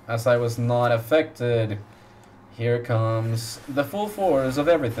 As I was not affected, here comes the full force of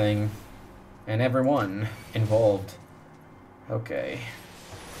everything. And everyone involved. Okay.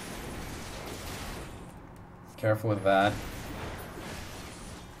 Careful with that.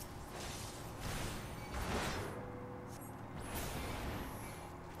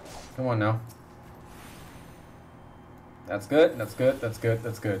 Come on now. That's good, that's good, that's good,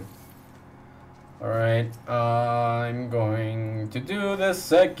 that's good. Alright, I'm going to do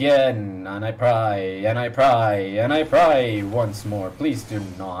this again. And I pray, and I pray, and I pray once more. Please do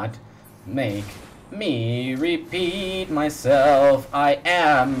not make me repeat myself. I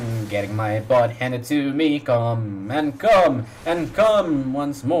am getting my butt handed to me. Come and come and come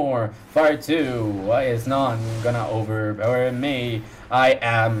once more. Fire 2 is not gonna overpower me. I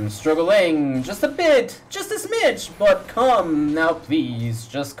am struggling just a bit, just a smidge, but come now please,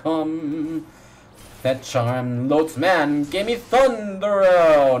 just come. That charm loads man gave me thunder.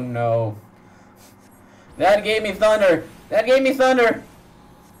 Oh no. That gave me thunder. That gave me thunder.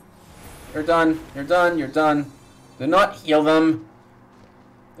 You're done. You're done. You're done. Do not heal them.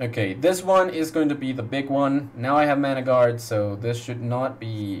 Okay, this one is going to be the big one. Now I have mana guard, so this should not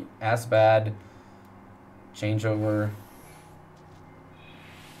be as bad. Change over.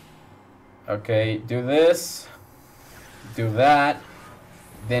 Okay, do this. Do that.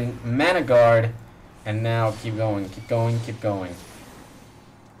 Then mana guard. And now keep going, keep going, keep going.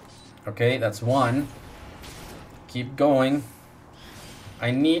 Okay, that's one. Keep going. I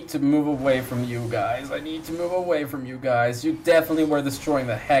need to move away from you guys. I need to move away from you guys. You definitely were destroying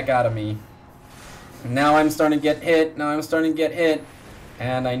the heck out of me. Now I'm starting to get hit. Now I'm starting to get hit.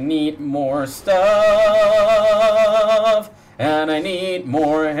 And I need more stuff. And I need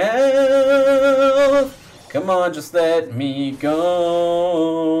more health. Come on, just let me go.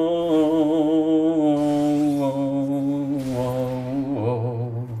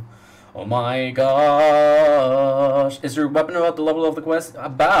 Oh my gosh. Is your weapon about the level of the quest?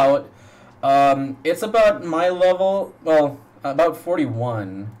 About. It's about my level. Well, about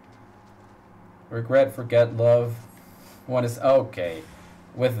 41. Regret, forget, love. What is. Okay.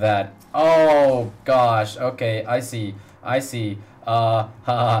 With that. Oh gosh. Okay, I see. I see. No.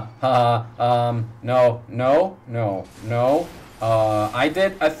 I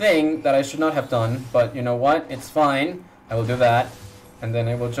did a thing that I should not have done, but you know what? It's fine. I will do that. And then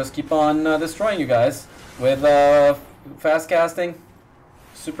I will just keep on destroying you guys with fast casting.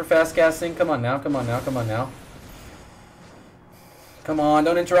 Super fast casting. Come on now, come on now, come on now. Come on,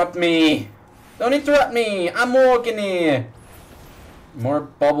 don't interrupt me. Don't interrupt me. I'm working here. More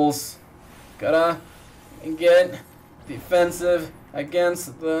bubbles. Gotta get defensive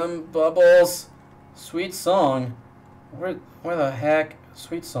against them bubbles. Sweet song. Where the heck?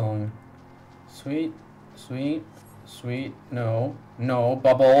 Sweet song. Sweet, sweet, sweet. No, no,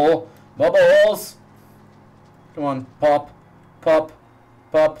 bubble. Bubbles. Come on, pop, pop,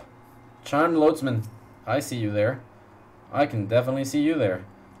 pop. Charmed Loadsman. I see you there. I can definitely see you there.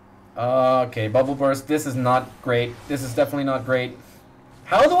 Okay, bubble burst. This is not great. This is definitely not great.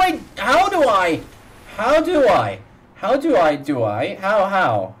 How do I? How in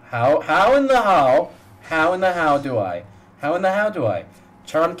the how do I?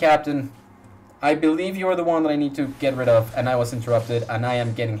 Charmed Captain, I believe you are the one that I need to get rid of, and I was interrupted, and I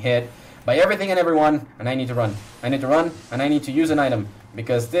am getting hit by everything and everyone, and I need to run. I need to run, and I need to use an item,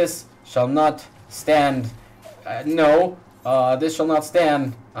 because this shall not stand. This shall not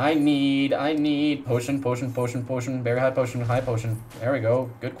stand. I need potion, very high potion. There we go.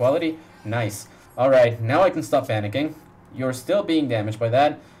 Good quality. Nice. Alright, now I can stop panicking. You're still being damaged by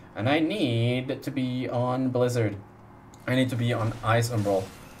that, and I need to be on Blizzard. I need to be on Ice Umbral.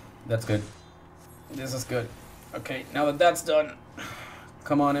 That's good. This is good. Okay, now that that's done,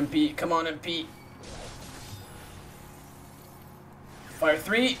 come on MP, come on MP. Fire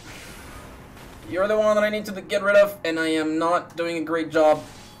 3. You're the one that I need to get rid of, and I am not doing a great job.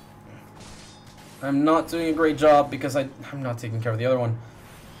 I'm not doing a great job because I'm not taking care of the other one.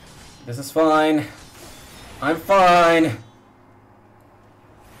 This is fine. I'm fine.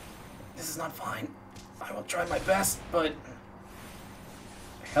 This is not fine. I will try my best, but...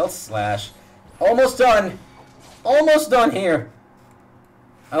 Health slash. Almost done. Almost done here.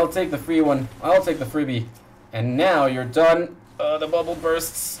 I'll take the free one. I'll take the freebie. And now you're done. The bubble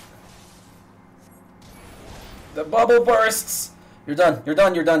bursts. The bubble bursts. You're done. You're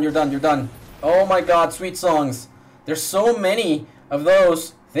done. You're done. You're done. You're done. Oh my god, sweet songs. There's so many of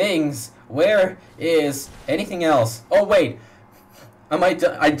those things. Where is anything else? Oh wait. I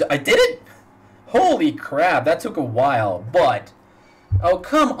did it? Holy crap, that took a while, but... Oh,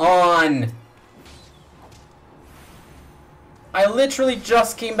 come on! I literally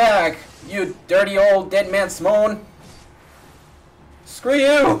just came back, you dirty old dead man Simone. Screw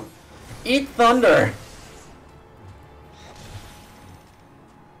you! Eat thunder!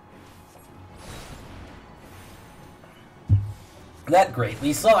 That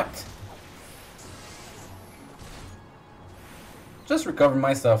greatly sucked. Just recover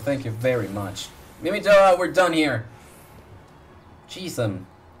myself, thank you very much. Mimi, we're done here. Jeez, am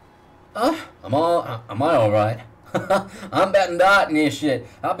I alright? I'm betting that and this shit.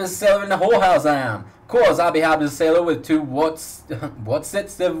 I've been sailing the whole house I am. Of course, I'll be happy to sail it with two what's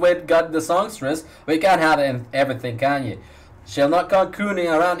it with God the songstress. We can't have everything, can you? She'll not come cooning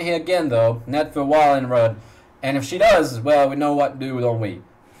around here again, though. Not for a while in road. And if she does, well, we know what to do, don't we?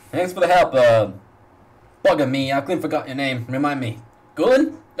 Thanks for the help, bugger me. I clean forgot your name. Remind me.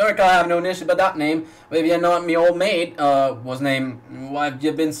 Gulen? Don't recall having no issue about that name. Maybe you're not me old mate. Was name. Why have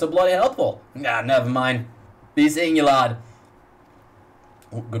you been so bloody helpful? Nah, never mind. Be seeing you, lad.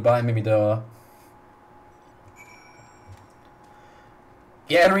 Oh, goodbye, Mimi Doa.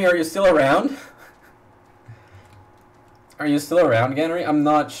 Ganry, are you still around? Are you still around, Ganry? I'm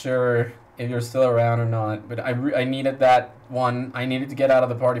not sure if you're still around or not, but I needed that one. I needed to get out of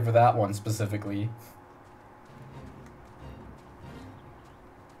the party for that one specifically.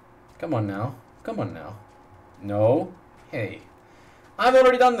 Come on now. Come on now. No. Hey. I've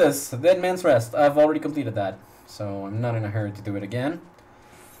already done this. Dead Man's Rest. I've already completed that. So I'm not in a hurry to do it again.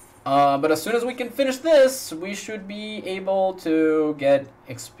 But as soon as we can finish this, we should be able to get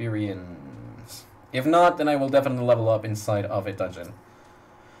experience. If not, then I will definitely level up inside of a dungeon.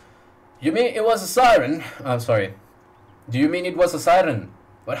 You mean it was a siren? I'm sorry. Do you mean it was a siren?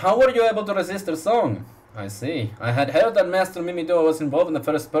 But how were you able to resist their song? I see. I had heard that Master Mimido was involved in the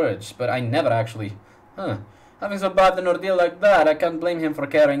first purge, but I never actually... Huh. Having survived an ordeal like that, I can't blame him for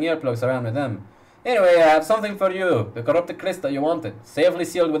carrying earplugs around with him. Anyway, I have something for you. The corrupted crystal you wanted. Safely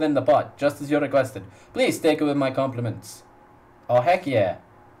sealed within the pot, just as you requested. Please take it with my compliments. Oh, heck yeah.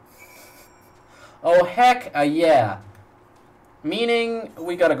 Oh, heck yeah. Meaning,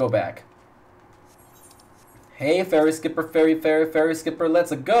 we gotta go back. Hey, ferry skipper, ferry skipper,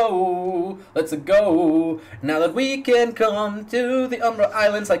 let's go, let's go. Now that we can come to the Umbra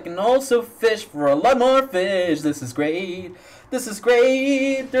Islands, I can also fish for a lot more fish. This is great, this is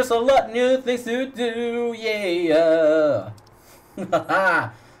great. There's a lot new things to do, yeah.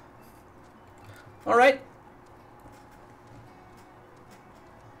 All right.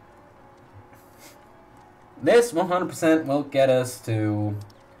 This 100% will get us to...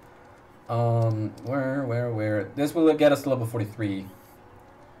 where? This will get us to level 43.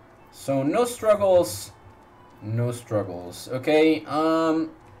 So, no struggles. No struggles. Okay,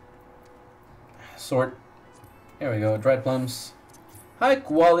 sort. There we go, dried plums. High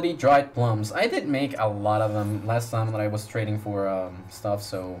quality dried plums. I did make a lot of them last time that I was trading for, stuff,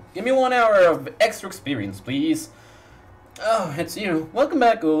 so... Give me 1 hour of extra experience, please. Oh, it's you. Welcome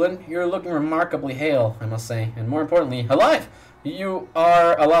back, Gulen. You're looking remarkably hale, I must say. And more importantly, alive! You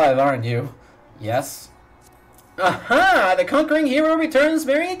are alive, aren't you? Yes. Aha! The conquering hero returns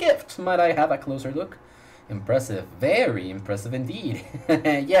bearing a gift. Might I have a closer look? Impressive. Very impressive indeed.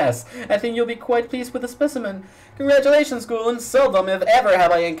 Yes, I think you'll be quite pleased with the specimen. Congratulations, Gulen. Seldom, if ever,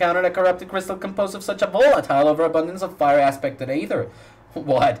 have I encountered a corrupted crystal composed of such a volatile overabundance of fire-aspected aether.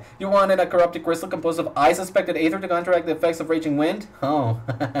 What? You wanted a corrupted crystal composed of ice-aspected aether to counteract the effects of raging wind? Oh.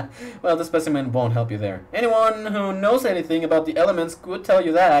 Well, the specimen won't help you there. Anyone who knows anything about the elements could tell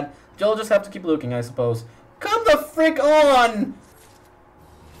you that. You'll just have to keep looking, I suppose. Come the frick on!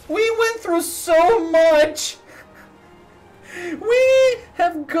 We went through so much! We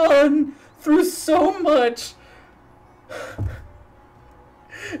have gone through so much!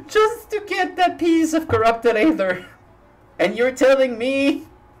 Just to get that piece of corrupted aether. And you're telling me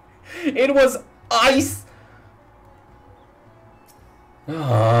it was ice?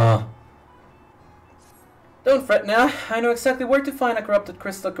 Ah. Don't fret now. I know exactly where to find a corrupted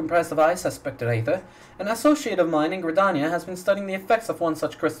crystal comprised of ice-aspected aether. An associate of mine in Gridania has been studying the effects of one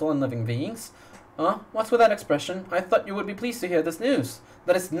such crystal in living beings. What's with that expression? I thought you would be pleased to hear this news.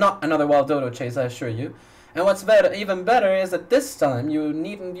 That is not another wild dodo chase, I assure you. And what's even better is that this time you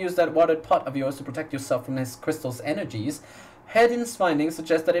needn't use that watered pot of yours to protect yourself from his crystal's energies. Hedin's findings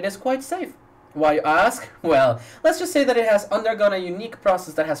suggest that it is quite safe. Why, you ask? Well, let's just say that it has undergone a unique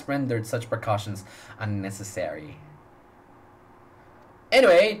process that has rendered such precautions unnecessary.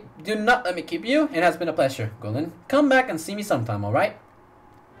 Anyway, do not let me keep you. It has been a pleasure, Golan. Come back and see me sometime, alright?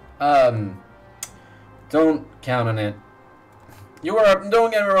 Don't count on it.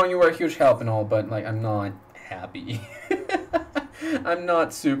 Don't get me wrong, you were a huge help and all, but, like, I'm not happy. I'm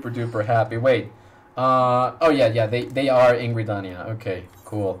not super duper happy. Wait. Oh yeah, they are Ingridania. Okay,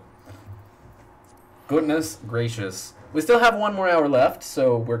 cool. Goodness gracious. We still have 1 more hour left,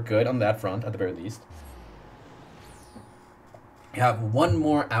 so we're good on that front, at the very least. We have 1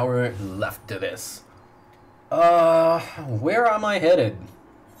 more hour left to this. Where am I headed?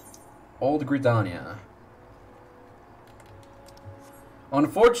 Old Gridania.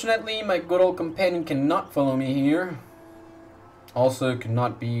 Unfortunately, my good old companion cannot follow me here. Also,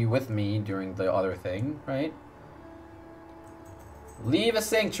 cannot be with me during the other thing, right? Leave a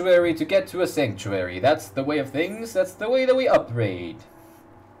sanctuary to get to a sanctuary. That's the way of things. That's the way that we upgrade.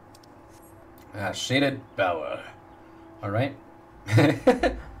 Shaded Bower. Alright.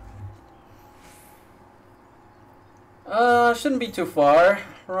 Shouldn't be too far,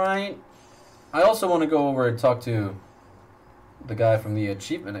 right? I also want to go over and talk to the guy from the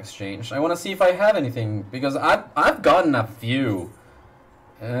achievement exchange. I want to see if I have anything, because I've gotten a few.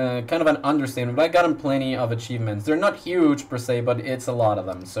 Kind of an understatement, but I've gotten plenty of achievements. They're not huge per se, but it's a lot of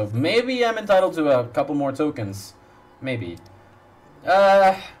them. So maybe I'm entitled to a couple more tokens. Maybe.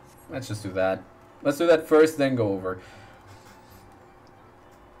 Let's just do that. Let's do that first, then go over.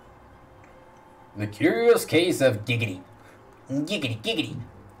 The Curious Case of Giggity. Giggity, giggity.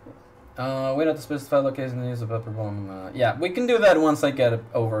 Wait at the specified location and use a pepper bomb. Yeah, we can do that once I get it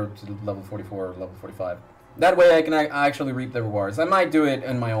over to level 44 or level 45. That way I can actually reap the rewards. I might do it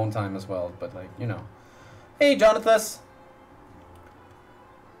in my own time as well, but like, you know. Hey, Jonathan!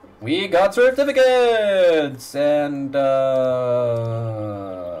 We got certificates! And,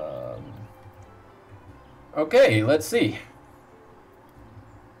 okay, let's see.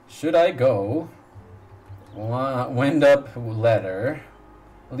 Should I go? Wind up leader,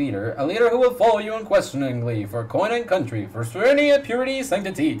 a leader who will follow you unquestioningly for coin and country, for serenity, purity,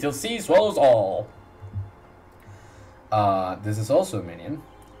 sanctity, till sea swallows all. This is also a minion.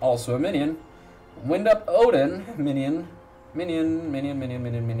 Also a minion. Wind up Odin, minion,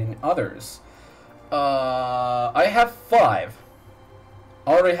 others. I have 5.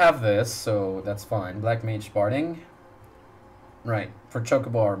 Already have this, so that's fine. Black Mage Barding. Right, for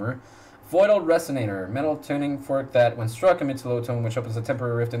Chocobo Armor. Voidal Resonator, metal tuning fork that, when struck, emits a low tone which opens a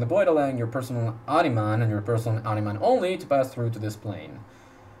temporary rift in the void, allowing your personal Animan and your personal Animan only to pass through to this plane.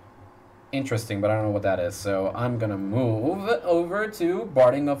 Interesting, but I don't know what that is, so I'm gonna move over to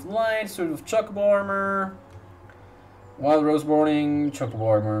Barding of Light, Suit of Chocobo Armor, Wild Rose Boarding, Chocobo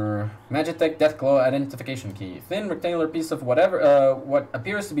Armor, Magitech Deathclaw Identification Key, thin rectangular piece of whatever, what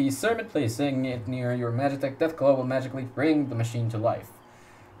appears to be Cermet. Placing it near your Magitech Deathclaw will magically bring the machine to life.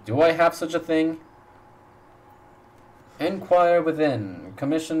 Do I have such a thing? Inquire within.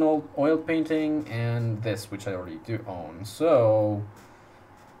 Commission oil painting and this, which I already do own. So,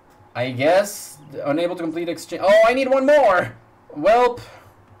 I guess unable to complete exchange. Oh, I need 1 more. Welp.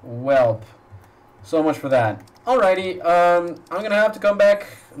 So much for that. Alrighty. I'm gonna have to come back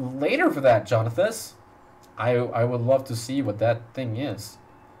later for that, Jonathan. I would love to see what that thing is.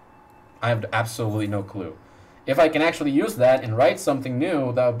 I have absolutely no clue. If I can actually use that and write something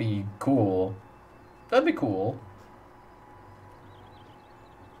new, that would be cool. That'd be cool.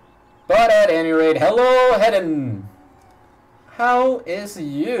 But at any rate, hello, Hedden. How is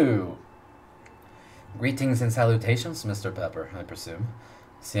you? Greetings and salutations, Mr. Pepper, I presume.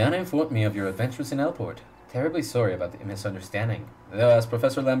 Sienna informed me of your adventures in Elport. Terribly sorry about the misunderstanding. Though, as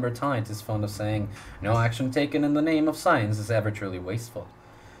Professor Lambertine is fond of saying, no action taken in the name of science is ever truly wasteful.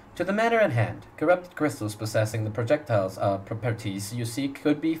 To the matter at hand, corrupted crystals possessing the projectiles properties you seek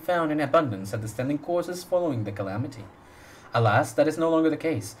could be found in abundance at the standing courses following the calamity. Alas, that is no longer the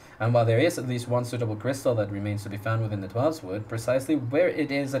case, and while there is at least 1 suitable crystal that remains to be found within the 12's Wood, precisely where it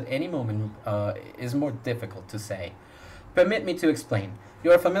is at any moment is more difficult to say. Permit me to explain.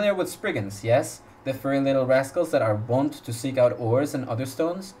 You are familiar with Spriggans, yes? The furry little rascals that are wont to seek out ores and other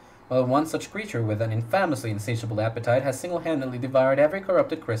stones? Well, one such creature with an infamously insatiable appetite has single-handedly devoured every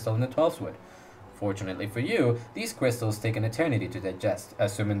corrupted crystal in the 12's Wood. Fortunately for you, these crystals take an eternity to digest,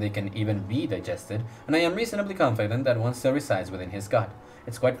 assuming they can even be digested, and I am reasonably confident that one still resides within his gut.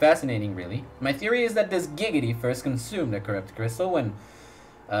 It's quite fascinating, really. My theory is that this Giggity first consumed a corrupted crystal when...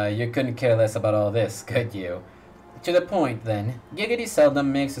 you couldn't care less about all this, could you? To the point, then. Giggity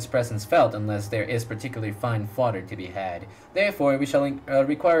seldom makes his presence felt unless there is particularly fine fodder to be had. Therefore, we shall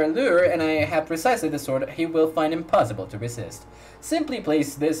require a lure, and I have precisely the sort he will find impossible to resist. Simply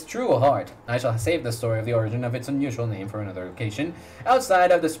place this true heart. I shall save the story of the origin of its unusual name for another occasion,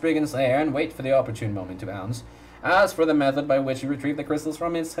 outside of the Spriggan's lair, and wait for the opportune moment to bounce. As for the method by which you retrieve the crystals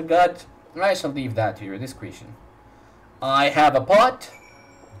from its gut, I shall leave that to your discretion. I have a pot.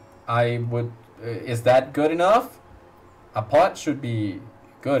 I would... is that good enough? A pot should be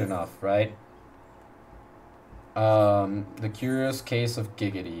good enough, right? The curious case of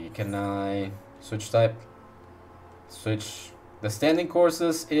Giggity. Can I switch type? Switch. The standing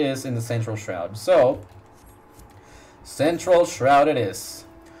courses is in the Central Shroud. So, Central Shroud it is.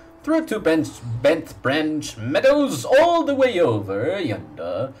 Through to Bent Branch Meadows all the way over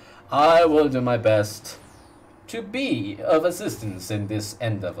yonder. I will do my best to be of assistance in this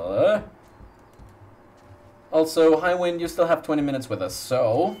endeavor. Also, Highwind, you still have 20 minutes with us,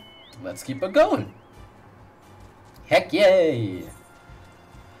 so let's keep it going. Heck yay!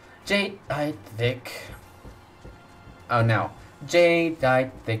 Jade-eyed thick. Oh, now.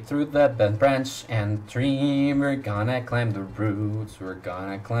 Jade-eyed thick through the bent branch and tree. We're gonna climb the roots. We're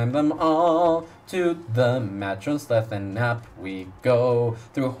gonna climb them all. To the mattress left and up we go.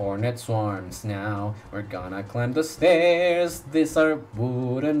 Through hornet swarms now. We're gonna climb the stairs. These are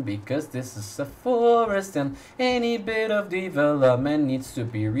wooden because this is a forest. And any bit of development needs to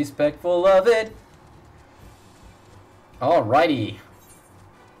be respectful of it. Alrighty.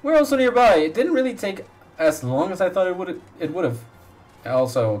 We're also nearby. It didn't really take as long as I thought it would have. I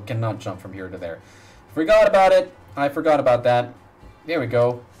also cannot jump from here to there. Forgot about it. I forgot about that. There we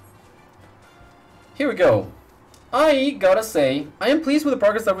go. Here we go. I gotta say, I am pleased with the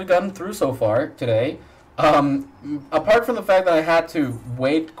progress that we've gotten through so far today. Apart from the fact that I had to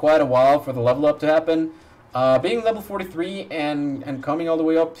wait quite a while for the level up to happen, being level 43 and coming all the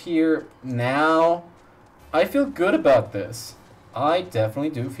way up here now, I feel good about this. I definitely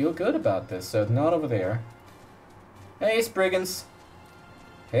do feel good about this. So not over there. Hey, Spriggans.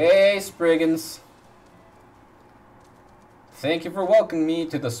 Hey, Spriggans. Thank you for welcoming me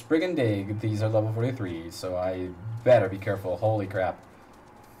to the Spriggan Dig. These are level 43, so I better be careful. Holy crap.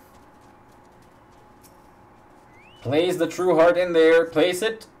 Place the true heart in there. Place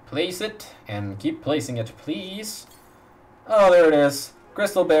it, and keep placing it, please. Oh, there it is.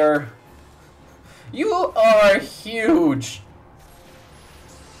 Crystal Bearer. You are huge.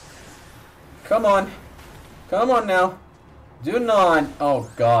 Come on. Come on now. Do not.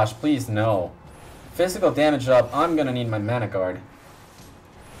 Oh gosh, please no. Physical damage up. I'm gonna need my mana guard.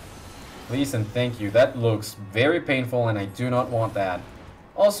 Please and thank you. That looks very painful and I do not want that.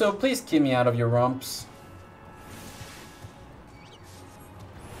 Also, please keep me out of your rumps.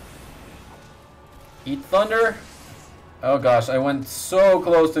 Eat thunder. Oh gosh, I went so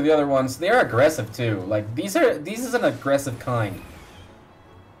close to the other ones. They're aggressive too. Like these is an aggressive kind.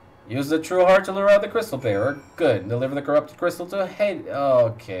 Use the true heart to lure out the crystal bearer. Good. Deliver the corrupted crystal to Hades.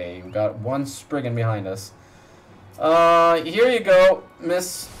 Okay, we got one Spriggan behind us. Here you go,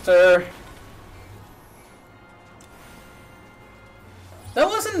 Mr. That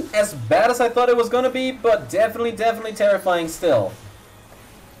wasn't as bad as I thought it was gonna be, but definitely terrifying still.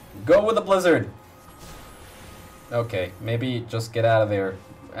 Go with the blizzard. Okay, maybe just get out of there.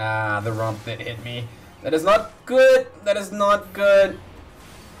 Ah, the rump that hit me. That is not good. That is not good.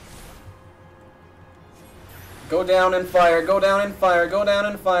 Go down and fire, go down and fire, go down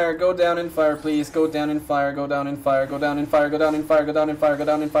and fire, go down and fire, please. Go down and fire, go down and fire, go down and fire, go down and fire, go down and fire, go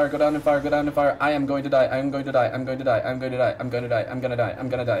down and fire, go down and fire, go down and fire. I am going to die, I am going to die, I'm going to die, I'm going to die, I'm going to die, I'm going to die,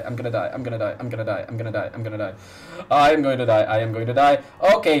 I'm going to die, I'm going to die, I'm going to die, I'm going to die, I'm going to die, I'm going to die. I am going to die, I am going to die.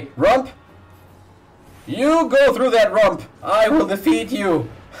 Okay, rump. You go through that rump. I will defeat you.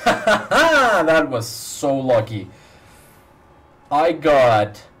 Ha ha ha! That was so lucky. I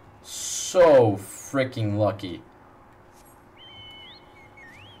got so freaking lucky.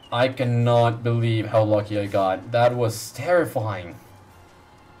 I cannot believe how lucky I got. That was terrifying.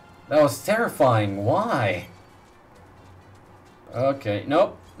 That was terrifying. Why? Okay.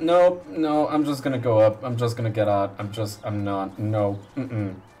 Nope. Nope. No. I'm just gonna go up. I'm just gonna get out. I'm not. No.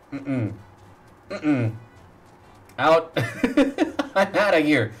 Out. I'm out of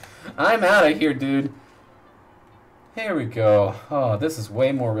here. I'm out of here, dude. Here we go. Oh, this is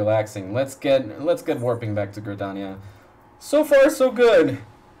way more relaxing. Let's get warping back to Gridania. So far, so good.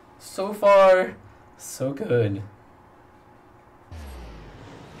 So far, so good.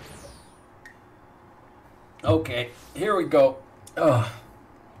 Okay, here we go. Ugh.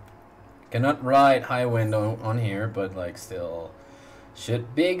 Cannot ride Highwind on here, but like still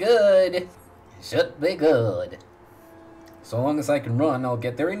should be good. Should be good. So long as I can run, I'll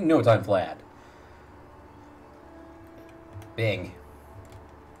get there in no time flat. Bing.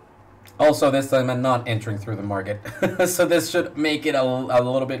 Also, this time I'm not entering through the market. So this should make it a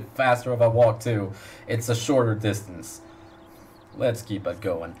little bit faster of a walk, too. It's a shorter distance. Let's keep it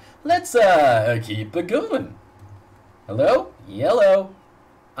going. Let's, keep it going. Hello? Yellow.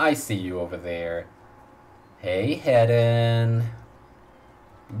 I see you over there. Hey, Hedden.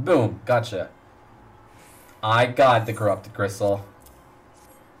 Boom. Gotcha. I got the corrupted crystal.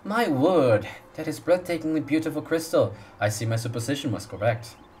 My word. That is breathtakingly beautiful crystal. I see my supposition was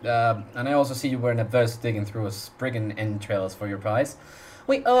correct. And I also see you were adverse digging through a spriggan entrails for your prize.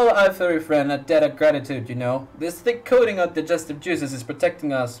 We owe our furry friend a debt of gratitude, you know. This thick coating of digestive juices is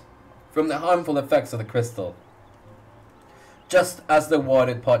protecting us from the harmful effects of the crystal. Just as the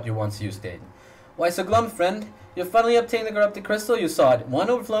watered pot you once used did. Why so glum, friend? You finally obtained the corrupted crystal, you saw it.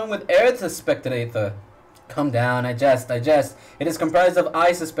 One overflowing with air suspected aether. Calm down, I jest. It is comprised of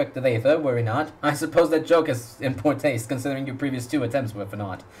I suspected aether, worry not. I suppose that joke is in poor taste, considering your previous 2 attempts were for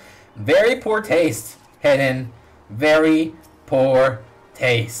naught. Very poor taste, Hedden. Very poor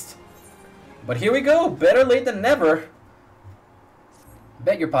taste. But here we go, better late than never.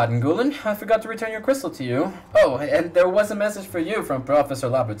 Beg your pardon, Gulen. I forgot to return your crystal to you. Oh, and there was a message for you from Professor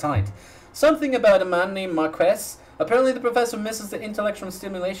Labertine. Something about a man named Marquess. Apparently the professor misses the intellectual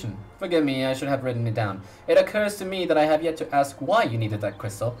stimulation. Forgive me, I should have written it down. It occurs to me that I have yet to ask why you needed that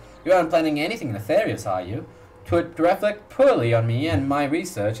crystal. You aren't planning anything nefarious, are you? Twould reflect poorly on me and my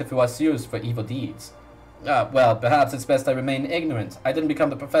research if it was used for evil deeds. Well, perhaps it's best I remain ignorant. I didn't become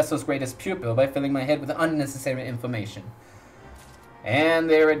the professor's greatest pupil by filling my head with unnecessary information. And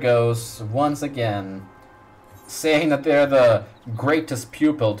there it goes, once again. Saying that they're the greatest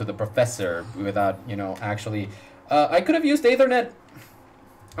pupil to the professor without, you know, actually... I could have used Aethernet.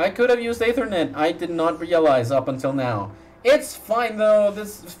 I did not realize up until now. It's fine, though.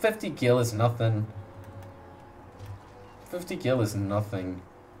 This 50 gil is nothing. 50 gil is nothing.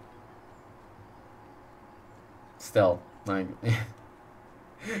 Still, like...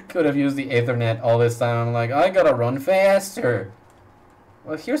 could have used the Aethernet all this time. I'm like, I gotta run faster.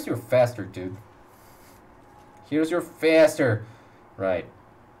 Well, here's your faster, dude. Here's your faster. Right.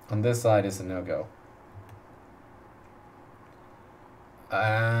 On this side is a no-go.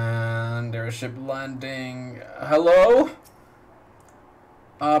 And there's a ship landing. Hello?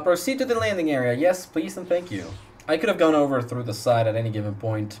 Proceed to the landing area. Yes, please and thank you. I could have gone over through the side at any given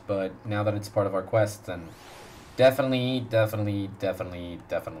point, but now that it's part of our quest, then definitely.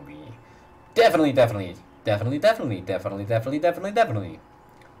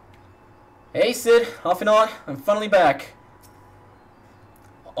 Hey Sid, off and on. I'm finally back.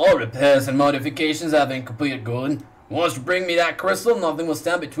 All repairs and modifications have been completed, Gulen. Once you bring me that crystal, nothing will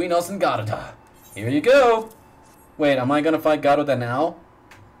stand between us and Garuda. Here you go. Wait, am I gonna fight Garuda now?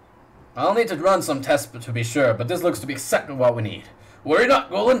 I'll need to run some tests to be sure, but this looks to be exactly what we need. Worry not,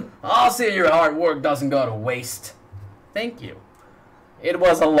 Gulen. I'll see your hard work doesn't go to waste. Thank you. It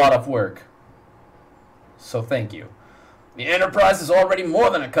was a lot of work. So thank you. The Enterprise is already more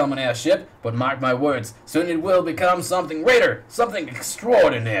than a common airship, but mark my words, soon it will become something greater, something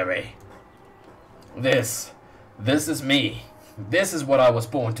extraordinary. This is me. This is what I was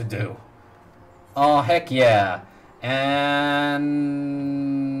born to do. Oh, heck yeah. And...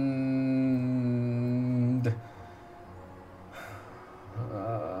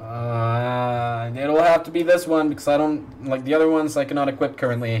 it'll have to be this one, because I don't... like the other ones I cannot equip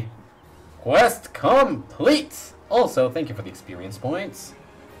currently. Quest complete! Also, thank you for the experience points.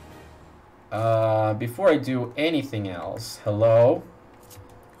 Before I do anything else, hello?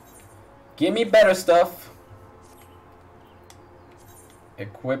 Give me better stuff.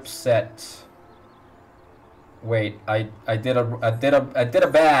 Equip set. Wait, I did a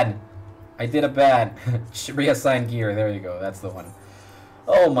bad. Reassign gear. There you go. That's the one.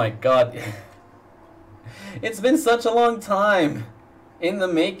 Oh my god. It's been such a long time in the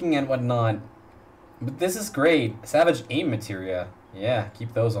making and whatnot. But this is great. Savage aim materia. Yeah,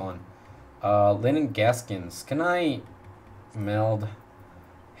 keep those on. Linen gaskins. Can I meld?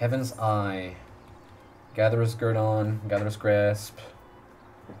 Heaven's Eye. Gatherer's Guerdon. Gatherer's Grasp.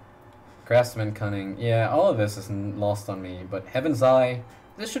 Craftsman Cunning. Yeah, all of this isn't lost on me. But Heaven's Eye.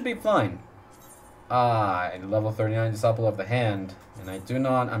 This should be fine. Level 39 Disciple of the Hand. And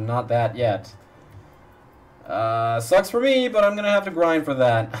I'm not that yet. Sucks for me, but I'm gonna have to grind for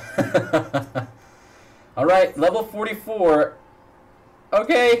that. Alright, level 44.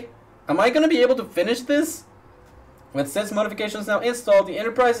 Okay. Am I gonna be able to finish this? With 6 modifications now installed, the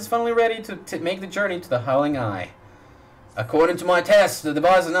Enterprise is finally ready to make the journey to the Howling Eye. According to my tests, the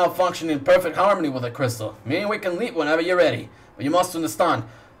device is now functioning in perfect harmony with the crystal, meaning we can leap whenever you're ready. But you must understand,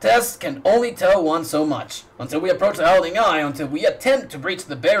 tests can only tell one so much. Until we approach the holding eye, until we attempt to breach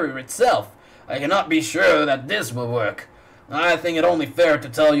the barrier itself, I cannot be sure that this will work. I think it only fair to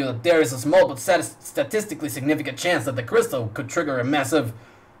tell you that there is a small but statistically significant chance that the crystal could trigger a massive...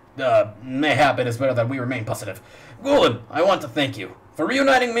 mayhap it is better that we remain positive. Gulen, I want to thank you for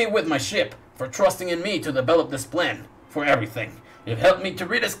reuniting me with my ship, for trusting in me to develop this plan, for everything. You've helped me to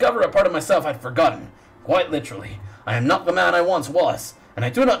rediscover a part of myself I'd forgotten. Quite literally, I am not the man I once was, and I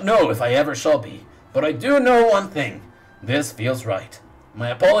do not know if I ever shall be. But I do know one thing. This feels right. My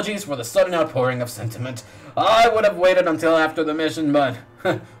apologies for the sudden outpouring of sentiment. I would have waited until after the mission, but,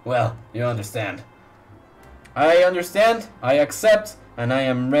 well, you understand. I understand, I accept, and I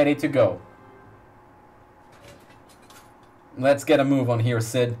am ready to go. Let's get a move on here,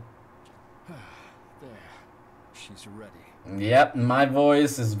 Sid. There. She's ready. Yep, my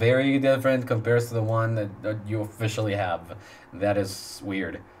voice is very different compared to the one that you officially have. That is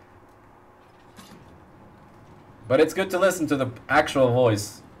weird. But it's good to listen to the actual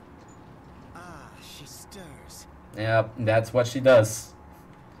voice. Ah, she stirs. Yep, that's what she does.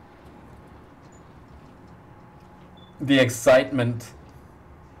 The excitement.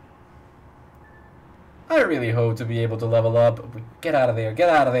 I really hope to be able to level up. Get out of there, get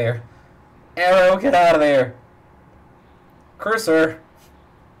out of there. Arrow, get out of there. Cursor.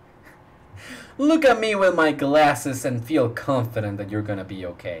 Look at me with my glasses and feel confident that you're gonna be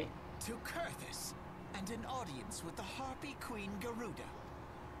okay. To Kurthus, and an audience with the Harpy Queen Garuda.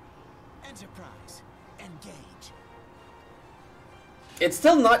 Enterprise, engage. It's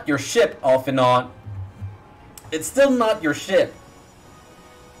still not your ship, off and on. It's still not your ship.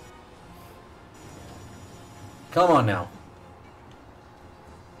 Come on now.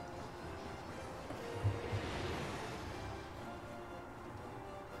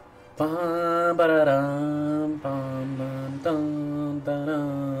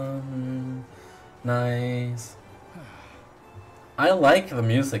 Nice. I like the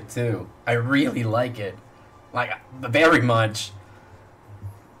music too. I really like it. Like, very much.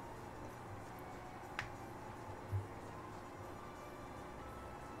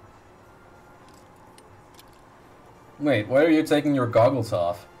 Wait, why are you taking your goggles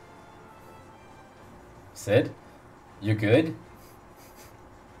off? Sid? You good?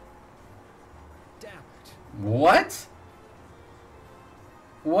 Damn it. What?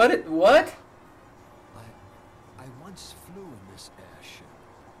 What? I once flew in this airship,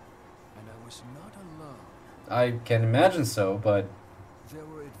 and I was not alone. I can imagine so, but... There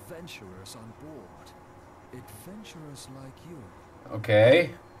were adventurers on board. Adventurers like you.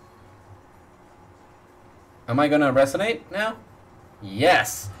 Okay. Am I gonna resonate now?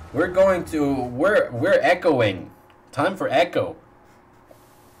 Yes! We're going to... We're echoing. Time for echo.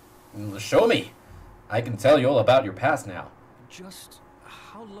 Show me. I can tell you all about your past now. Just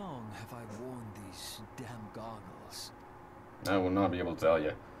how long have I worn these damn goggles? I will not be able to tell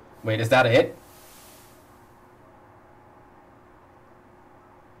you. Wait, is that it?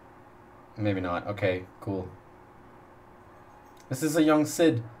 Maybe not. Okay, cool. This is a young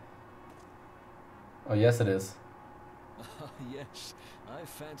Sid. Oh, yes it is. Yes, I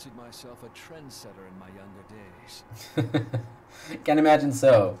fancied myself a trendsetter in my younger days. Can't imagine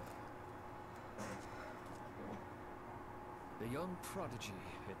so. The young prodigy,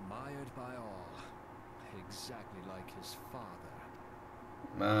 admired by all, exactly like his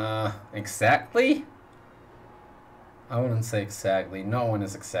father. Exactly? I wouldn't say exactly. No one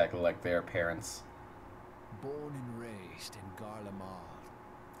is exactly like their parents. Born and raised in Garlemald.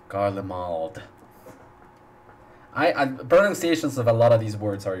 Garlemald. Pronunciations of a lot of these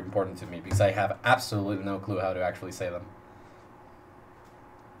words are important to me because I have absolutely no clue how to actually say them.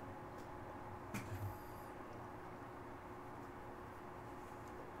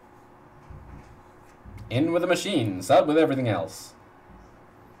 In with the machines, out with everything else.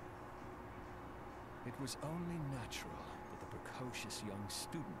 It was only natural that the precocious young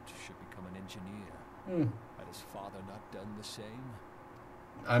student should become an engineer. Had his father not done the same?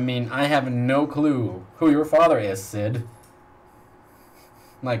 I mean, I have no clue who your father is, Sid.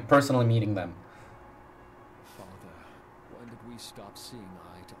 Like, personally meeting them. Father, when did we stop seeing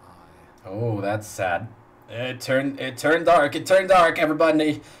eye to eye? Oh, that's sad. It turned dark. It turned dark,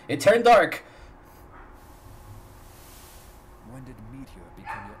 everybody. It turned dark. When did Meteor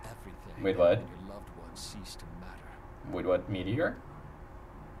become your everything? Wait, what? And your loved ones cease to matter? Wait, what? Meteor?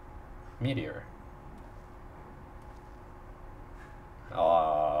 Meteor.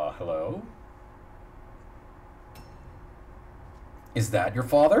 Hello? Is that your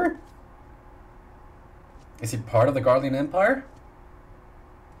father? Is he part of the Guardian Empire?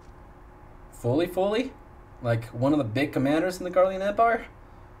 Fully? Like one of the big commanders in the Guardian Empire?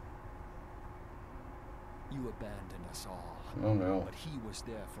 You abandoned us all. Oh no. But he was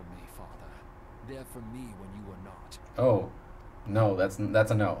there for me, Father. There for me when you were not. Oh. No, that's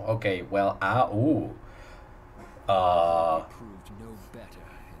a no. Okay, well, ooh. He proved no better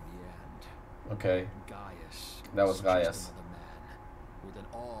in the end. Okay. Gaius. That was Gaius. Just another man with an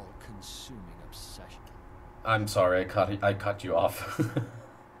all-consuming obsession. I'm sorry, I cut you off.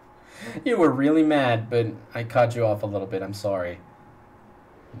 You were really mad, but I cut you off a little bit. I'm sorry.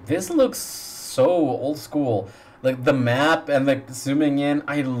 This looks so old school. Like the map and the zooming in,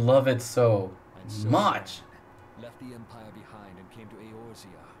 I love it so much. Left the Empire behind and came to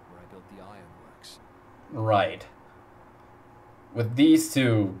Eorzea, where I built the ironworks. Right. With these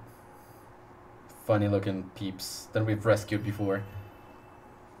two funny looking peeps that we've rescued before.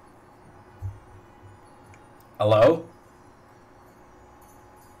 Hello?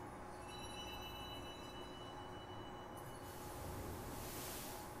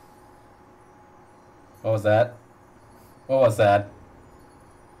 What was that? What was that?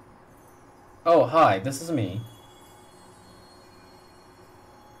 Oh, hi, this is me.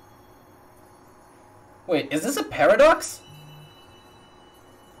 Wait, is this a paradox?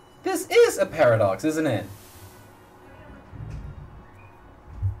 This is a paradox, isn't it?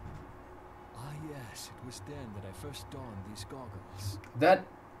 Ah yes, it was then that I first donned these goggles.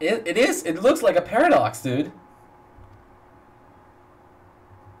 It is. It looks like a paradox, dude.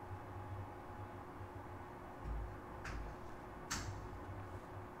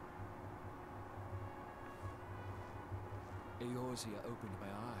 Eorzea opened my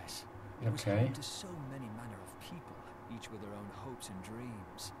eyes. It was Okay. home to so many manner of people, each with their own hopes and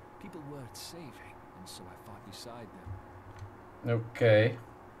dreams. People worth saving, and so I fought beside them. Okay.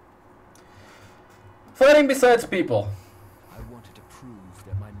 Fighting besides people. I wanted to prove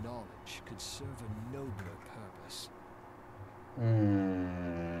that my knowledge could serve a nobler purpose.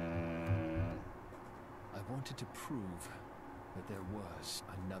 I wanted to prove that there was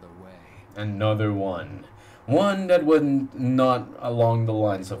another way. Another one. One that wasn't not along the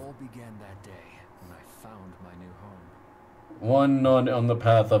lines It of all began that day when I found my new home. one not on the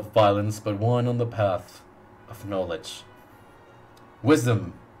path of violence, but one on the path of knowledge.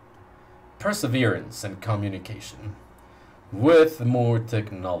 Wisdom, perseverance, and communication. With more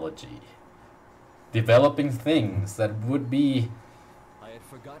technology. Developing things that would be I had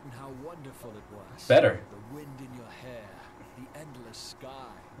forgotten how wonderful it was. better. The wind in your hair, the endless sky.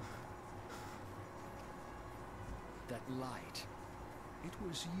 That light. It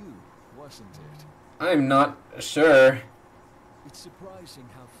was you, wasn't it? I'm not sure. It's surprising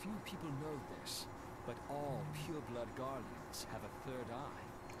how few people know this, but all pure-blood Garleans have a third eye.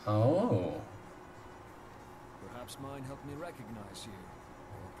 Oh. Perhaps mine helped me recognize you,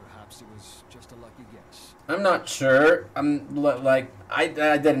 or perhaps it was just a lucky guess. I'm not sure. I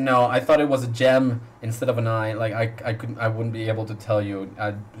didn't know. I thought it was a gem instead of an eye. Like I wouldn't be able to tell you.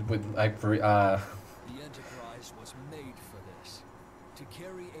 The Enterprise was made for this, to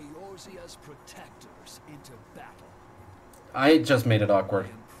carry Eorzea's protectors into battle. I just made it awkward. I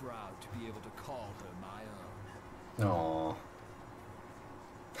am proud to be able to call her my own. Aww.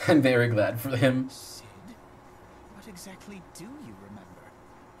 I'm very glad for him. Sid, what exactly do you remember?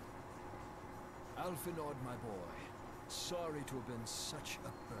 Alfinod, my boy, sorry to have been such a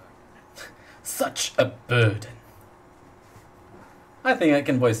burden. Such a burden. I think I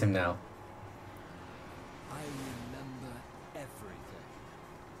can voice him now. I remember everything.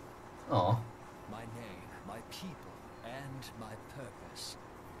 Aw. My name, my people, and my purpose.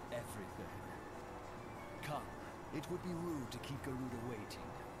 Everything. Come, it would be rude to keep Garuda waiting.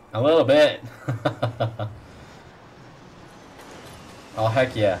 A little bit. Oh,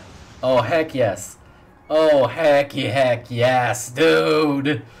 heck yeah. Oh, heck yes. Oh, heck yes,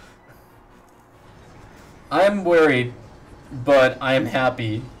 dude. I'm worried, but I'm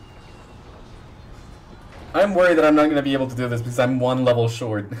happy. I'm worried that I'm not going to be able to do this because I'm one level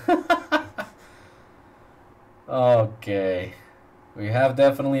short. Okay. We have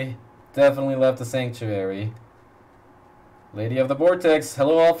definitely left the sanctuary. Lady of the Vortex,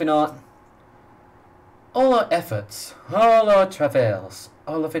 hello Alphinaut. All our efforts, all our travails,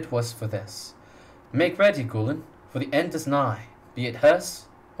 all of it was for this. Make ready, Gulen, for the end is nigh, be it hers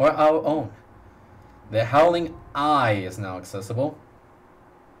or our own. The Howling Eye is now accessible.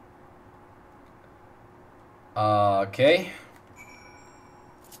 Okay.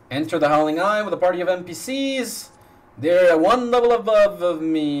 Enter the Howling Eye with a party of NPCs. They're one level above of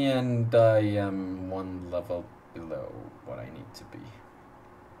me, and I am one level below what I need to be.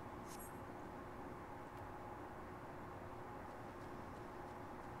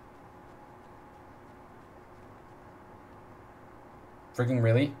 Freaking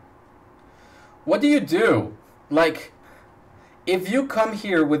really? What do you do? Like, if you come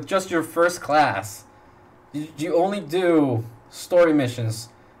here with just your first class, you only do story missions.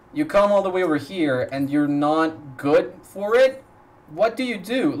 You come all the way over here and you're not good for it? What do you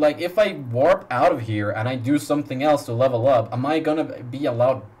do? Like, if I warp out of here and I do something else to level up, am I gonna be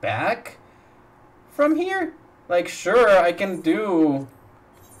allowed back from here? Like, sure, I can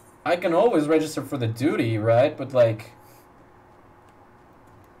always register for the duty, right? But, like,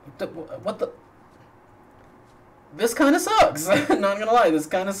 what the? This kind of sucks. Not gonna lie, this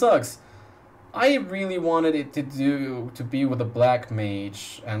kind of sucks. I really wanted it to be with a black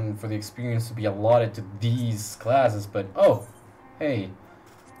mage and for the experience to be allotted to these classes, but oh, hey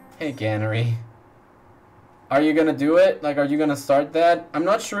Gannery, are you gonna do it? Like, are you gonna start that? I'm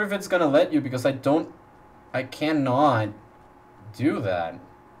not sure if it's gonna let you because I cannot do that.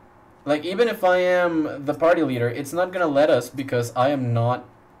 Like, even if I am the party leader, it's not gonna let us because I am not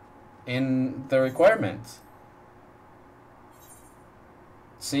in the requirement.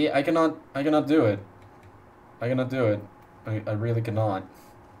 See, I cannot do it. I cannot do it. I really cannot.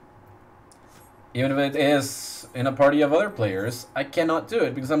 Even if it is in a party of other players, I cannot do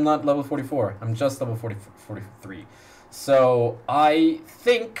it because I'm not level 44. I'm just level 43. So, I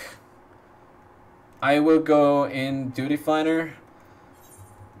think I will go in Duty Finder.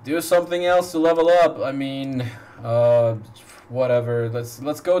 Do something else to level up. I mean, whatever.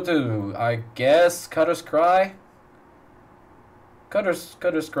 Let's go to, I guess, Cutter's Cry.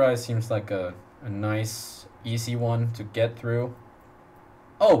 Cutter's Cry seems like a nice, easy one to get through.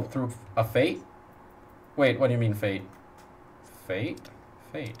 Oh, through a fate? Wait, what do you mean fate? Fate?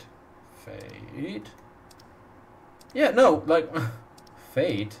 Fate? Fate? Yeah, no, like,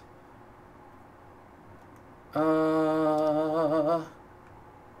 fate? You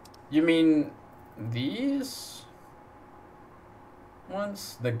mean these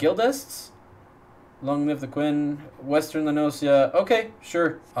ones? The Guildists? Long live the Queen, Western Lanosia. Okay,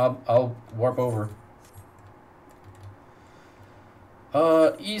 sure. I'll warp over.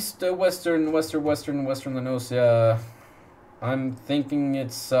 East, Western Lanosia. I'm thinking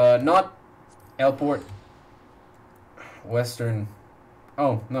it's not Elport. Western.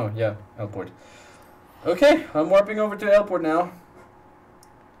 Oh no, yeah, Elport. Okay, I'm warping over to Elport now.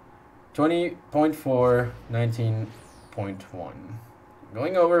 20.4, 19.1.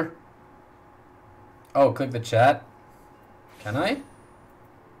 Going over. Oh, click the chat. Can I?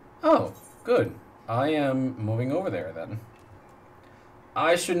 Oh, good. I am moving over there then.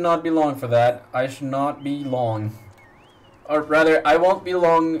 I should not be long for that. I should not be long. Or rather, I won't be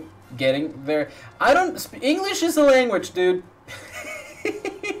long getting there. I don't... English is a language, dude.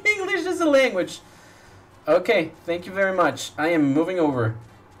 English is a language. Okay, thank you very much. I am moving over.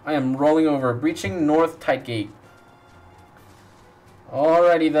 I am rolling over. Breaching North Tight Gate.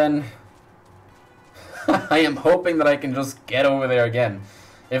 Alrighty then. I am hoping that I can just get over there again.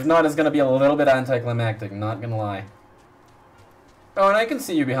 If not, it's going to be a little bit anticlimactic, not going to lie. Oh, and I can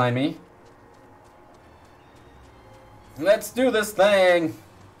see you behind me. Let's do this thing.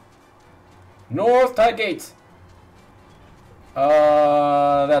 North Tide Gate.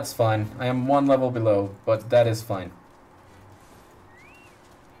 That's fine. I am one level below, but that is fine.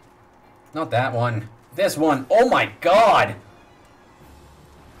 Not that one. This one. Oh my god!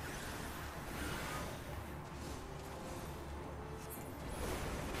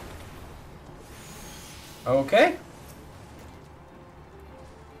 Okay.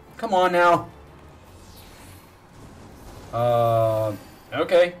 Come on now.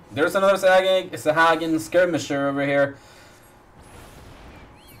 Okay. There's another Sahagin skirmisher over here.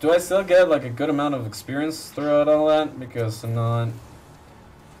 Do I still get like a good amount of experience throughout all that? Because I'm not...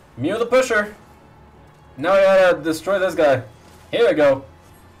 Mew the Pusher. Now I gotta destroy this guy. Here we go.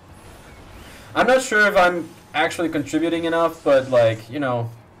 I'm not sure if I'm actually contributing enough, but like, you know...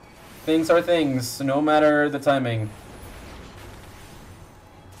 Things are things, no matter the timing.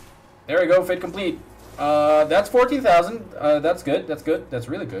 There we go, fate complete. That's 14,000. That's good, that's good. That's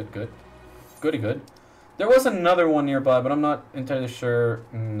really good, good. Goody good. There was another one nearby, but I'm not entirely sure.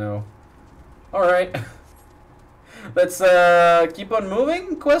 No. Alright. Let's keep on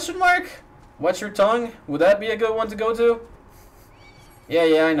moving? Question mark? Watch your tongue? Would that be a good one to go to?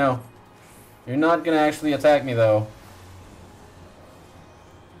 Yeah, I know. You're not gonna actually attack me though.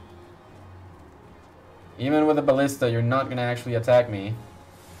 Even with a ballista, you're not gonna actually attack me.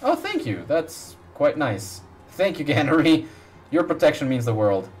 Oh, thank you. That's quite nice. Thank you, Gannery. Your protection means the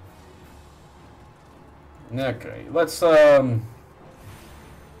world. Okay, let's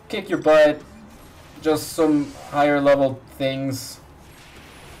kick your butt. Just some higher level things.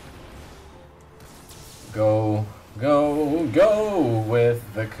 Go Go, go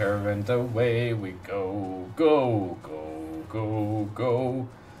with the current, away we go. Go, go, go, go.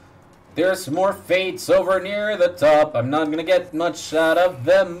 There's more fates over near the top. I'm not gonna get much out of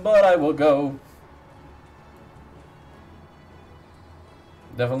them, but I will go.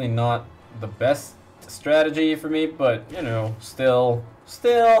 Definitely not the best strategy for me, but, you know, still.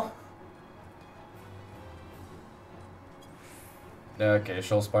 Okay,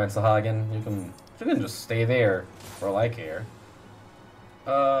 Shoalspine Sahagan, you can just stay there for all I care.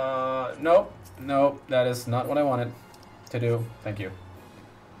 Nope, that is not what I wanted to do. Thank you.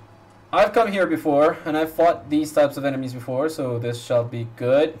 I've come here before, and I've fought these types of enemies before, so this shall be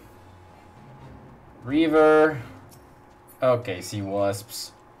good. Reaver. Okay, sea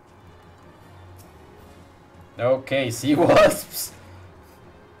wasps. Okay, sea wasps.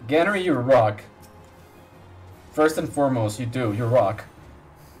 Gannery, you rock. First and foremost, you do. You rock.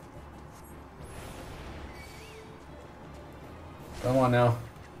 Come on now.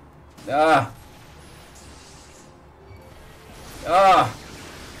 Ah! Ah!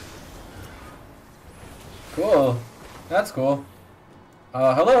 Cool. That's cool.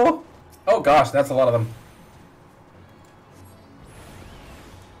 Hello? Oh gosh, that's a lot of them.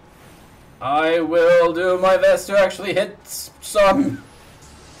 I will do my best to actually hit some.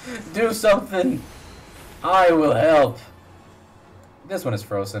 Do something. I will help. This one is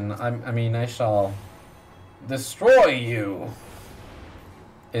frozen. I mean, I shall destroy you.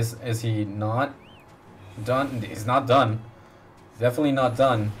 Is he not done? He's not done. Definitely not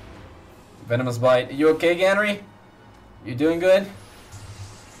done. Venomous bite. You okay, Gannery? You doing good?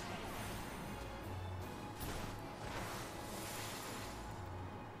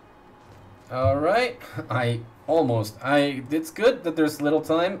 Alright. It's good that there's little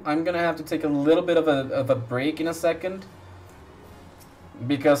time. I'm gonna have to take a little bit of a break in a second.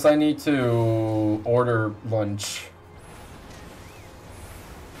 Because I need to order lunch.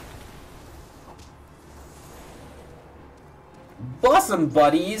 Blossom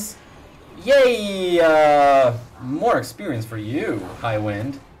buddies! Yay! More experience for you, High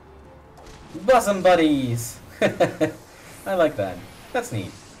Wind. Blossom buddies! I like that. That's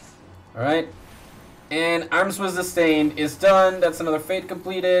neat. Alright. And Arms Was Sustained is done. That's another fate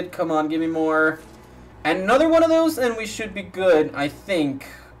completed. Come on, give me more. Another one of those, and we should be good, I think.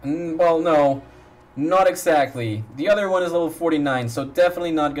 Well, no. Not exactly. The other one is level 49, so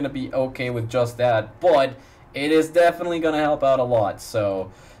definitely not going to be okay with just that. But it is definitely going to help out a lot.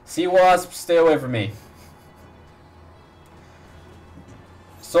 So, sea wasps, stay away from me.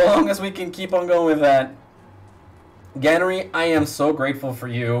 So long as we can keep on going with that. Gannery, I am so grateful for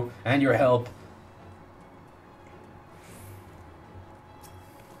you and your help.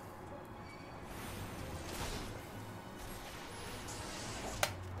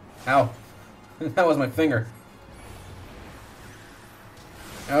 Ow. That was my finger.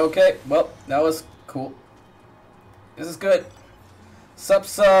 Okay, well, that was cool. This is good.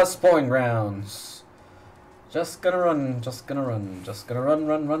 Subsa spawning grounds. Just gonna run, just gonna run, just gonna run,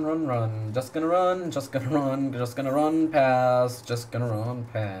 run. Just gonna run, just gonna run, just gonna run past, just gonna run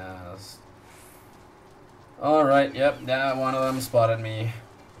past. Alright, yep, that one of them spotted me.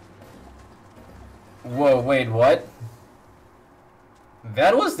 Whoa, wait, what?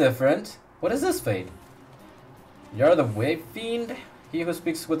 That was different. What is this fate? You're the Wave Fiend? He who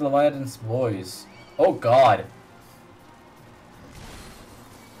speaks with Leviathan's voice. Oh god.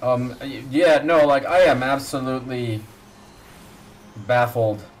 Yeah, no, like, I am absolutely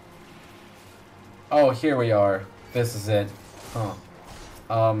baffled. Oh, here we are. This is it.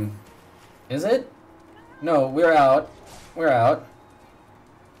 Huh. Is it? No, we're out. We're out.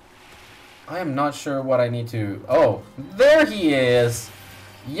 I am not sure what I need to... Oh, there he is!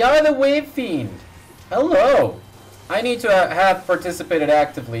 You're the Wave Fiend! Hello! I need to have participated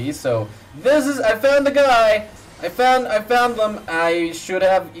actively, so... This is... I found the guy! I found them. I should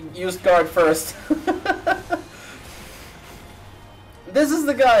have used guard first. This is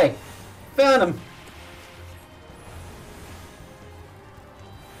the guy! Found him!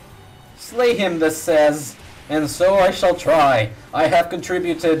 Slay him, this says, and so I shall try. I have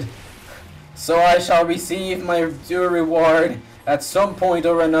contributed... So I shall receive my due reward at some point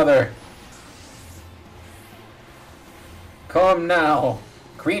or another. Come now,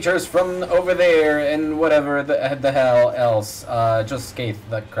 creatures from over there and whatever the hell else. Just scathe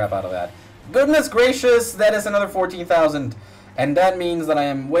the crap out of that. Goodness gracious, that is another 14,000. And that means that I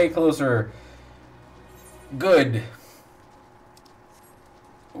am way closer. Good.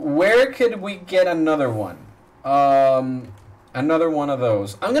 Where could we get another one? Another one of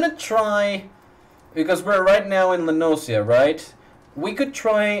those. I'm gonna try, because we're right now in Lenosia, right? We could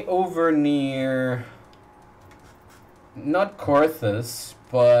try over near... not Corthus,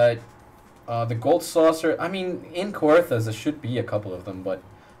 but the Gold Saucer. I mean, in Corthus, there should be a couple of them, but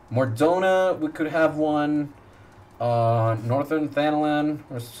Mordona, we could have one. Northern Thanalan,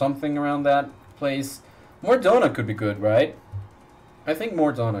 or something around that place. Mordona could be good, right? I think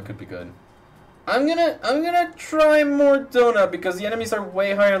Mordona could be good. I'm gonna try Mordona because the enemies are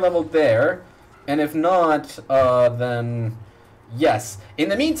way higher level there, and if not, then yes. In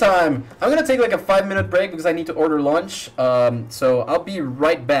the meantime, I'm gonna take like a 5-minute break because I need to order lunch. So I'll be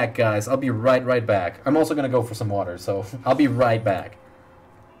right back, guys. I'll be right back. I'm also gonna go for some water, so I'll be right back.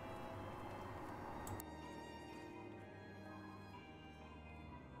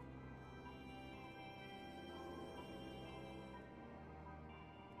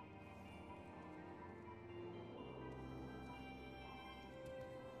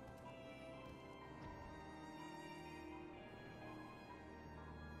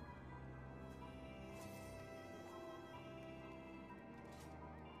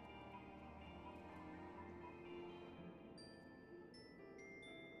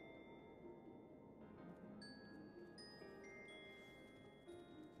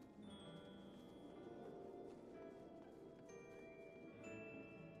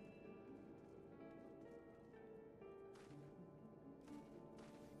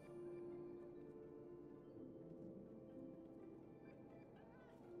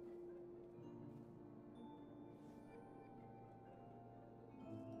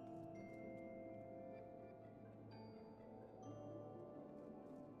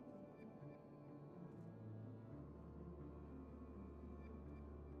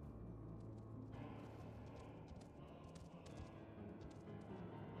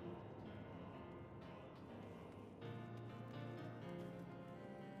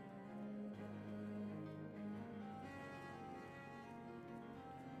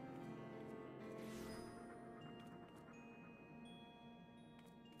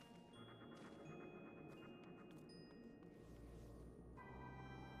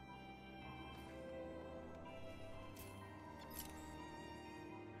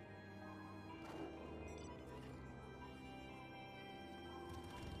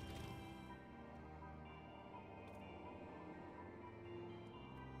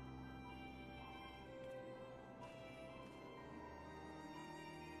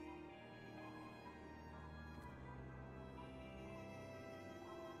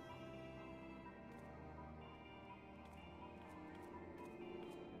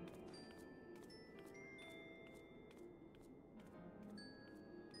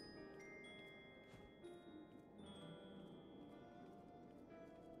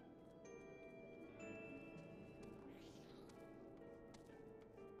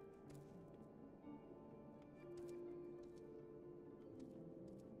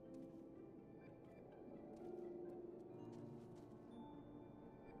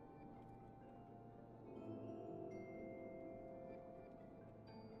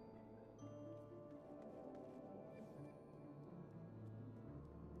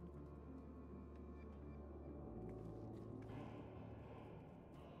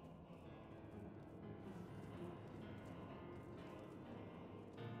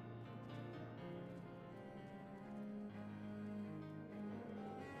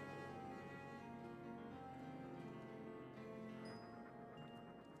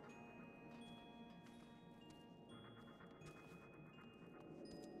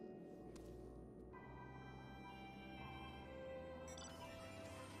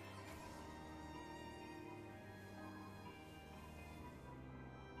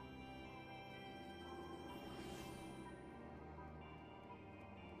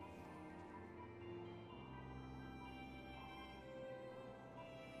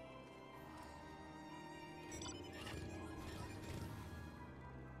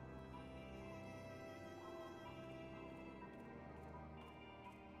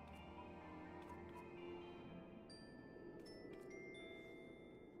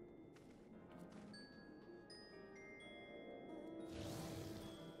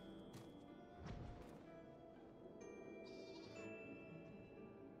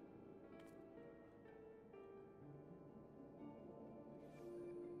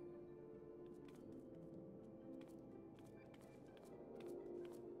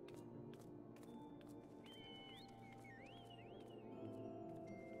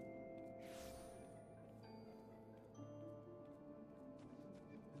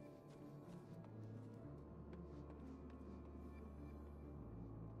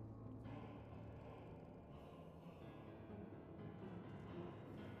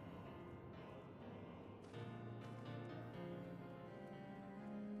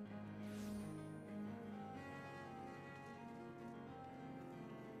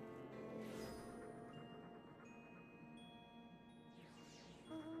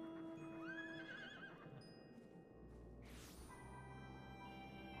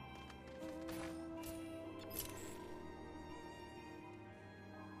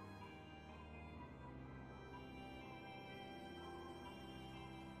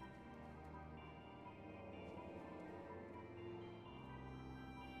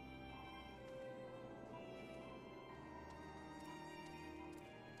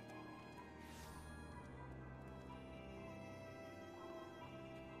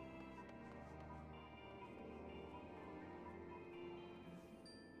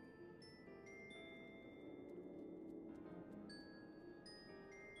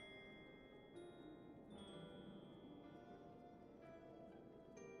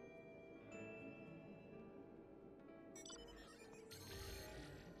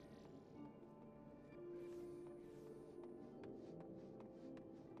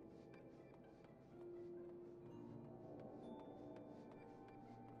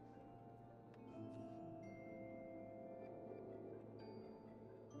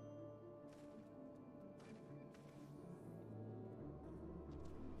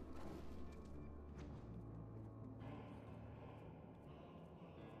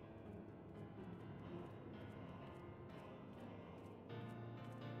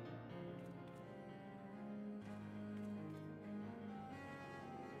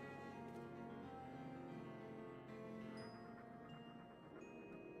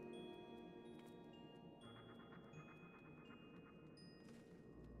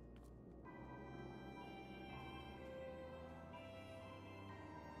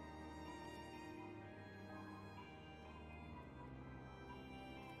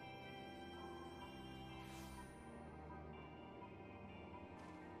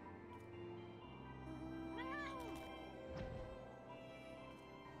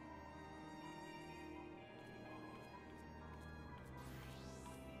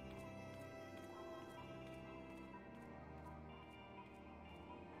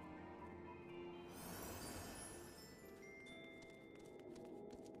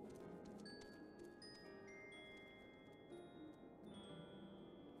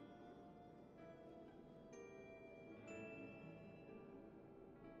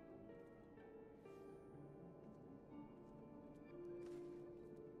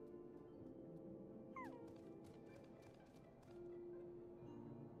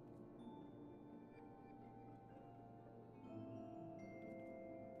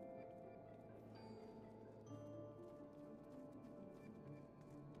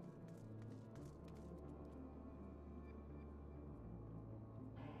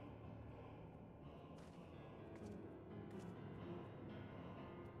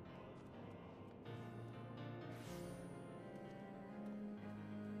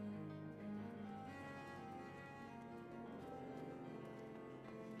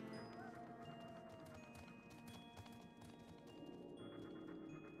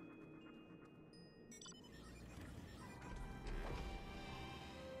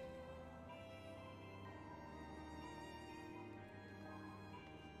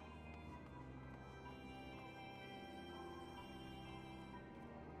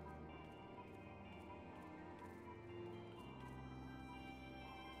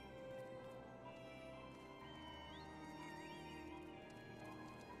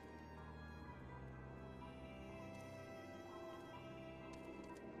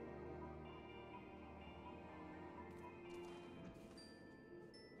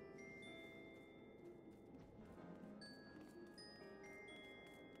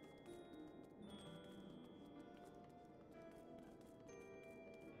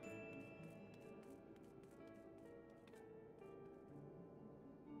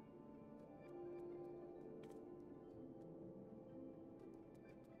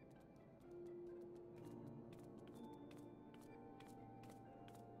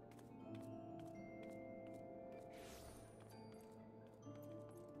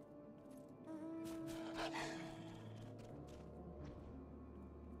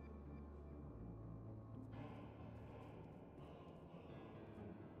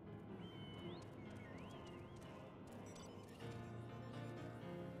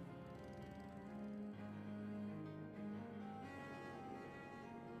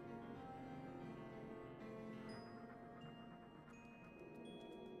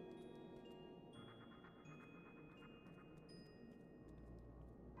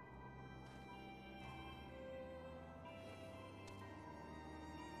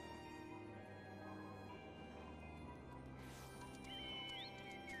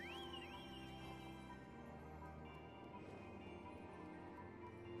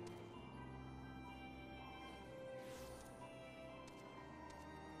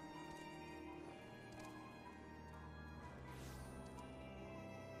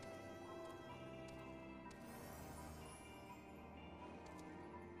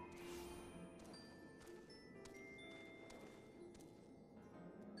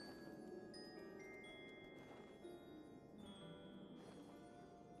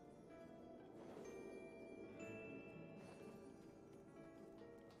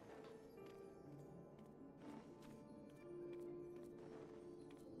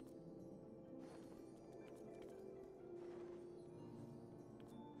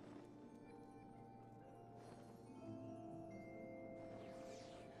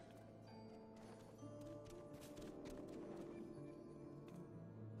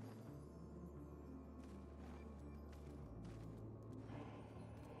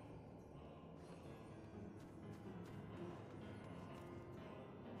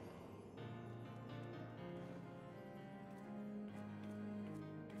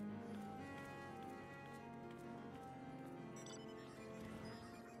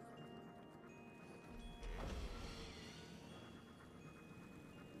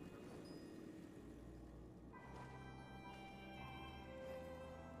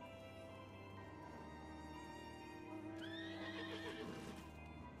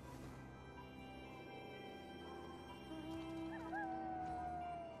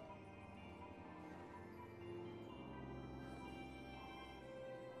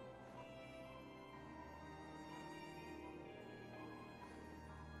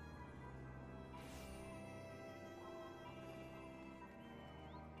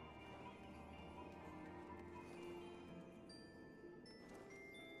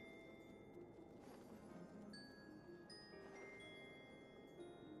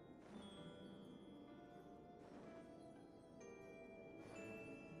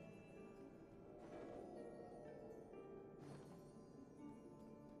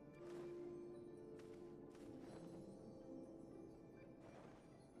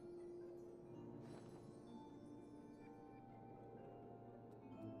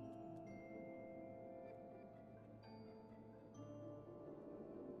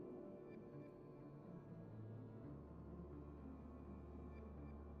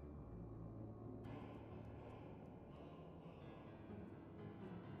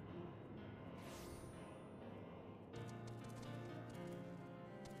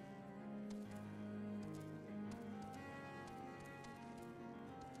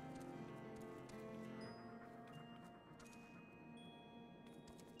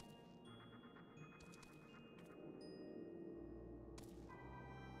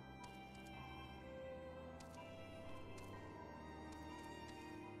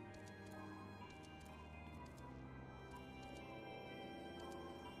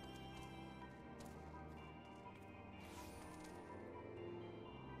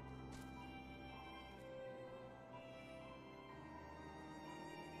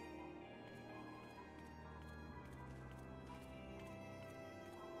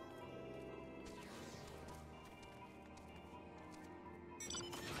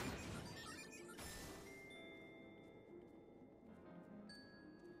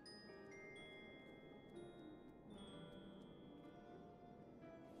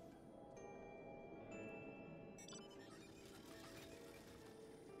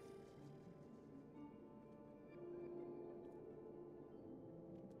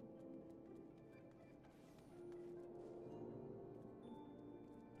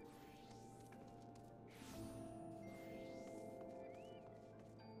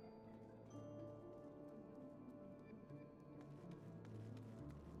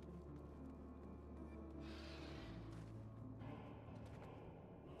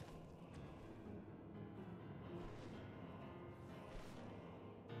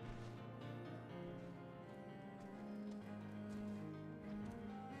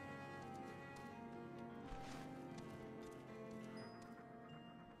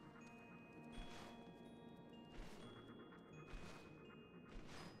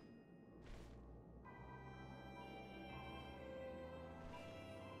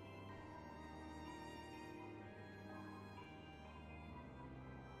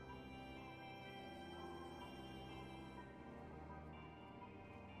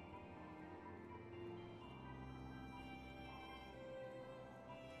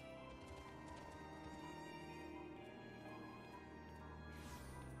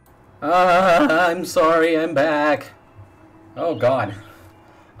 I'm sorry, I'm back. Oh god.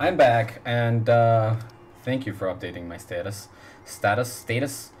 I'm back, and thank you for updating my status. Status?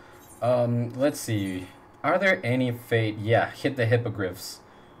 Let's see. Are there any fate? Yeah, hit the hippogriffs.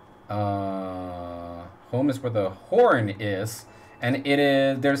 Home is where the horn is, and it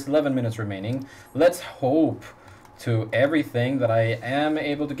is. There's 11 minutes remaining. Let's hope to everything that I am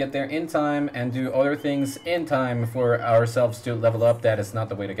able to get there in time and do other things in time for ourselves to level up. That is not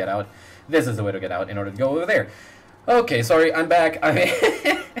the way to get out. This is the way to get out in order to go over there. Okay, sorry, I'm back.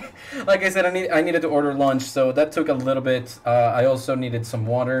 Like I said, I needed to order lunch, so that took a little bit. I also needed some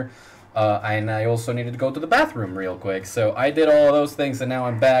water, and I also needed to go to the bathroom real quick. So I did all those things, and now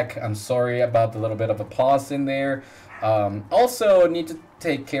I'm back. I'm sorry about the little bit of a pause in there. Also need to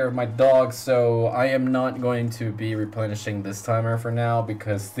take care of my dog, so I am not going to be replenishing this timer for now,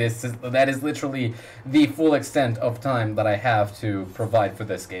 because that is literally the full extent of time that I have to provide for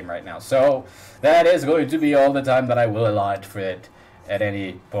this game right now. So that is going to be all the time that I will allot for it at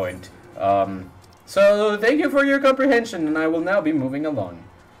any point. So thank you for your comprehension, and I will now be moving along.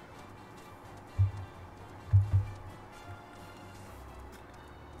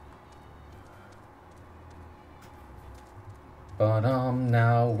 But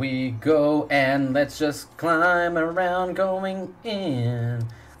now we go, and let's just climb around going in.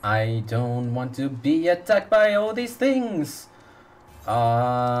 I don't want to be attacked by all these things.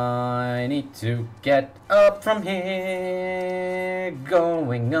 I need to get up from here,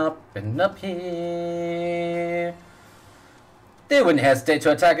 going up and up here. They wouldn't hesitate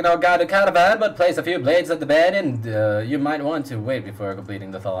to attack an old guided caravan, but place a few blades at the bed, and you might want to wait before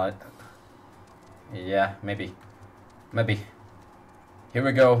completing the thought. Yeah, maybe. Here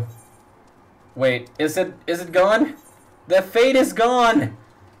we go. Wait, is it gone? The fate is gone!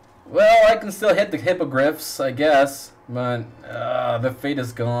 Well, I can still hit the hippogriffs, I guess. But, the fate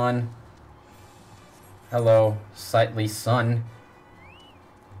is gone. Hello, sightly sun.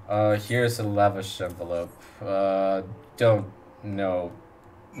 Here's a lavish envelope. Don't know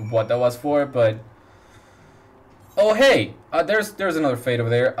what that was for, but... Oh, hey! There's another fate over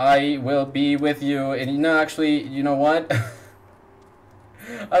there. I will be with you, and actually, you know what?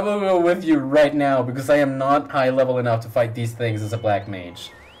 I will go with you right now, because I am not high level enough to fight these things as a black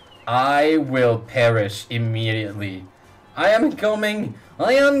mage. I will perish immediately. I am coming!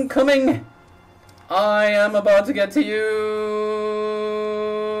 I am coming! I am about to get to you!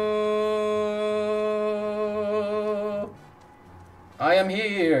 I am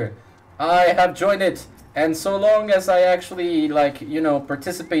here! I have joined it! And so long as I actually, like,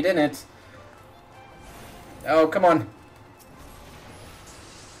 participate in it... Oh, come on.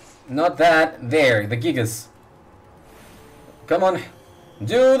 Not that. There, the gigas. Come on.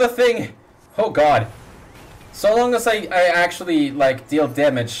 Do the thing! Oh god. So long as I actually, like, deal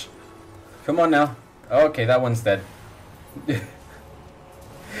damage. Come on now. Okay, that one's dead. It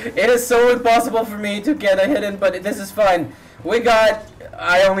is so impossible for me to get a hidden, but this is fine.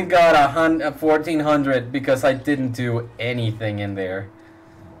 I only got 1400 because I didn't do anything in there.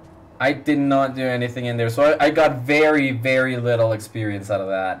 I did not do anything in there, so I got very, very little experience out of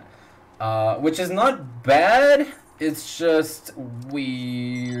that. Which is not bad, it's just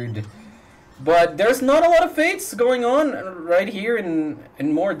weird. But there's not a lot of fates going on right here in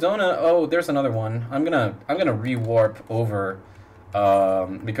Mordona. Oh, there's another one. I'm gonna rewarp over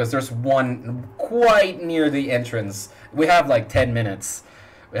because there's one quite near the entrance. We have like 10 minutes.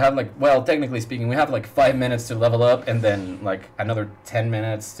 We have like, well, technically speaking, we have like 5 minutes to level up, and then like another 10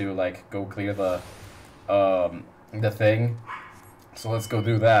 minutes to like go clear the thing. So let's go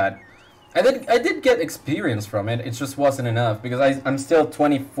do that. I did get experience from it. It just wasn't enough because I'm still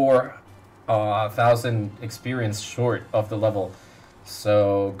 24,000 experience short of the level.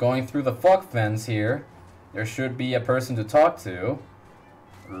 So going through the fog fence here, there should be a person to talk to.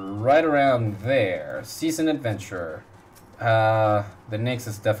 Right around there, seasoned adventurer. The next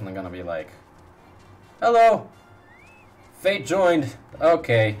is definitely gonna be like, hello, fate joined.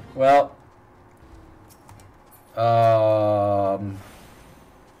 Okay, well,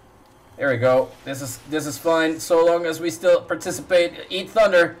 there we go. This is fine so long as we still participate. Eat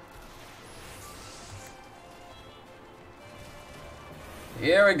thunder.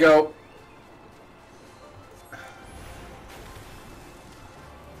 Here we go.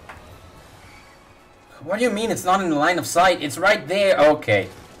 What do you mean it's not in the line of sight? It's right there. Okay.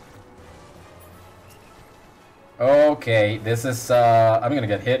 Okay, this is, I'm gonna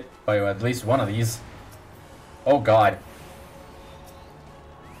get hit by at least one of these. Oh god.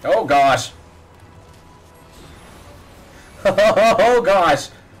 Oh gosh. Oh gosh.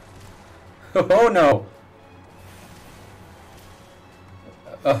 Oh no.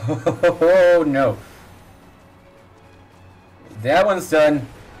 Oh no. That one's done.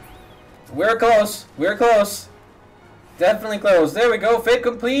 We're close. We're close. Definitely close. There we go. Fate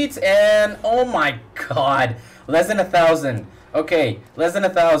complete. And oh my god. Less than 1,000. Okay. Less than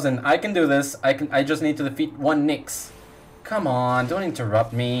 1,000. I can do this. I just need to defeat one Nyx. Come on. Don't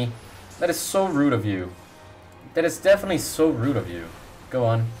interrupt me. That is so rude of you. That is definitely so rude of you. Go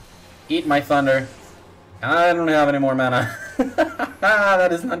on. Eat my thunder. I don't have any more mana.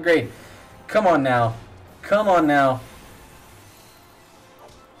 That is not great. Come on now. Come on now.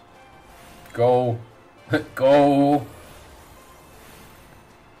 Go. Go.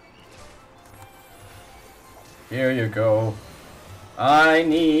 Here you go. I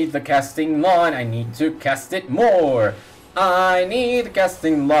need the casting lot. I need to cast it more. I need the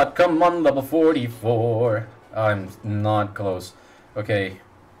casting lot. Come on, level 44. I'm not close. Okay.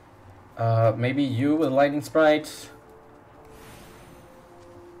 Maybe you with lightning sprite.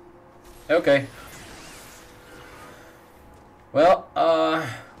 Okay. Well,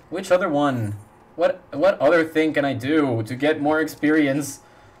 which other one? What other thing can I do to get more experience?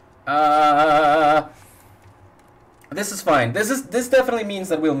 This is fine. This definitely means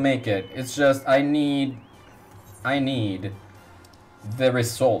that we'll make it. It's just I need the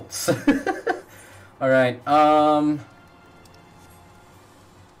results. All right.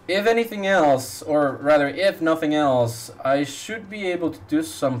 If anything else, or rather, if nothing else, I should be able to do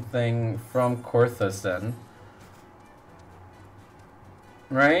something from Korthus then.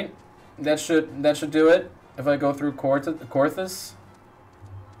 Right? That should do it. If I go through Korthus.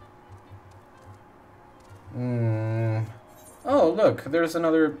 Oh, look, there's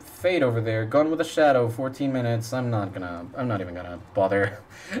another fate over there. Gone with a shadow, 14 minutes. I'm not even gonna bother.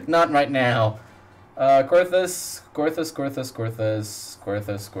 Not right now. Korthus.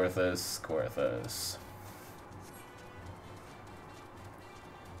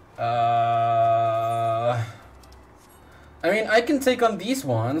 I mean, I can take on these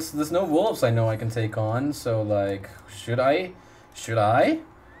ones. There's no wolves I know I can take on, so, like, should I?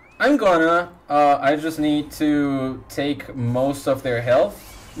 I'm gonna. I just need to take most of their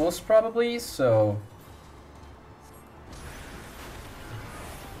health, most probably, so...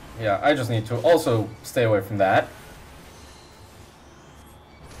 Yeah, I just need to also stay away from that.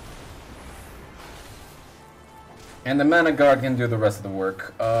 And the mana guard can do the rest of the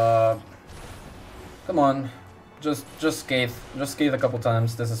work. Come on. Just scathe. Just scathe a couple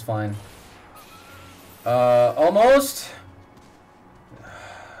times. This is fine. Almost?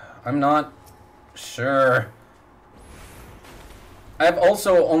 I'm not sure. I have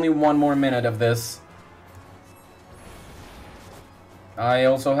also only one more minute of this. I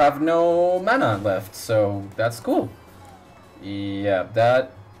also have no mana left, so that's cool. Yeah,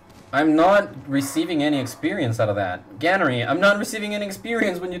 that... I'm not receiving any experience out of that. Gannery, I'm not receiving any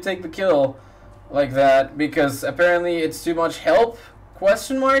experience when you take the kill like that, because apparently it's too much help?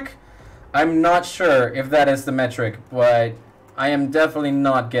 Question mark? I'm not sure if that is the metric, but I am definitely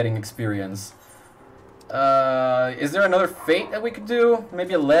not getting experience. Is there another fate that we could do?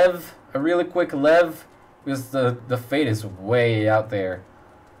 Maybe a lev? A really quick lev? Because the fate is way out there.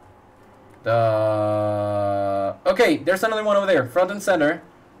 Okay, there's another one over there, front and center.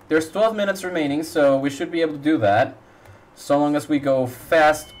 There's 12 minutes remaining, so we should be able to do that. So long as we go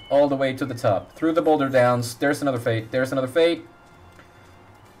fast all the way to the top. Through the boulder downs. There's another fate. There's another fate.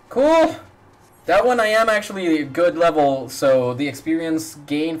 Cool. That one I am actually a good level, so the experience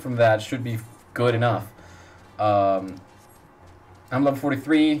gain from that should be good enough. I'm level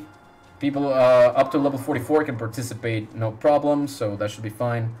 43. People up to level 44 can participate, no problem, so that should be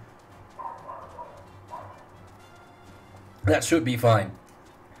fine. That should be fine.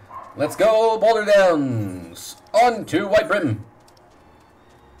 Let's go, Boulder Downs! On to White Brim!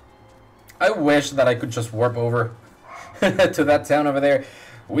 I wish that I could just warp over to that town over there.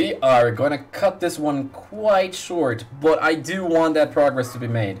 We are going to cut this one quite short, but I do want that progress to be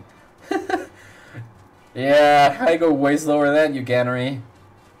made. Yeah, I go way slower than you, Gannery.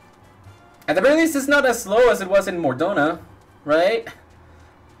 At the very least, it's not as slow as it was in Mordona, right?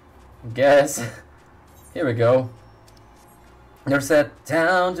 Guess. Here we go. There's that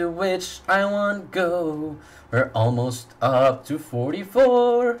town to which I want to go. We're almost up to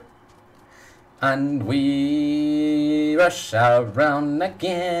 44. And we rush around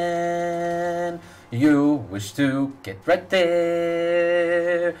again. You wish to get right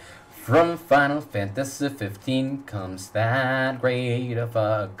there. From Final Fantasy 15 comes that great of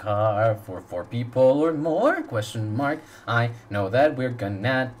a car for 4 people or more? Question mark. I know that we're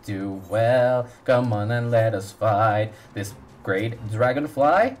gonna do well. Come on and let us fight this great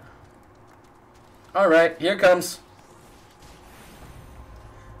dragonfly. Alright, here comes.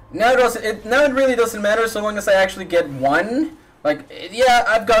 Now it really doesn't matter so long as I actually get one. Like, yeah,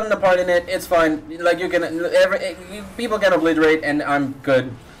 I've gotten a part in it. It's fine. Like, people can obliterate, and I'm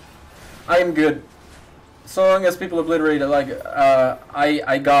good. I am good. So long as people obliterate, like,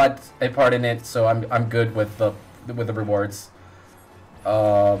 I got a part in it, so I'm good with the rewards.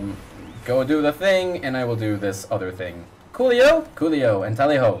 Go do the thing, and I will do this other thing. Coolio, and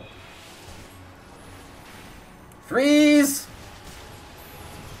tally-ho. Freeze!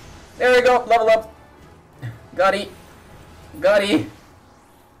 There we go, level up. Gotti.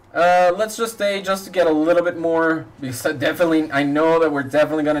 Let's just stay just to get a little bit more, because I know that we're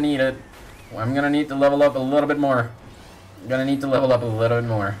definitely gonna need it. I'm gonna need to level up a little bit more.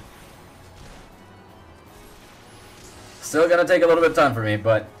 Still gonna take a little bit of time for me,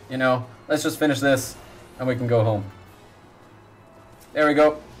 but, you know, let's just finish this, and we can go home. There we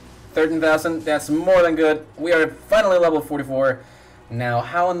go. 13,000, that's more than good. We are finally level 44. Now,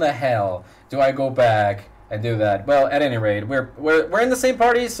 how in the hell do I go back and do that? Well, at any rate, we're in the same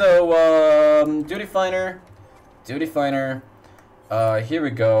party, so, Duty Finder. Here we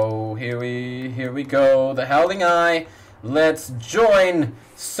go. Here we go. The Howling Eye. Let's join.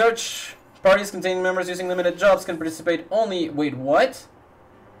 Search. Parties containing members using limited jobs can participate only... Wait, what?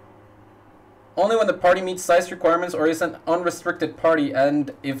 Only when the party meets size requirements or is an unrestricted party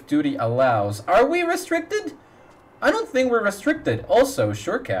and if duty allows. Are we restricted? I don't think we're restricted. Also,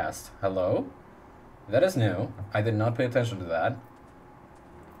 Surecast. Hello? That is new. I did not pay attention to that.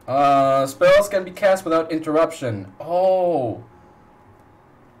 Spells can be cast without interruption. Oh.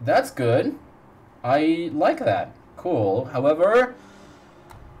 That's good. I like that. Cool. However,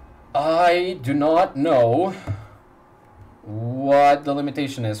 I do not know what the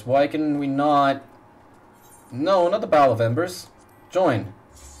limitation is. Why can we not... No, not the Battle of Embers. Join.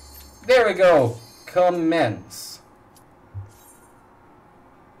 There we go. Commence.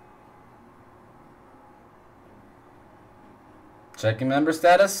 Checking member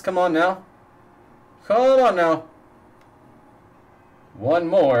status. Come on now. One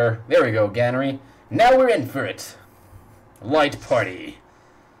more. There we go, Gannery. Now we're in for it. Light party.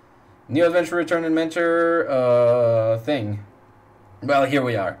 New adventure return and mentor thing. Well, here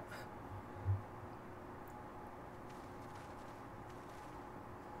we are.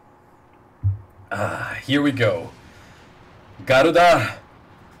 Here we go. Garuda,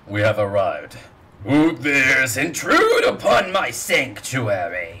 we have arrived. Who dares intrude upon my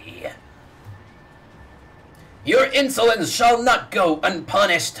sanctuary? Your insolence shall not go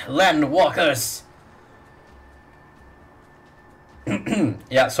unpunished, landwalkers.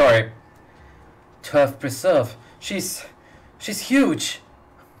 Yeah, sorry. Tough preserve. She's huge.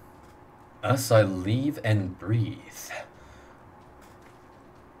 As I live and breathe.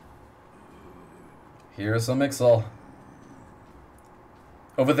 Here's some Ixal.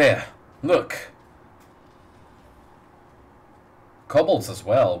 Over there. Look. Kobolds as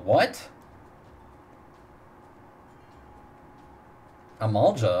well. What?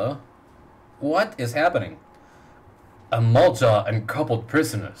 Amalja? What is happening? Amalja and kobold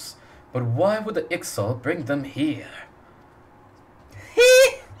prisoners. But why would the Ixal bring them here?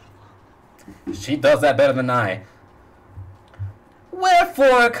 She does that better than I.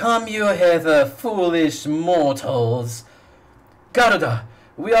 Wherefore come you hither, foolish mortals? Garuda,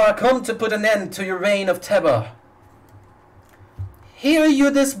 we are come to put an end to your reign of terror. Hear you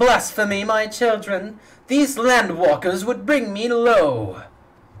this blasphemy, my children? These landwalkers would bring me low.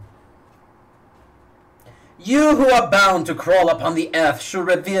 You who are bound to crawl upon the earth should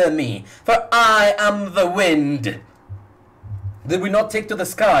revere me, for I am the wind. Did we not take to the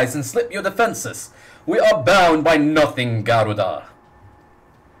skies and slip your defenses? We are bound by nothing, Garuda.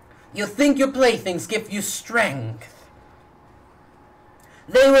 You think your playthings give you strength?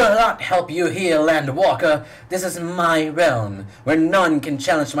 They will not help you here, Landwalker. This is my realm, where none can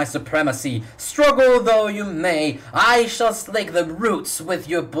challenge my supremacy. Struggle though you may, I shall slake the roots with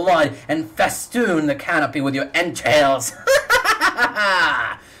your blood and festoon the canopy with your entrails.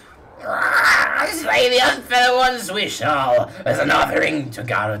 Slay the unfair ones we shall. As an offering to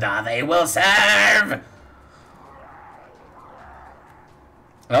Garuda they will serve.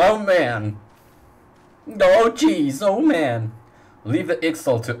 Oh man. Oh jeez, oh man. Leave the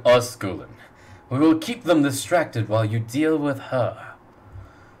Ixal to us, Gulen. We will keep them distracted while you deal with her.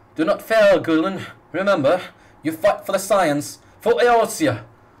 Do not fail, Gulen. Remember, you fight for the science, for Eorzea.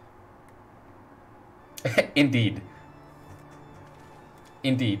 Indeed.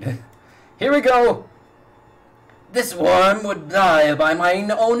 Indeed. Here we go. This worm would die by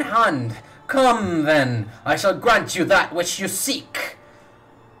mine own hand. Come, then. I shall grant you that which you seek.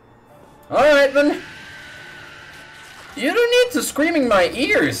 All right, then. You don't need to scream in my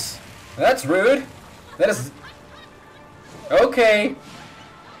ears. That's rude. That is... Okay.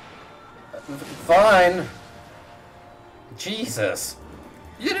 Fine. Jesus.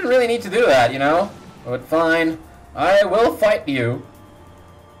 You didn't really need to do that, you know? But fine. I will fight you.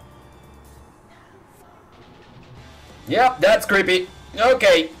 Yep, that's creepy.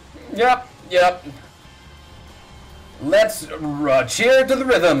 Okay. Yep. Let's cheer to the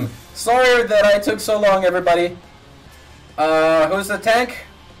rhythm. Sorry that I took so long, everybody. Who's the tank?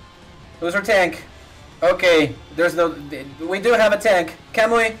 Who's our tank? Okay, there's no... We do have a tank.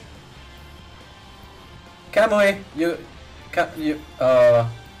 Kamui? Kamui, you...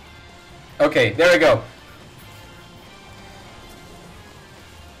 Okay, there we go.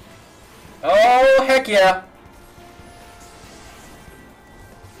 Oh, heck yeah.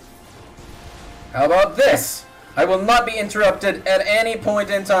 How about this? I will not be interrupted at any point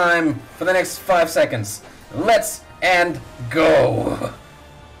in time for the next 5 seconds. Let's and go.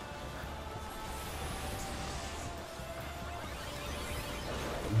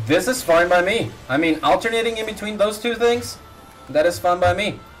 This is fine by me. I mean, alternating in between those two things, that is fine by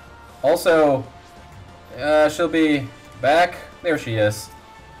me. Also, she'll be back. There she is.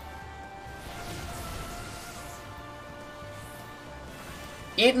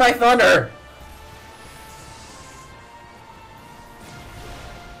 Eat my thunder!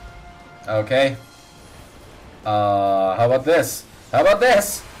 Okay. How about this? How about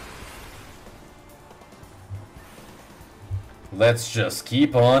this? Let's just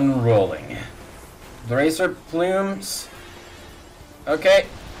keep on rolling. The Razor Plumes. Okay.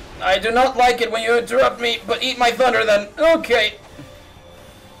 I do not like it when you interrupt me, but eat my thunder then. Okay.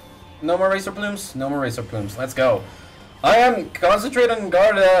 No more Razor Plumes? No more Razor Plumes. Let's go. I am concentrating on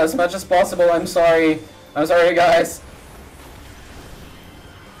Garuda as much as possible. I'm sorry. I'm sorry, guys.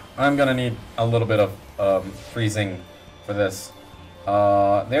 I'm gonna need a little bit of freezing for this.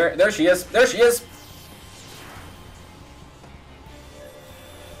 There she is. There she is.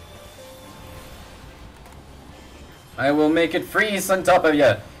 I will make it freeze on top of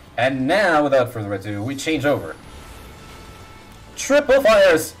you. And now, without further ado, we change over. Triple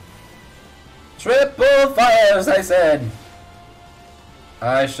fires! Triple fires, I said!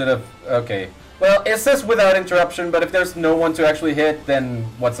 I should have... Okay. Well, it says without interruption, but if there's no one to actually hit, then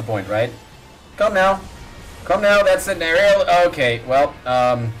what's the point, right? Come now. Come now, that's an aerial... Okay, well,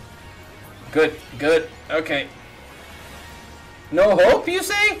 Good, good, okay. No hope, you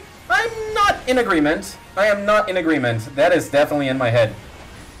say? I'm not in agreement. I am not in agreement. That is definitely in my head.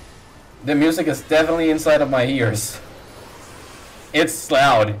 The music is definitely inside of my ears. It's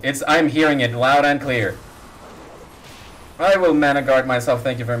loud. I'm hearing it loud and clear. I will mana guard myself,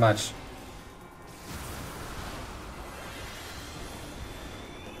 thank you very much.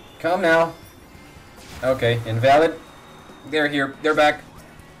 Come now. Okay, invalid. They're here. They're back.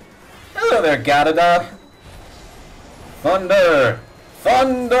 Hello there, Garuda. Thunder!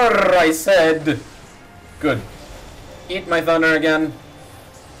 Thunder, I said! Good. Eat my thunder again.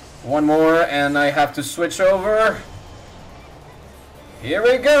 One more, and I have to switch over. Here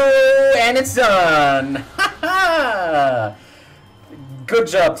we go! And it's done! Ha ha! Good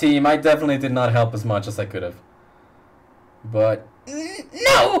job, team. I definitely did not help as much as I could have. But...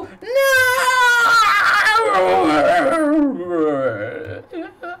 No! No!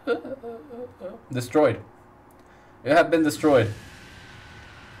 Destroyed. You have been destroyed.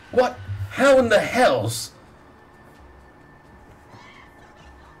 What? How in the hells?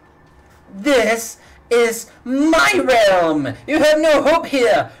 This is my realm! You have no hope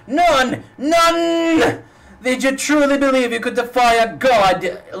here! None! None! Did you truly believe you could defy a god,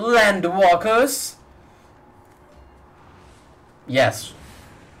 landwalkers? Yes.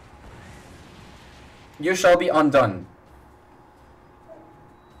 You shall be undone.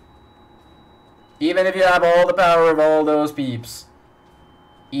 Even if you have all the power of all those peeps.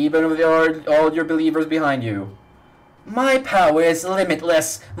 Even with all your believers behind you. My power is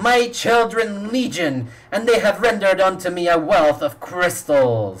limitless, my children legion, and they have rendered unto me a wealth of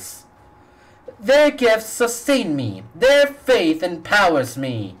crystals. Their gifts sustain me, their faith empowers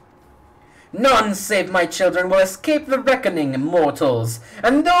me. None save my children will escape the reckoning, mortals,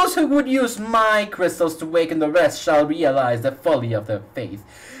 and those who would use my crystals to waken the rest shall realize the folly of their faith.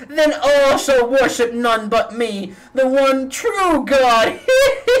 Then all shall worship none but me, the one true God.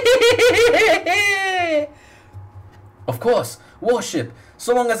 Of course, worship.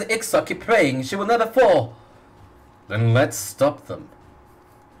 So long as Ixa keep praying, she will never fall. Then let's stop them.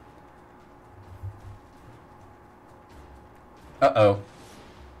 Uh-oh.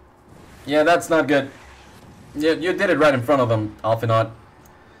 Yeah, that's not good. You did it right in front of them, Alphinaud.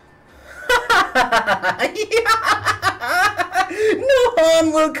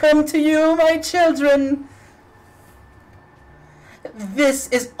 harm will come to you, my children. This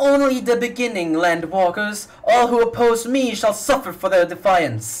is only the beginning, landwalkers. All who oppose me shall suffer for their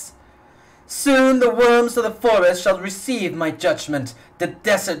defiance. Soon the worms of the forest shall receive my judgment, the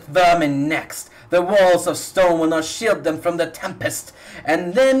desert vermin next. The walls of stone will not shield them from the tempest.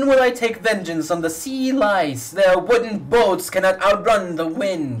 And then will I take vengeance on the sea lice. Their wooden boats cannot outrun the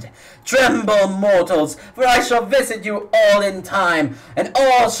wind. Tremble, mortals, for I shall visit you all in time, and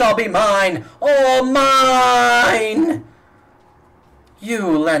all shall be mine, all mine! You,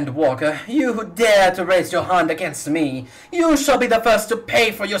 landwalker, you who dare to raise your hand against me, you shall be the first to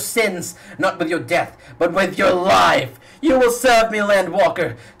pay for your sins, not with your death, but with your life. You will serve me,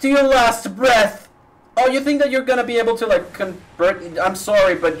 landwalker, to your last breath. Oh, you think that you're gonna be able to, like, convert? I'm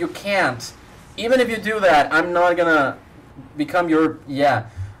sorry, but you can't. Even if you do that, I'm not gonna become your, yeah.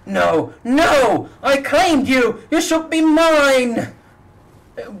 No, no! I claimed you! You shall be mine!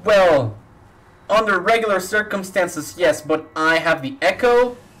 Well, under regular circumstances, yes, but I have the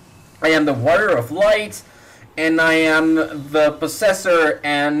Echo, I am the Warrior of Light, and I am the Possessor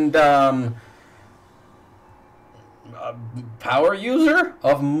and, power user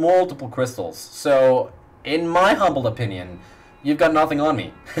of multiple crystals. So, in my humble opinion, you've got nothing on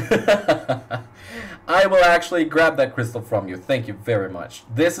me. I will actually grab that crystal from you. Thank you very much.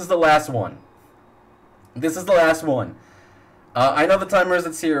 This is the last one. This is the last one. I know the timer is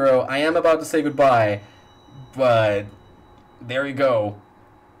at 0. I am about to say goodbye, but there you go.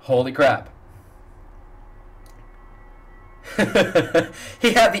 Holy crap.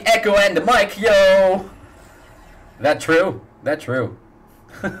 He had the Echo and the mic, yo! That true? That true.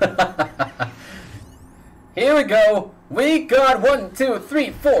 Here we go. We got 1, 2, 3,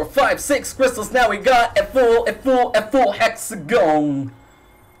 4, 5, 6 crystals. Now we got a full hexagon.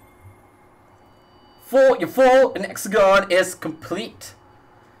 Your full an hexagon is complete.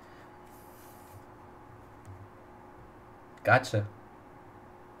 Gotcha.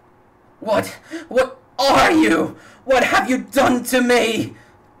 What are you? What have you done to me?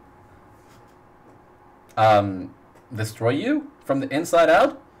 Destroy you from the inside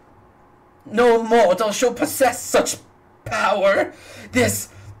out? No mortal shall possess such power. This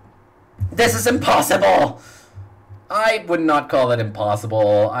is impossible. I would not call it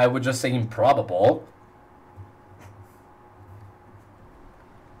impossible. I would just say improbable.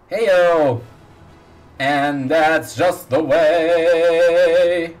 Heyo! And that's just the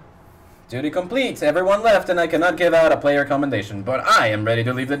way. Duty complete. Everyone left, and I cannot give out a player commendation, but I am ready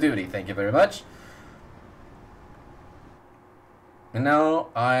to leave the duty. Thank you very much. And now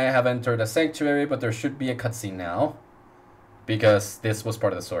I have entered a sanctuary, but there should be a cutscene now, because this was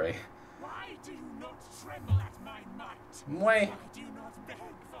part of the story. Why do you not tremble at my might? Why? do you not beg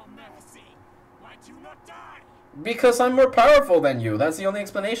for mercy? Why do you not die? Because I'm more powerful than you. That's the only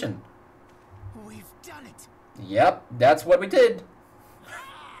explanation. We've done it. Yep, that's what we did.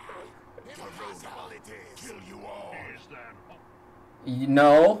 Kill you all. Is that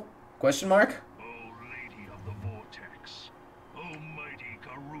No? Question mark? O Lady of the Vortex, O mighty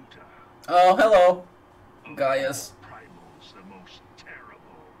Garuda? Oh, hello. Of Gaius. all primals, the most terrible.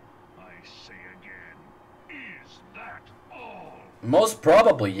 I say again, is that all? Most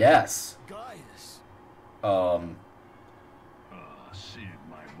probably, yes. Gaius. Sid,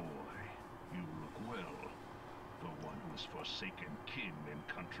 my boy, you look well. For one who has forsaken kin and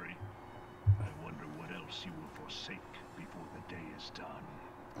country. I wonder what else you will forsake before the day is done.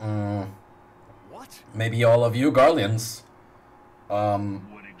 What? Maybe all of you Garleans.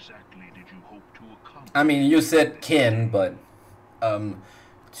 What exactly did you hope to accomplish? I mean, you said kin, but,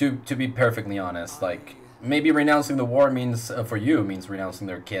 to be perfectly honest, like, maybe renouncing the war means, for you, means renouncing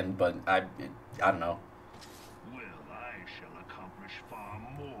their kin, but I don't know. Well, I shall accomplish far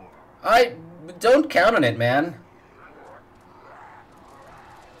more. I don't count on it, man.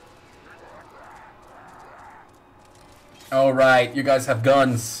 Oh, right, you guys have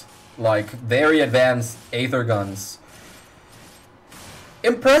guns. Like, very advanced Aether guns.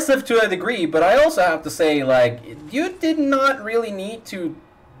 Impressive to a degree, but I also have to say, like, you did not really need to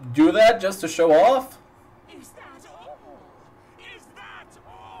do that just to show off. Is that all? Is that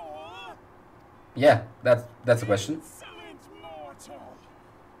all? Yeah, that's a question. Insolent mortal!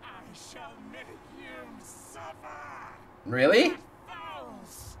 I shall make you suffer! Really? Foul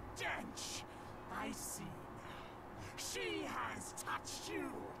stench! I see now. She has touched you!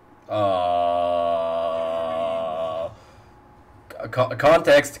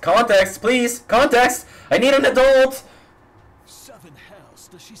 Context, please! Context! I need an adult! Seven hells,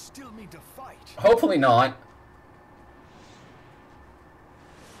 does she still need to fight? Hopefully not.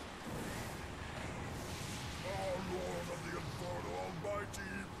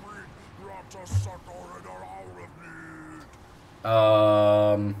 Save us,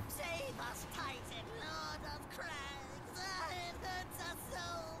 Titan, Lord of Crags. It hurts us so.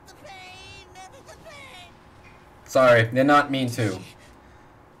 The pain, the pain. Sorry, did not mean to. 12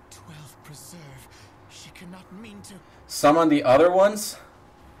 preserve. She cannot mean to. Summon the other ones?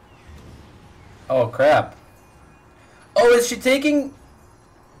 Oh, crap. Oh, is she taking...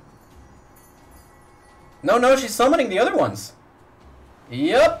 No, she's summoning the other ones.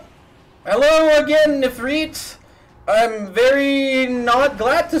 Yep. Hello again, Ifrit. I'm very not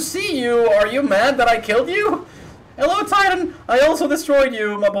glad to see you. Are you mad that I killed you? Hello, Titan. I also destroyed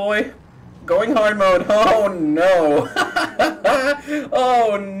you, my boy. Going hard mode. Oh, no.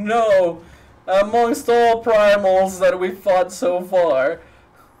 Oh, no. Amongst all primals that we fought so far.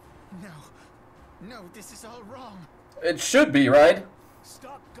 No, this is all wrong. It should be, right?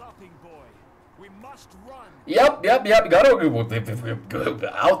 Stop gawping, boy. We must run. Yep. Gotta go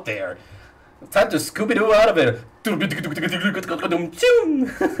out there. Time to Scooby-Doo out of it.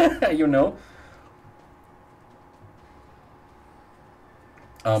 You know.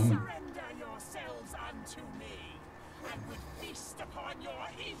 Surrender yourselves unto me, and would feast upon your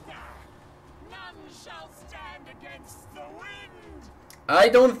ether. None shall stand against the wind. I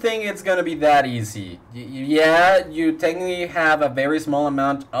don't think it's gonna be that easy. Yeah, you technically have a very small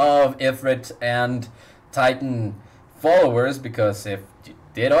amount of Ifrit and Titan followers, because if you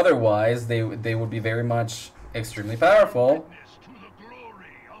did otherwise, they would be very much extremely powerful.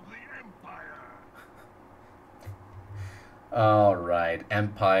 Alright,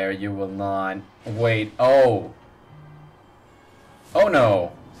 Empire, you will not... Wait, oh. Oh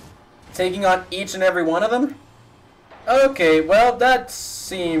no. Taking on each and every one of them? Okay, well, that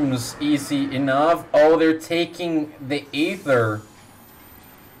seems easy enough. Oh, they're taking the ether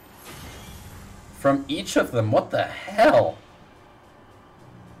from each of them. What the hell?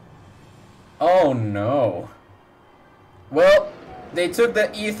 Oh no. Well, they took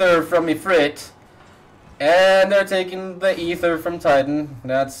the ether from Ifrit, and they're taking the ether from Titan.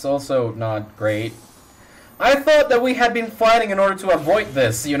 That's also not great. I thought that we had been fighting in order to avoid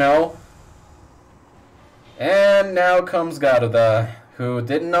this, you know? And now comes Garuda, who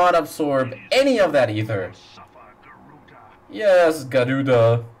did not absorb any of that ether. Yes,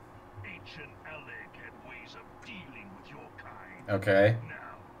 Garuda. Okay.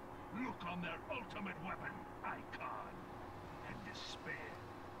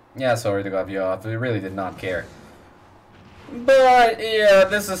 Yeah, sorry to cut you off. We really did not care. But yeah,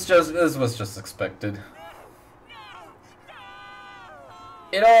 this was just expected.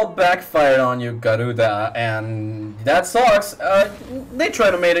 It all backfired on you, Garuda, and that sucks. They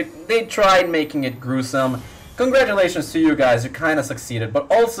tried making it gruesome. Congratulations to you guys, you kind of succeeded,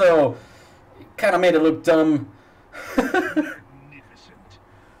 but also kind of made it look dumb. Magnificent.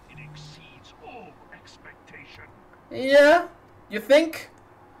 It exceeds all expectation. Yeah, you think?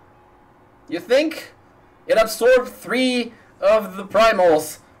 You think? It absorbed 3 of the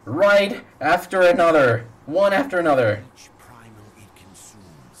primals right after another, one after another. Each primal it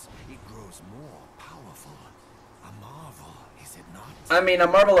consumes, it grows more powerful. A marvel, is it not? I mean, a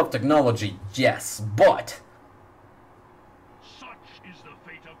marvel of technology, yes, but... Such is the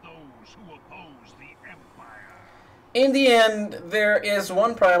fate of those who oppose the Empire. in the end, there is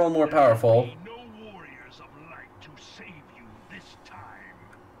one primal more powerful. No warriors of light to save you this time.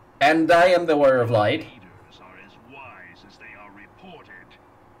 And I am the warrior of light. Leaders are as wise as they are reported.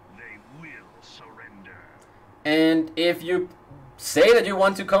 They will surrender. And if you say that you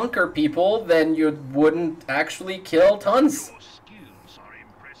want to conquer people, then you wouldn't actually kill tons. Your skills are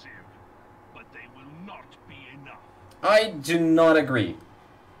impressive, but they will not be enough. I do not agree.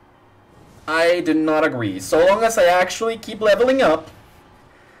 I do not agree. So long as I actually keep leveling up,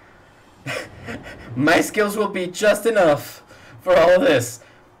 my skills will be just enough for all of this.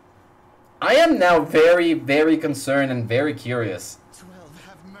 I am now very, very concerned and very curious. 12,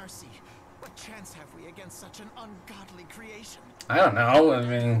 have mercy. What chance have we against such an ungodly creation? I don't know, I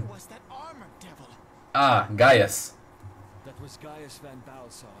mean... Who was that armored devil? Ah, Gaius. That was Gaius Van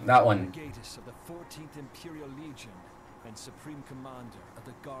Balsar, That one. Legatus of the 14th Imperial Legion and Supreme Commander of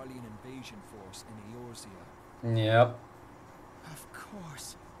the Garlean Invasion Force in Eorzea. Yep. Of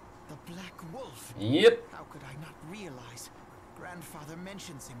course. The Black Wolf. Yep. How could I not realize? Grandfather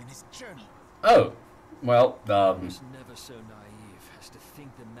mentions him in his journal. Oh. Well, I was never so naive as to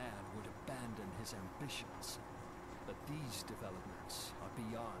think the man would abandon his ambitions. But these developments are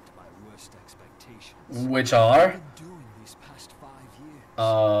beyond my worst expectations. which What are? have you been doing these past 5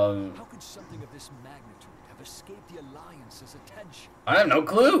 years? How could something of this magnitude have escaped the Alliance's attention? I have no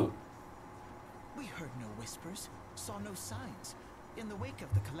clue. We heard no whispers, saw no signs. In the wake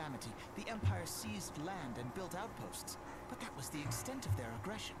of the calamity, the Empire seized land and built outposts, but that was the extent of their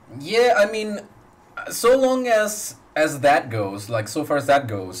aggression. Yeah, I mean, so long as that goes, like so far as that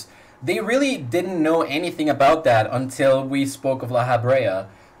goes, they really didn't know anything about that until we spoke of La Habrea,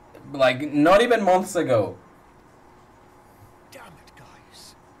 like not even months ago. Damn it,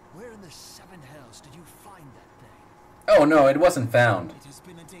 guys. Where in the seven hells did you find that thing? Oh no, it wasn't found. It has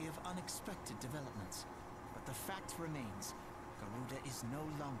been a day of unexpected developments, but the fact remains, Garuda is no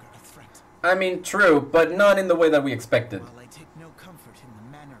longer a threat. I mean, true, but not in the way that we expected. While I take no comfort in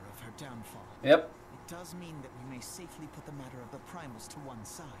the manner of her downfall, Yep. it does mean that we may safely put the matter of the primals to one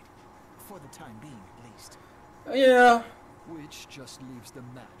side, for the time being at least. Yeah, Which just leaves the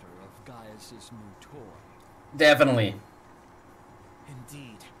matter of Gaius's new toy. definitely.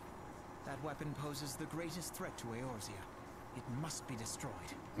 Indeed. That weapon poses the greatest threat to Eorzea. It must be destroyed.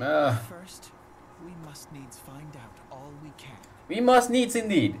 First, we must needs find out all we can. We must needs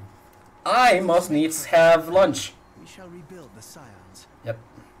indeed. I must needs have lunch. We shall rebuild the Scions. Yep.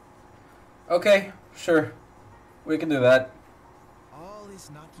 Okay, sure. We can do that. All is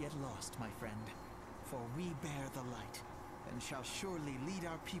not yet lost, my friend, for we bear the light, and shall surely lead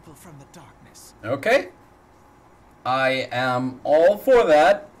our people from the darkness. Okay. I am all for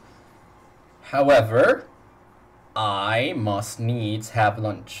that. However, I must needs have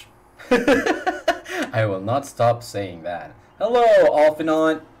lunch. I will not stop saying that. Hello,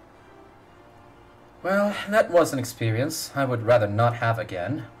 Alphanon. Well, that was an experience I would rather not have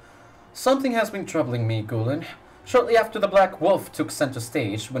again. Something has been troubling me, Gulen. Shortly after the Black Wolf took center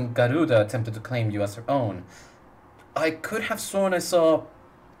stage, when Garuda attempted to claim you as her own, I could have sworn I saw...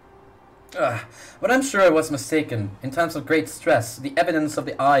 but I'm sure I was mistaken. In times of great stress, the evidence of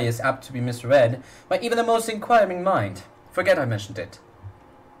the eye is apt to be misread by even the most inquiring mind. Forget I mentioned it.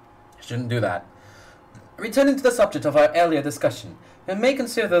 I shouldn't do that. Returning to the subject of our earlier discussion, we may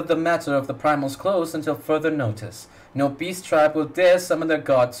consider the matter of the primals closed until further notice. No beast tribe will dare summon their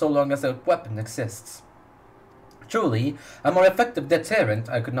god so long as their weapon exists. Truly, a more effective deterrent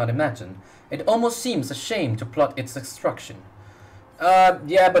I could not imagine. It almost seems a shame to plot its destruction.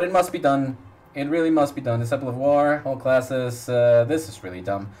 Yeah, but it must be done. It really must be done. Disciple of War, all classes, this is really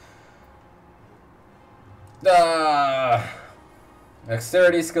dumb.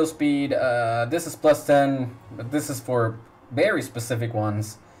 Dexterity, skill speed, this is plus 10, but this is for very specific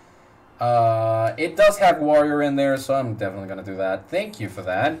ones. It does have warrior in there, so I'm definitely gonna do that. Thank you for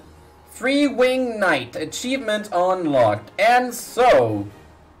that. Free Wing Knight, achievement unlocked. And so,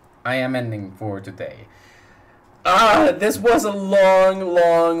 I am ending for today. This was a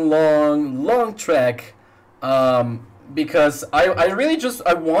long trek. Because I really just,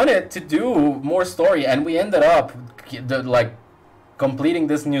 I wanted to do more story, and we ended up, like, completing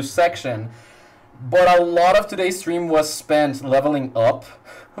this new section. But a lot of today's stream was spent leveling up,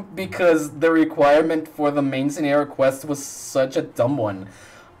 because the requirement for the main scenario quest was such a dumb one.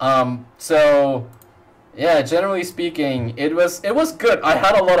 So, yeah, generally speaking, it was good. I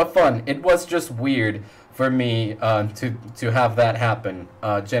had a lot of fun. It was just weird for me to have that happen,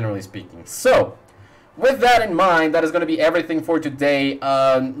 generally speaking. So, with that in mind, that is going to be everything for today.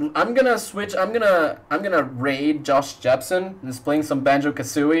 I'm gonna switch. I'm gonna raid Josh Jepson, who's playing some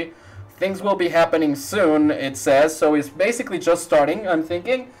Banjo-Kazooie. Things will be happening soon, it says. So it's basically just starting, I'm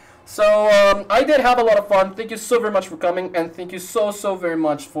thinking. So I did have a lot of fun. Thank you so very much for coming, and thank you so very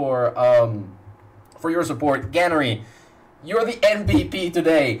much for your support. Gannery, you're the MVP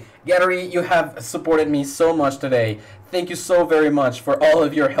today. Gannery, you have supported me so much today. Thank you so very much for all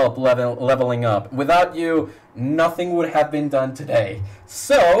of your help leveling up. Without you, nothing would have been done today.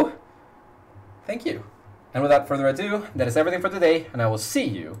 So, thank you. And without further ado, that is everything for today, and I will see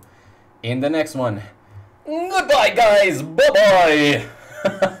you in the next one. Goodbye, guys. Bye-bye.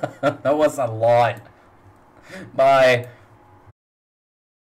 That was a lot. Bye.